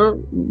stronger,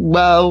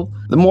 well,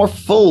 the more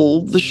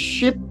full the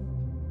ship,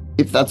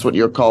 if that's what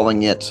you're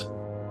calling it.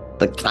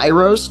 The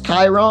Chiron?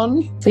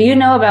 So you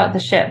know about the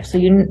ship, so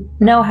you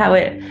know how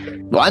it...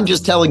 Well, I'm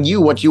just telling you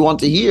what you want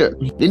to hear.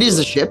 It is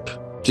a ship.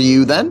 To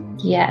you, then?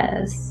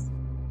 Yes.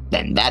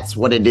 Then that's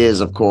what it is,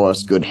 of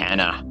course, good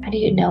Hannah. How do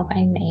you know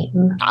my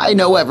name? I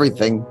know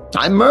everything.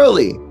 I'm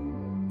Merli.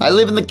 I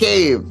live in the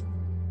cave.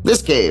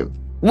 This cave.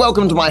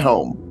 Welcome to my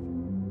home.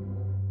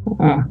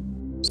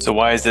 So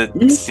why does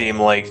it seem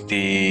like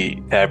the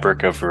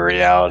fabric of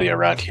reality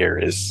around here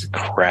is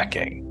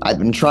cracking? I've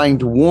been trying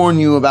to warn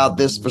you about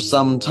this for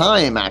some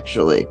time,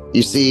 actually.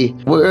 You see,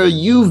 where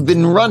you've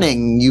been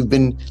running, you've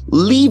been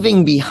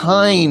leaving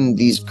behind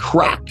these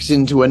cracks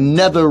into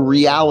another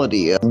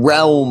reality, a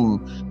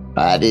realm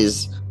that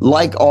is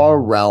like our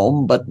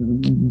realm, but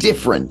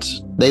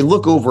different. They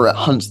look over at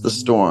Hunts the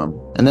Storm,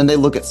 and then they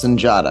look at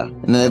Sanjata,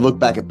 and then they look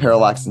back at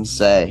Parallax and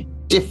say,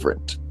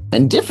 different.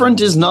 And different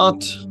is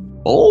not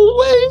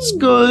always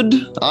good.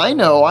 I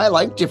know, I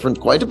like different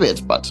quite a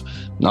bit, but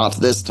not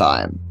this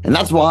time. And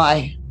that's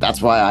why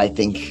I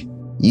think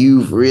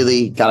you've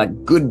really got a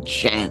good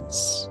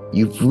chance.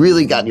 You've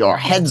really got your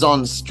heads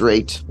on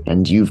straight,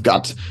 and you've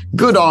got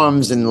good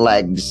arms and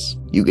legs.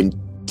 You can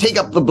take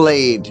up the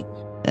blade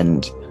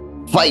and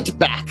fight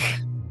back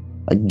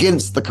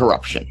against the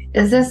corruption.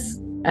 Is this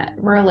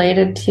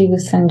related to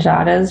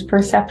Sanjata's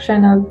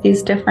perception of the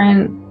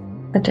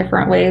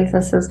different ways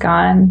this has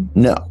gone?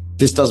 No,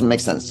 this doesn't make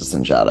sense to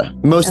Sanjata.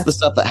 Most of the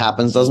stuff that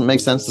happens doesn't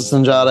make sense to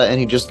Sanjata, and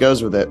he just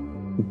goes with it.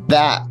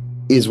 That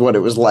is what it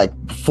was like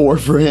before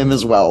for him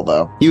as well,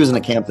 though. He was an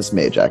Acanthus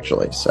mage,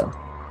 actually, so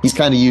he's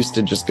kind of used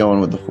to just going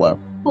with the flow.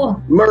 Cool.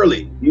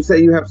 Merli, you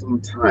say you have some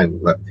time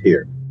left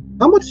here.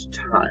 How much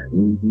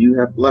time do you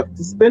have left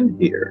to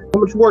spend here?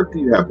 How much work do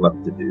you have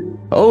left to do?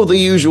 Oh, the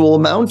usual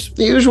amount.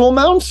 The usual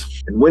amount.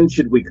 And when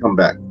should we come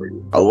back for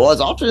you? Oh, well, as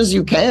often as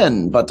you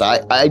can, but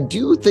I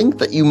do think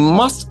that you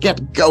must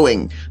get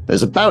going.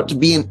 There's about to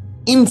be an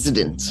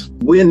incident.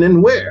 When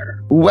and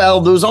where? Well,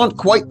 those aren't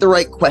quite the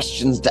right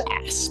questions to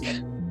ask.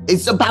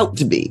 It's about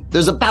to be.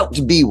 There's about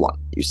to be one,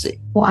 you see.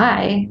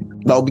 Why?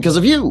 Well, because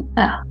of you.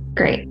 Oh,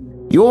 great.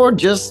 You're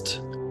just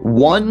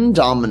one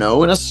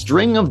domino in a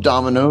string of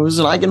dominoes,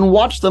 and I can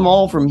watch them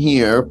all from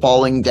here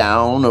falling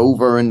down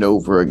over and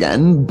over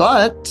again,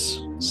 but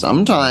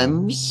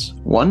sometimes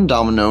one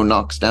domino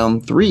knocks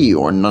down 3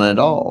 or none at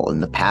all,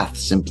 and the path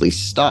simply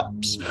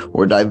stops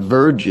or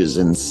diverges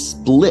and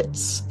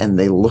splits, and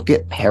they look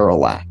at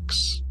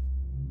Parallax.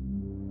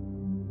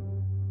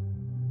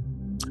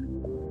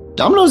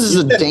 Dominoes is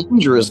a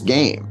dangerous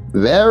game.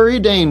 Very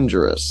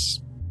dangerous,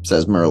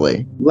 says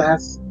Merli.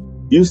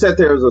 You said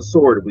there was a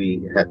sword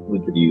we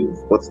could use.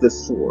 What's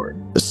this sword?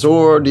 The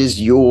sword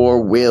is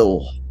your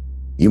will.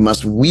 You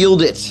must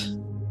wield it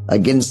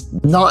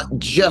against not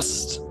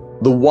just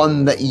the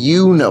one that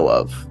you know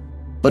of,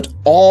 but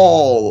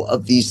all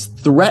of these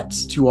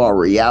threats to our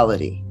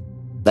reality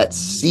that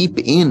seep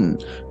in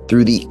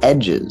through the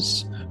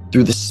edges,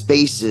 through the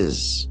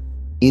spaces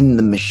in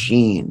the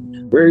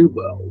machine. Very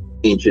well,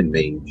 ancient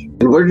mage.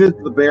 And where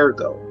did the bear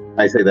go?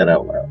 I say that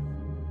out loud.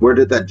 Where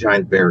did that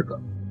giant bear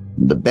go?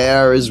 The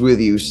bear is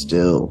with you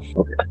still.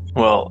 Okay.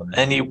 Well,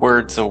 any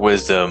words of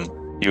wisdom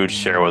you would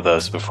share with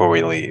us before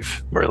we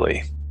leave,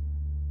 Merli?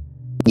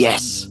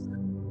 Yes.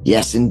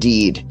 Yes,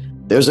 indeed.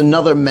 There's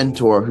another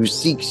mentor who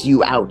seeks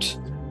you out.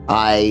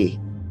 I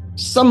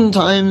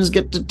sometimes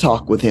get to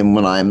talk with him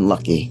when I'm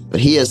lucky, but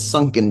he has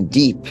sunken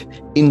deep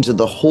into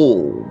the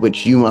hole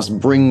which you must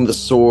bring the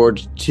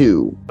sword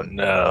to. Oh,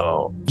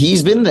 no.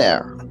 He's been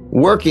there,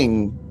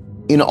 working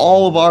in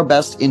all of our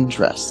best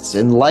interests,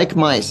 and like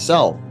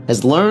myself,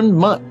 has learned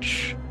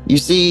much. You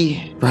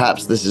see,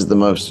 perhaps this is the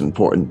most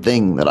important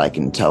thing that I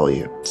can tell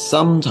you.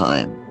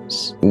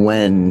 Sometimes,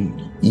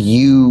 when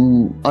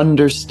you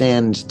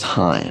understand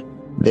time,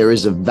 there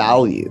is a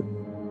value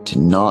to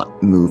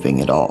not moving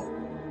at all.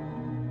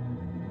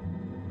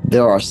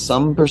 There are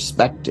some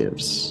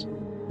perspectives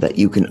that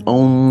you can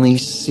only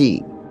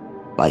see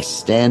by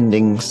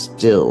standing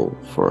still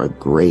for a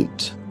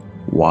great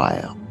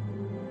while.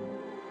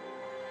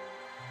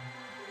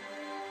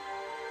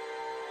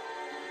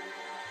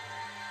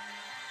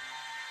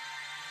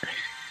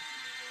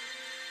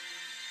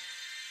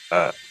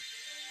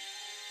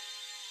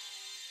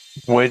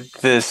 Would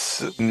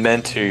this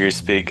mentor you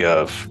speak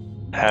of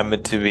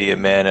happen to be a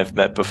man I've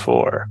met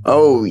before?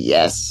 Oh,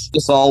 yes.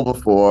 It's all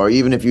before,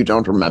 even if you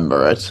don't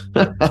remember it.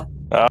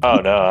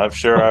 Oh, no, I'm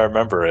sure I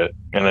remember it.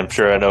 And I'm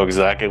sure I know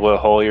exactly what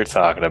hole you're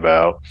talking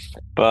about.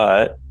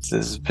 But this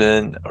has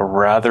been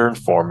rather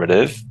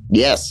informative.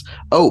 Yes.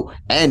 Oh,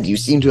 and you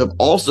seem to have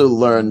also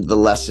learned the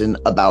lesson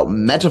about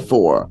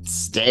metaphor.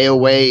 Stay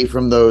away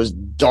from those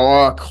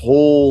dark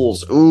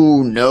holes.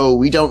 Ooh, no,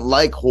 we don't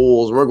like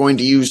holes. We're going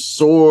to use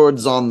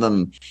swords on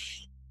them.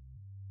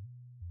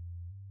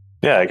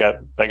 Yeah, I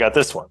got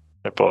this one.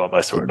 I pulled out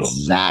my sword.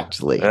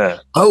 Exactly. Yeah.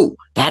 Oh,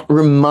 that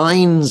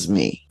reminds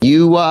me.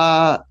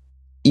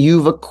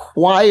 You've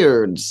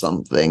acquired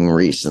something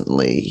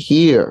recently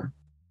here.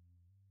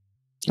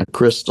 A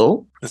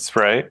crystal. That's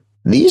right.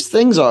 These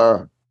things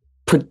are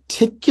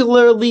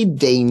particularly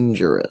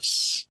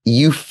dangerous.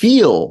 You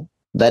feel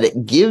that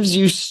it gives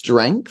you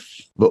strength,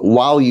 but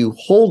while you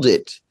hold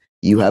it,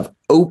 you have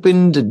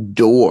opened a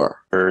door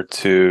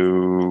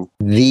To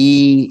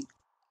the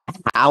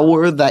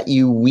power that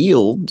you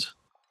wield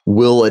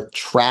will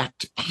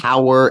attract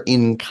power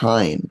in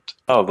kind.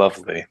 Oh,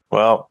 lovely.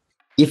 Well,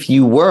 If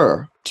you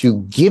were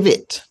to give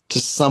it to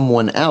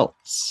someone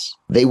else,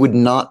 they would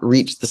not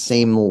reach the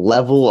same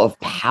level of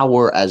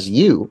power as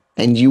you,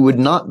 and you would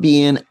not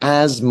be in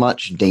as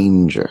much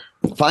danger.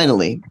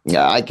 Finally,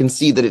 I can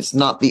see that it's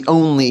not the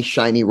only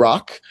shiny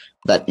rock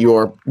that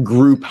your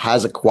group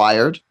has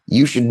acquired.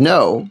 You should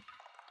know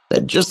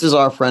that just as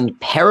our friend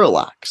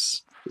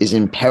Parallax is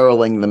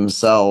imperiling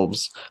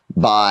themselves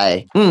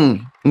by,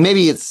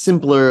 maybe it's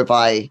simpler if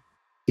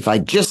I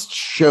just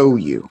show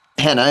you.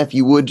 Hannah, if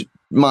you would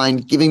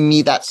mind giving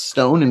me that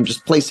stone and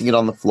just placing it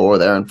on the floor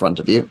there in front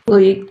of you.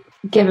 Will you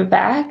give it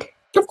back?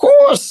 Of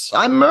course,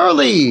 I'm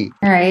Merli.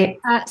 All right.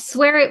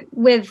 Swear it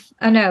with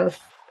an oath.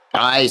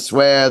 I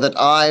swear that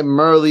I,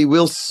 Merli,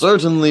 will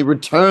certainly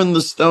return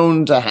the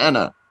stone to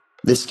Hannah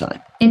this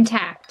time.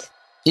 Intact.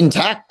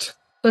 Intact.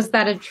 Was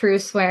that a true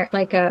swear,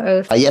 like a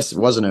oath? Yes, it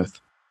was an oath.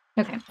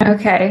 Okay.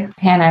 Okay.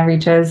 Hannah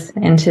reaches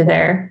into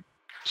their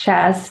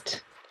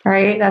chest,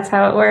 right? That's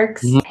how it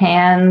works. Mhm.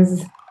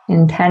 Hands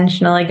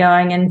intentionally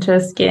going into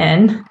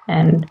skin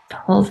and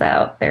pulls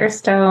out their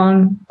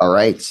stone. All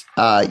right.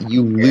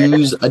 You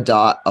lose a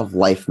dot of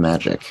life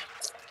magic.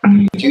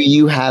 Do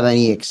you have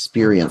any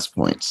experience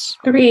points?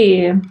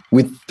 3.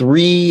 With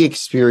 3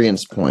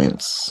 experience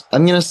points,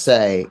 I'm going to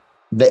say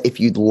that if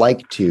you'd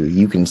like to,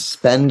 you can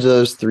spend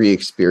those 3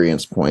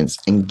 experience points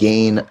and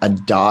gain a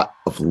dot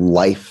of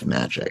life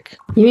magic.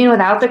 You mean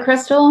without the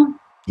crystal?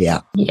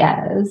 Yeah.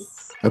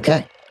 Yes.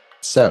 Okay.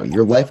 So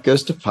your life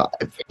goes to 5.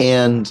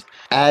 And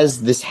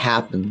as this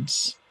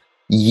happens,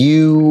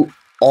 you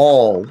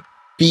all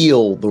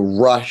feel the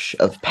rush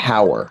of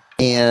power.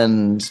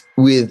 And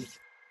with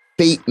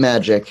fate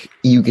magic,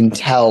 you can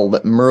tell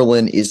that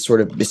Merlin is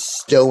sort of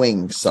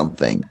bestowing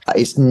something.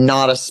 It's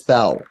not a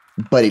spell,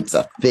 but it's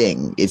a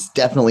thing. It's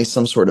definitely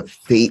some sort of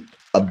fate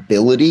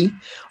ability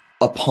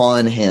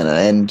upon Hannah.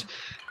 And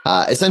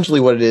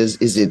essentially what it is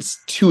it's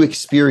 2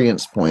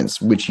 experience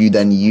points, which you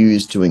then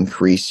use to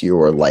increase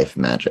your life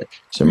magic.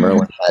 So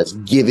Merlin has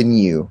given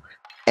you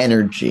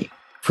energy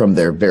from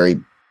their very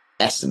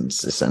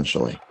essence,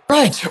 essentially.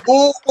 Right.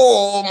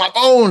 Oh, my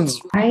bones.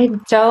 I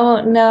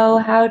don't know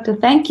how to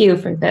thank you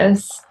for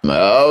this.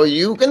 Oh,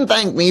 you can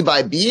thank me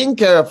by being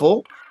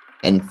careful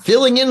and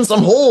filling in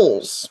some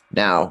holes.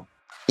 Now,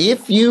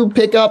 if you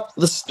pick up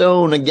the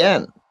stone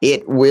again,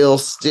 it will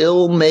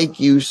still make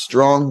you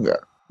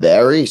stronger.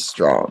 Very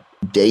strong.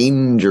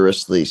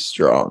 Dangerously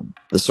strong.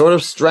 The sort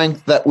of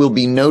strength that will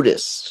be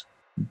noticed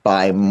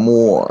by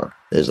more.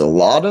 There's a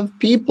lot of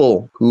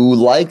people who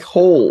like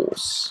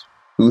holes,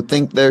 who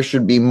think there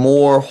should be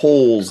more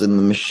holes in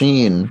the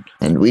machine,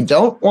 and we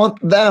don't want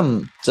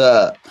them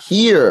to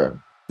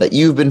hear that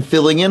you've been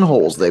filling in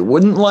holes. They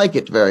wouldn't like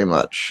it very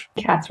much.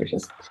 Cats were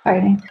just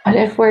fighting. But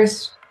if we're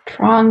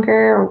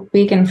stronger,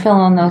 we can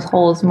fill in those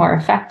holes more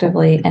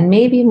effectively and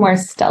maybe more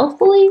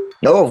stealthily?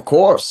 No, of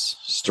course.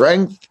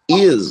 Strength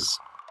is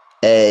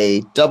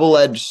a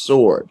double-edged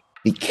sword.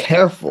 Be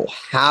careful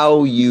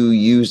how you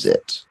use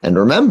it. And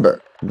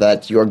remember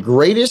that your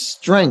greatest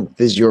strength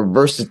is your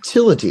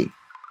versatility,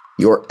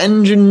 your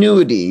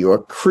ingenuity, your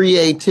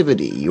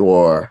creativity,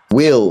 your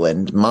will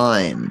and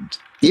mind.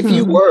 If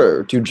you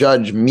were to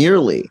judge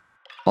merely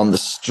on the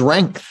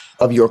strength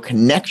of your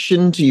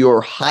connection to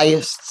your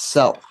highest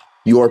self,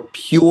 your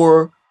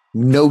pure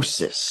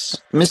gnosis,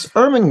 Miss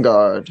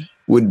Ermengarde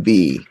would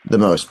be the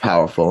most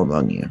powerful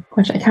among you.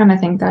 Which I kind of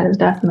think that is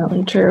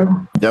definitely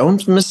true.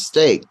 Don't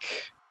mistake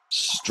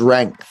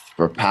strength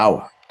for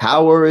power.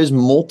 Power is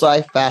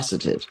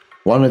multifaceted.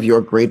 One of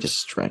your greatest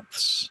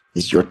strengths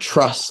is your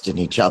trust in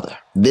each other.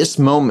 This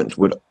moment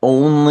would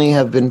only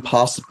have been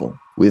possible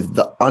with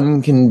the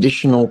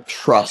unconditional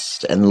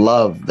trust and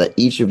love that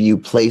each of you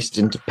placed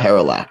into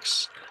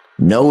Parallax,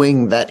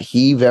 knowing that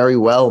he very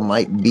well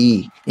might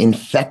be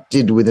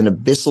infected with an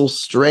abyssal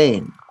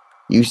strain.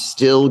 You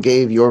still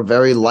gave your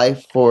very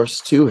life force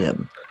to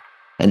him.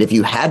 And if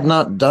you had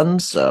not done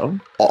so,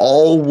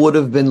 all would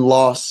have been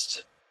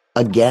lost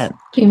again.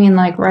 Do you mean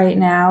like right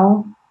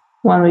now,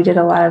 when we did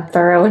a lot of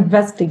thorough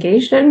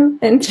investigation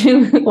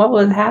into what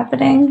was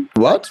happening?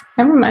 What?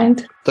 Never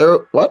mind.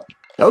 What?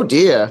 Oh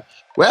dear.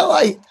 Well,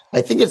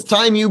 I think it's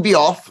time you be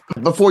off.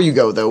 Before you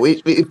go, though,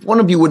 if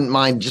one of you wouldn't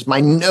mind, just my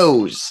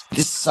nose,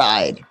 this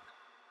side.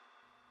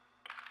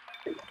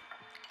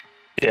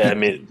 Yeah, I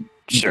mean,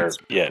 sure.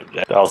 Yeah,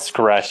 I'll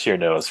scratch your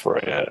nose for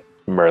you,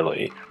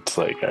 Merli. It's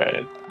like, all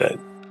right.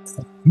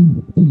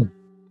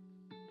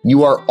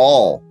 You are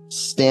all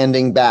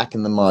standing back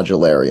in the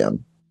modularium.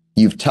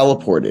 You've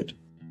teleported,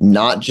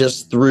 not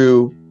just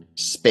through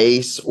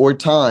space or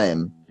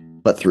time,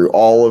 but through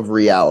all of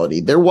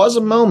reality. There was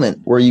a moment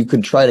where you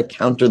could try to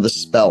counter the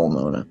spell,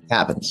 Mona.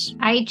 Happens.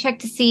 I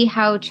checked to see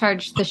how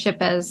charged the ship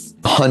is.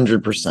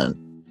 100%.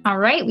 All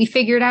right, we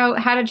figured out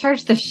how to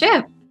charge the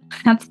ship.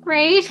 That's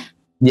great.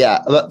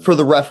 Yeah, but for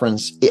the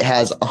reference, it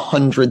has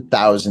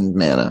 100,000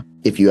 mana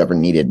if you ever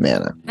needed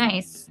mana.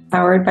 Nice.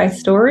 Powered by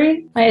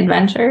story, my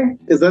adventure.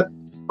 Is that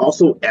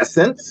also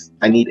essence?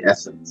 I need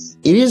essence.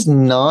 It is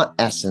not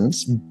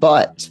essence,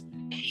 but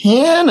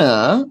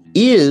Hannah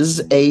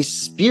is a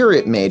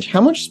spirit mage.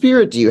 How much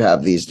spirit do you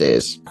have these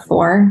days?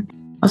 4.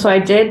 So I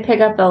did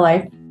pick up the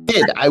life.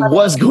 I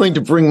was going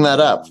to bring that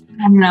up.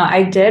 I don't know.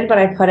 I did, but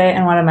I put it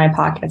in one of my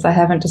pockets. I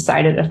haven't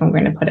decided if I'm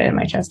going to put it in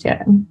my chest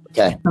yet.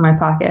 Okay. In my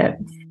pocket.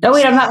 No,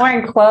 wait, I'm not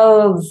wearing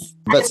clothes.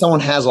 But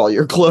someone has all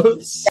your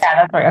clothes. Yeah,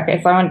 that's right.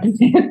 Okay, so I want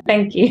to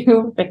thank you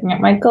for picking up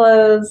my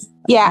clothes.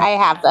 Yeah, I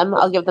have them.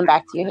 I'll give them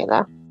back to you,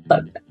 Hannah.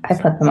 Look, I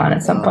put them on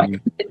at some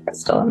point. It's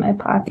still in my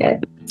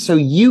pocket. So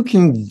you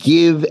can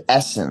give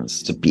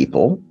essence to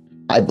people.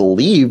 I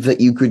believe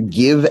that you could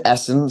give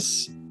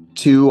essence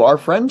to our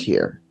friend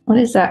here. What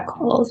is that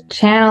called?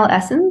 Channel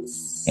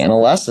essence?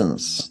 Channel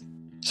essence.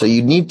 So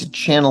you need to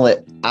channel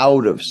it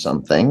out of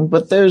something,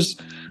 but there's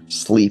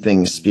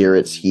sleeping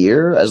spirits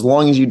here. As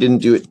long as you didn't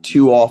do it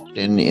too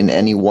often in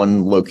any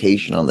one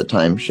location on the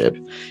time ship,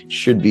 it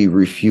should be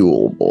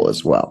refuelable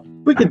as well.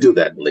 We could do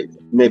that later,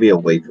 maybe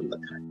away from the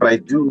time. But I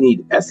do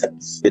need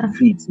essence. It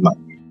feeds my...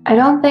 I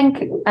don't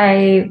think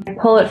I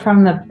pull it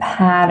from the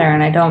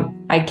pattern.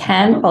 I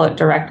can pull it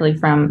directly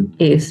from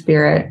a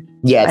spirit.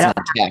 Yeah, it's I not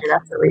don't tech.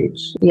 have to reach.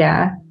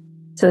 Yeah.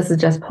 So this is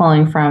just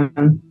pulling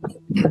from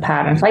the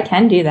pattern. So I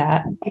can do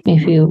that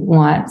if you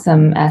want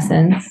some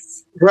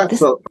essence. Right, This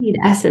so need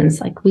essence.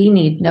 Like we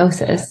need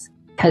gnosis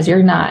because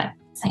you're not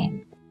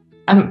sane.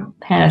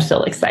 Hannah's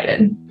still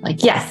excited.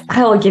 Like, yes,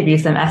 I will give you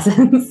some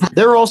essence.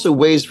 There are also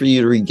ways for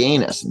you to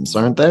regain essence,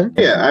 aren't there?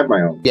 Yeah, I have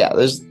my own. Yeah,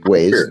 there's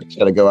ways. Sure. You just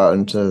got to go out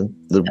into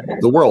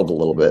the world a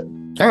little bit.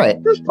 All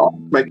right. Just talk.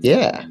 Like,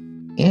 Yeah.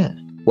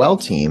 Well,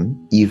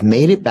 team, you've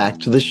made it back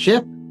to the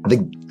ship. The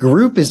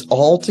group is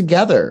all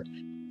together.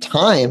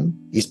 Time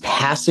is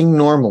passing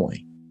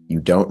normally. You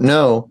don't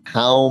know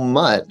how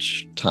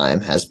much time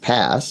has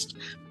passed,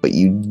 but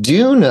you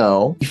do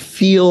know you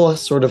feel a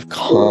sort of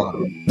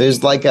calm.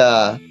 There's like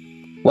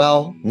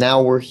well,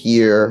 now we're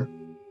here.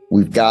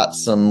 We've got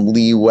some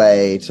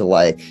leeway to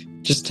like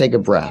just take a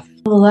breath.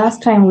 The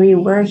last time we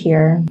were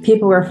here,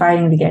 people were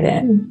fighting to get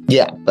in.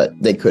 Yeah, but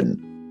they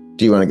couldn't.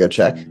 Do you want to go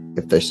check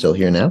if they're still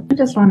here now? I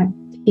just want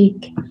to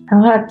peek. I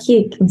want to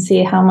peek and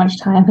see how much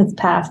time has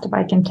passed, if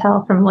I can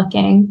tell from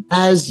looking.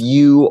 As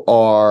you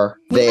are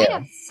We there, might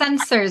have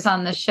sensors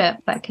on the ship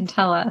that can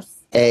tell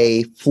us.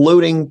 a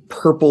floating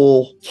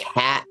purple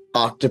cat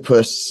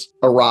octopus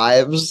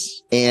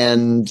arrives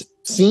and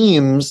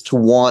seems to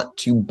want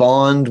to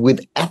bond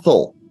with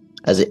Ethyl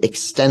as it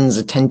extends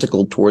a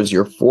tentacle towards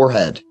your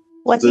forehead.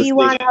 What do you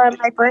want out of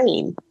my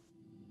brain?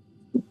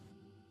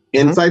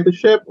 inside the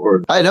ship,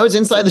 or I know it's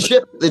inside the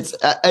ship. It's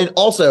and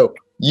also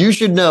you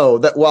should know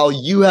that while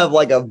you have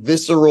like a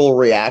visceral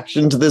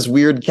reaction to this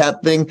weird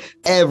cat thing,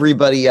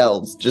 everybody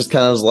else just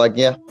kind of is like,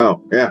 yeah.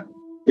 oh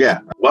yeah.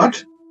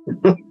 What?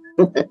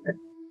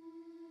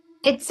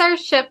 It's our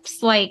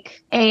ship's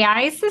like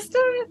AI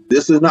system.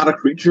 This is not a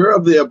creature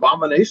of the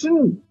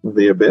abomination of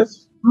the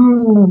abyss.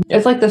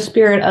 It's like the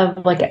spirit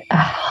of like a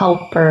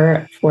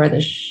helper for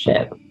the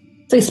ship.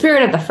 It's like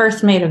spirit of the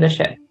first mate of the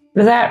ship.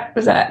 Was that?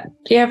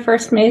 Do you have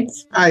first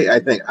mates? I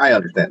think I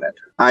understand that.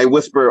 I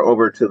whisper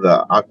over to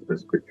the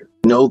octopus creature.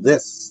 Know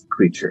this,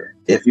 creature.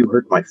 If you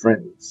hurt my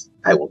friends,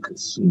 I will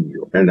consume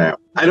you. And now,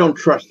 I don't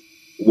trust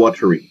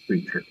watery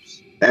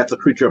creatures. That's a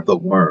creature of the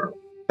worm.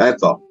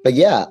 That's all. But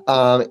yeah,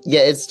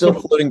 it's still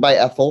floating by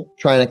Ethyl,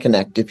 trying to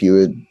connect if you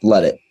would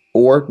let it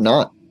or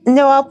not.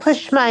 No, I'll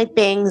push my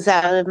bangs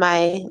out of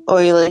my,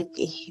 or like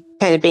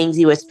kind of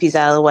bangsy wispies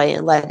out of the way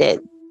and let it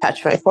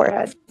touch my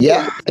forehead.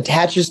 Yeah,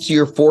 attaches to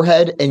your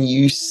forehead, and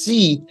you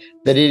see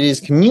that it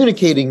is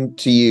communicating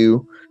to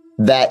you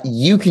that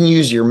you can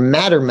use your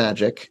matter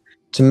magic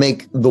to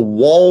make the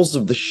walls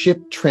of the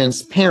ship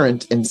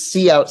transparent and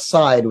see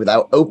outside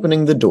without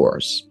opening the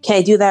doors. Can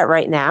I do that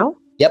right now?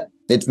 Yep,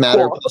 it's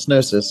matter Cool. plus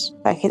gnosis.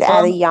 If I could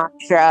add a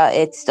yantra,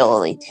 it's still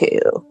only 2.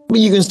 But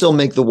you can still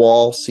make the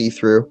wall see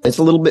through. It's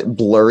a little bit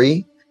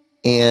blurry,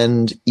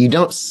 and you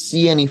don't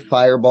see any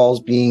fireballs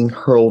being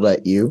hurled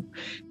at you.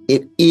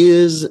 It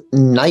is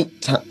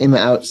nighttime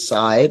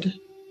outside.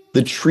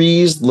 The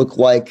trees look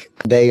like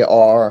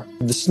the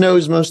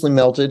snow's mostly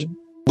melted.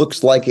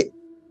 Looks like it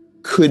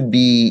could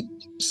be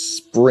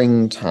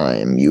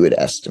springtime, you would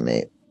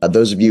estimate.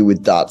 Those of you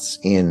with dots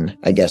in,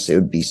 I guess it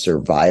would be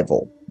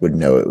survival, would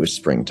know it was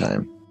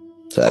springtime.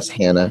 So that's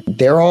Hannah.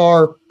 There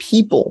are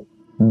people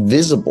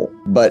visible,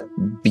 but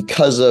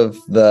because of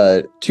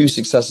the 2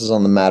 successes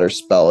on the matter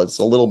spell, it's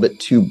a little bit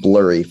too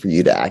blurry for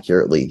you to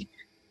accurately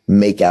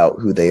make out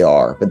who they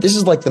are. But this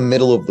is like the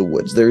middle of the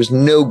woods. There's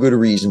no good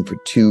reason for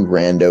 2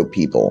 rando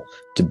people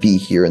to be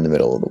here in the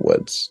middle of the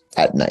woods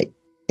at night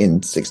in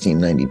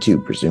 1692,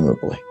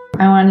 presumably.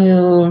 I want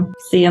to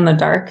see in the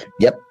dark.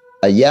 Yep.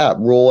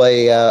 Roll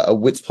a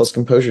wits plus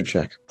composure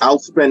check. I'll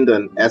spend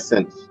an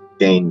essence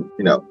gain,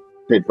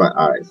 change my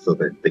eyes so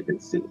that they can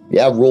see.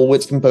 Yeah, roll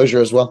wits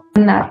composure as well.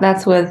 And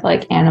that's with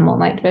like animal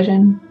night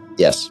vision.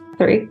 Yes.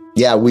 3.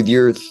 Yeah, with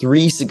your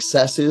 3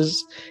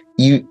 successes,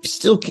 you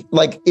still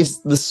it's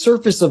the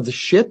surface of the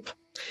ship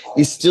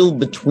is still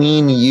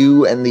between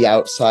you and the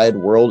outside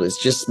world.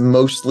 It's just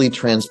mostly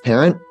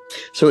transparent.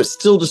 So it's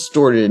still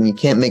distorted and you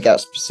can't make out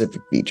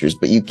specific features,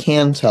 but you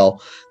can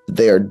tell that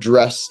they are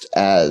dressed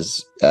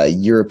as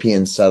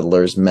European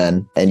settlers,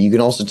 men. And you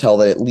can also tell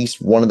that at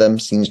least one of them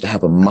seems to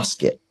have a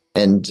musket.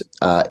 And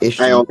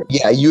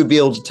you would be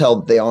able to tell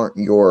that they aren't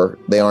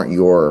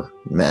your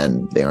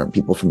men. They aren't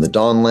people from the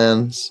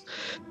Dawnlands.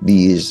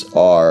 These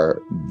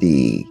are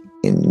the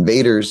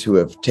invaders who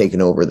have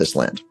taken over this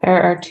land.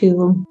 There are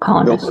 2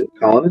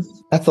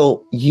 colonists.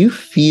 Ethyl, you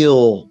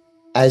feel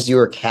as you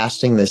are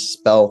casting this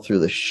spell through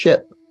the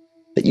ship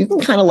that you can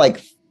kind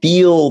of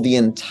feel the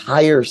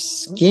entire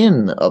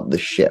skin of the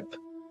ship.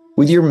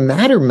 With your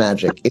matter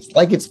magic, it's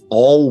like it's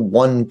all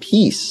one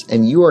piece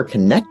and you are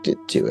connected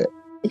to it.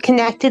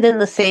 Connected in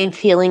the same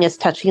feeling as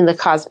touching the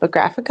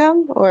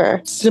Cosmographicum,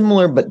 or?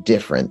 Similar but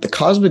different. The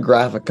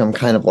Cosmographicum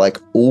kind of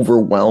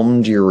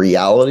overwhelmed your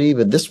reality,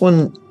 but this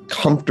one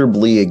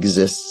comfortably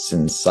exists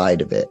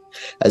inside of it,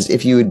 as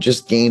if you had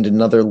just gained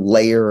another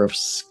layer of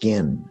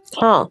skin.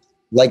 Huh.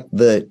 Like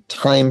the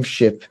time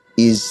ship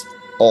is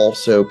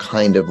also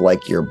kind of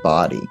like your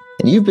body.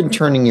 And you've been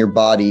turning your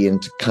body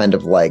into kind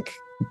of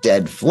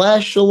dead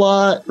flesh a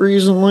lot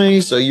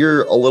recently, so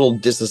you're a little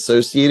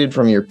disassociated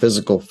from your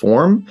physical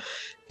form.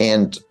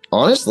 And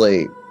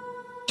honestly,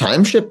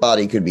 time ship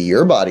body could be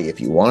your body if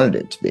you wanted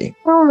it to be.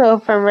 I don't know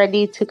if I'm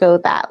ready to go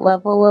that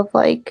level of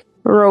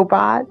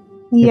robot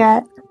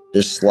yet.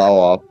 Just slough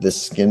off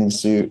this skin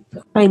suit.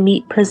 My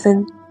meat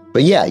prison.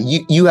 But yeah,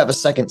 you have a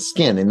second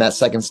skin, and that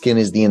second skin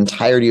is the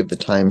entirety of the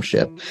time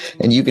ship.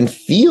 And you can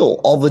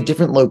feel all the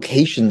different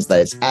locations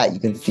that it's at. You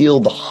can feel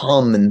the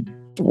hum and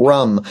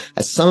thrum,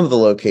 as some of the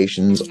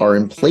locations are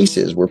in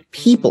places where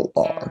people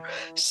are.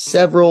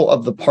 Several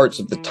of the parts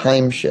of the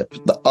time ship,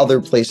 the other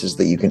places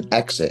that you can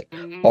exit,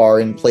 are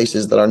in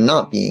places that are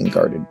not being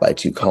guarded by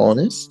two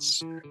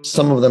colonists.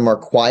 Some of them are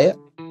quiet,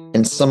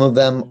 and some of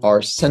them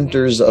are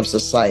centers of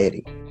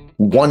society.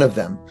 One of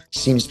them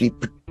seems to be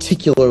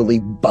particularly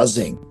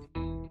buzzing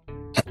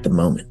at the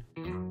moment.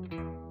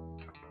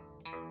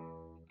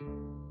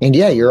 And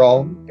yeah, you're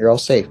all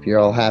safe. You're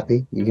all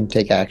happy. You can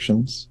take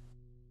actions.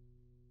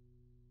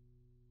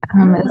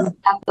 Is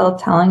Ethyl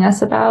telling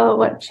us about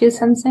what she's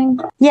sensing?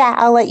 Yeah,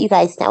 I'll let you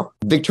guys know.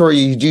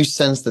 Victoria, you do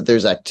sense that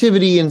there's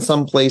activity in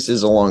some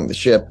places along the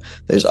ship.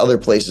 There's other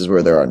places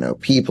where there are no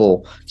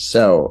people.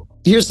 So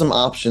here's some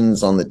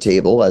options on the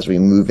table as we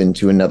move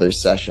into another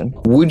session.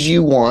 Would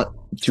you want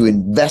to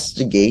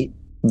investigate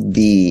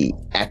the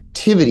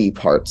activity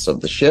parts of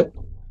the ship?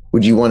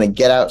 Would you want to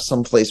get out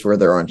someplace where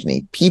there aren't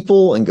any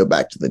people and go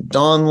back to the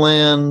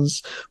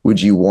Dawnlands?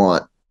 Would you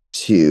want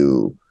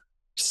to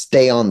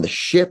stay on the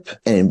ship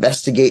and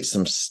investigate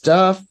some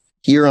stuff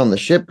here on the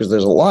ship? Because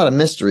there's a lot of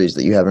mysteries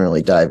that you haven't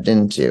really dived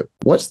into.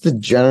 What's the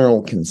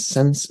general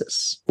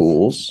consensus,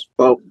 fools?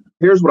 Well,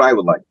 here's what I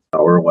would like to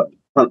know, or what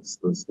Hunts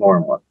the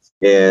Storm wants,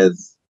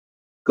 is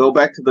go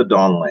back to the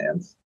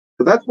Dawnlands,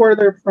 because that's where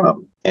they're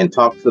from, and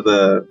talk to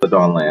the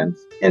Dawnlands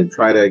and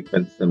try to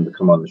convince them to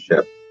come on the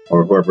ship,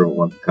 or whoever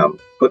wants to come.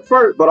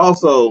 But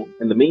also,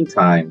 in the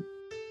meantime,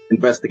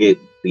 investigate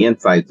the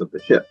insides of the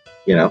ship,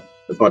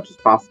 as much as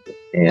possible.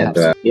 And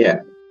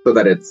so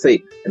that it's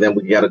safe. And then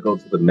we got to go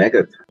to the Mega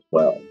as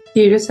well.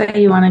 Do you just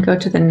say you want to go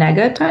to the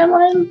Nega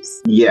timelines?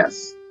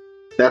 Yes.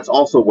 That's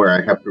also where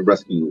I have to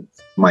rescue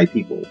my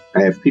people.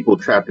 I have people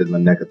trapped in the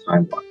Nega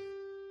timeline.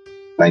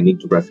 I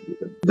need to rescue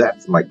them.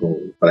 That's my goal.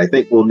 But I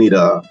think we'll need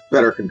a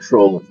better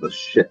control of the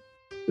ship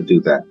to do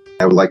that.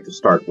 I would like to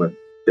start with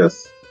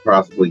just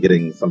possibly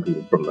getting some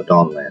people from the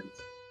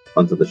Dawnlands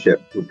onto the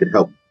ship who could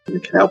help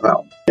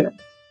out.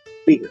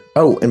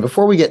 Oh, and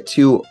before we get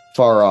too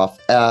far off,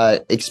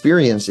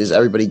 experience is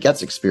everybody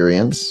gets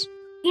experience.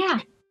 Yeah.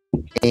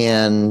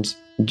 And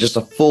just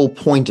a full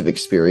point of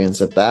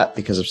experience at that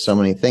because of so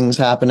many things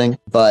happening.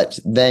 But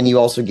then you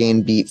also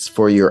gain beats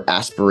for your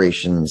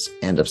aspirations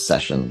and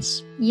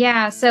obsessions.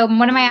 Yeah, so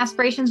one of my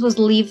aspirations was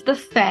leave the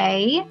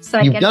Fae. So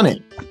You've done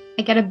it.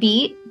 I get a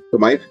beat. So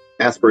my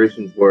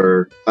aspirations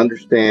were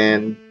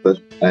understand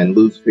and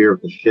lose fear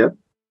of the ship.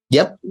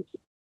 Yep.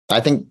 I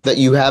think that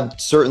you have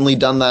certainly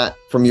done that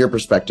from your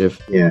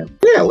perspective. Yeah.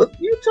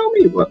 You tell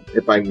me what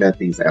if I met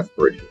these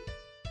aspirations.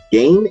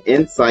 Gain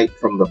insight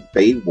from the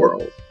Fae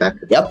world.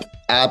 Yep,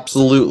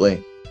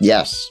 absolutely.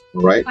 Yes.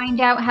 Right. Find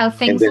out how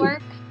things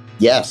work.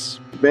 Yes.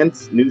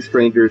 Convince new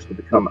strangers to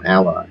become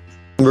allies.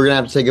 We're gonna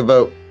have to take a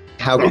vote.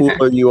 How cool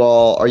are you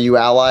all? Are you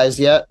allies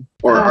yet?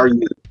 Or are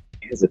you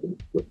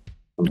hesitant?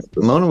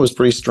 Mona was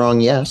pretty strong,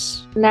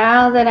 yes.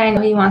 Now that I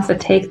know he wants to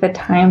take the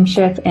time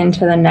shift into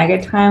the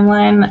Nega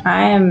timeline,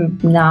 I am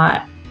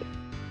not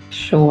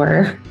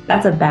sure.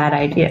 That's a bad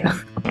idea.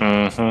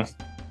 Mm-hmm.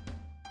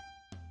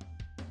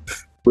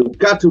 We've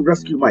got to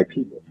rescue my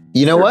people.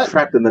 You know what?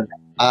 Trapped in the.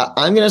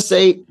 I'm going to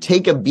say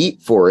take a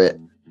beat for it,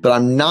 but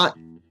I'm not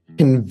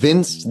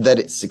convinced that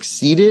it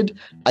succeeded.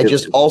 I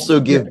just also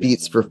give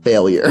beats for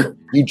failure.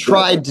 You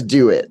tried to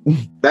do it.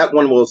 That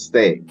one will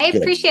stay. I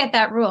appreciate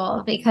that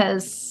rule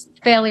because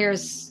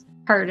failure's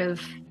part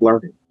of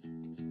learning,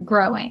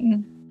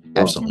 growing.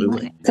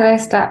 Absolutely. Did I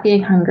stop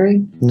being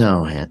hungry?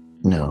 No,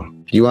 no.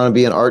 Do you want to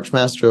be an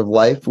Archmaster of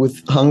life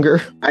with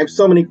hunger? I have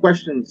so many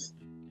questions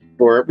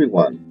for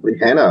everyone.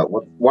 Hannah,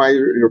 why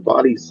are your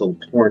body so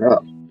torn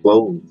up?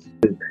 Clothes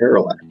and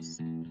parallax.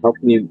 How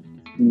can you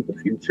see the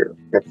future?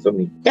 Got so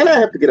many. And I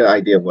have to get an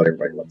idea of what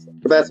everybody looks like.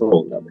 But that's a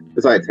whole nother.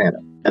 Besides Hannah,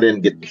 I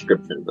didn't get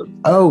descriptions of.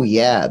 Oh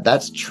yeah,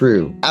 that's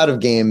true. Out of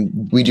game,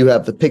 we do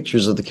have the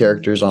pictures of the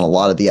characters on a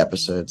lot of the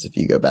episodes. If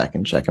you go back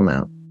and check them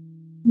out.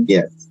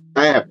 Yes,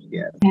 I have to.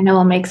 Yes. I know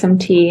we'll make some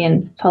tea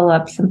and pull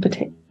up some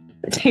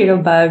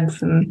potato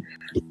bugs and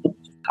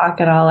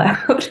talk it all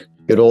out.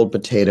 Good old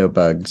potato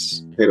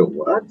bugs. Potato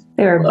what?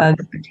 They were bug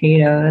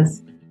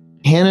potatoes.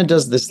 Hannah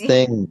does this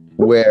thing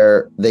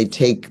where they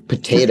take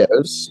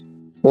potatoes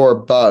or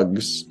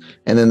bugs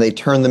and then they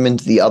turn them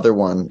into the other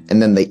one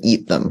and then they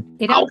eat them.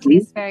 They don't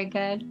taste very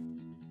good.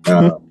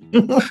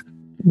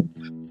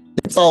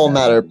 It's all a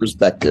matter of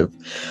perspective.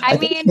 I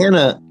think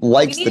Hannah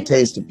likes the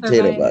taste of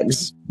potato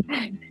bugs.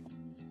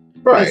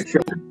 Right,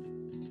 sure.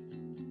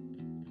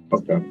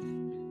 Okay.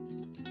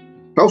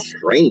 How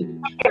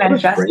strange. I can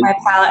adjust my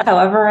palate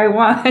however I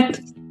want.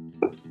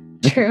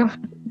 True.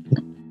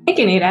 I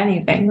can eat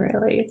anything,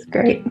 really. It's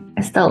great.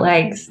 I still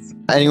legs.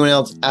 Anyone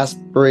else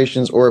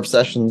aspirations or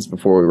obsessions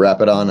before we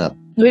wrap it on up?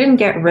 We didn't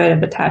get rid of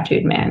the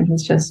tattooed man.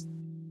 He's just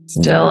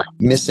still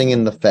missing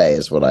in the Fae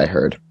is what I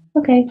heard.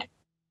 Okay.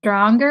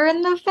 Stronger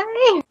in the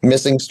Fae?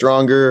 Missing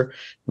stronger.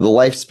 The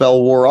life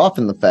spell wore off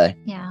in the Fae.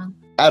 Yeah.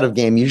 out of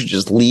game, you should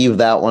just leave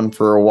that one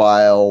for a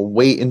while,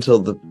 wait until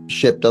the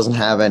ship doesn't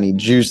have any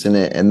juice in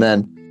it, and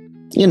then,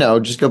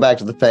 just go back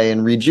to the Fae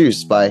and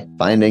rejuice by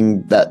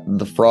finding that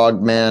the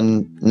frog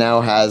man now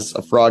has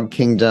a frog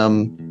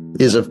kingdom,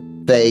 is a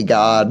Fae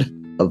god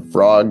of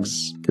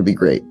frogs. Could be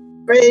great.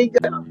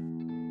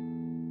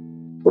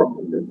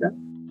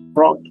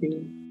 Frog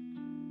King.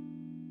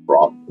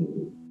 Frog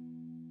King.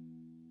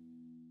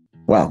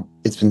 Wow,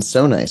 it's been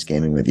so nice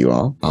gaming with you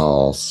all.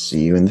 I'll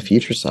see you in the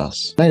future,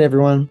 Sauce. Night,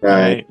 everyone. All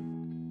right.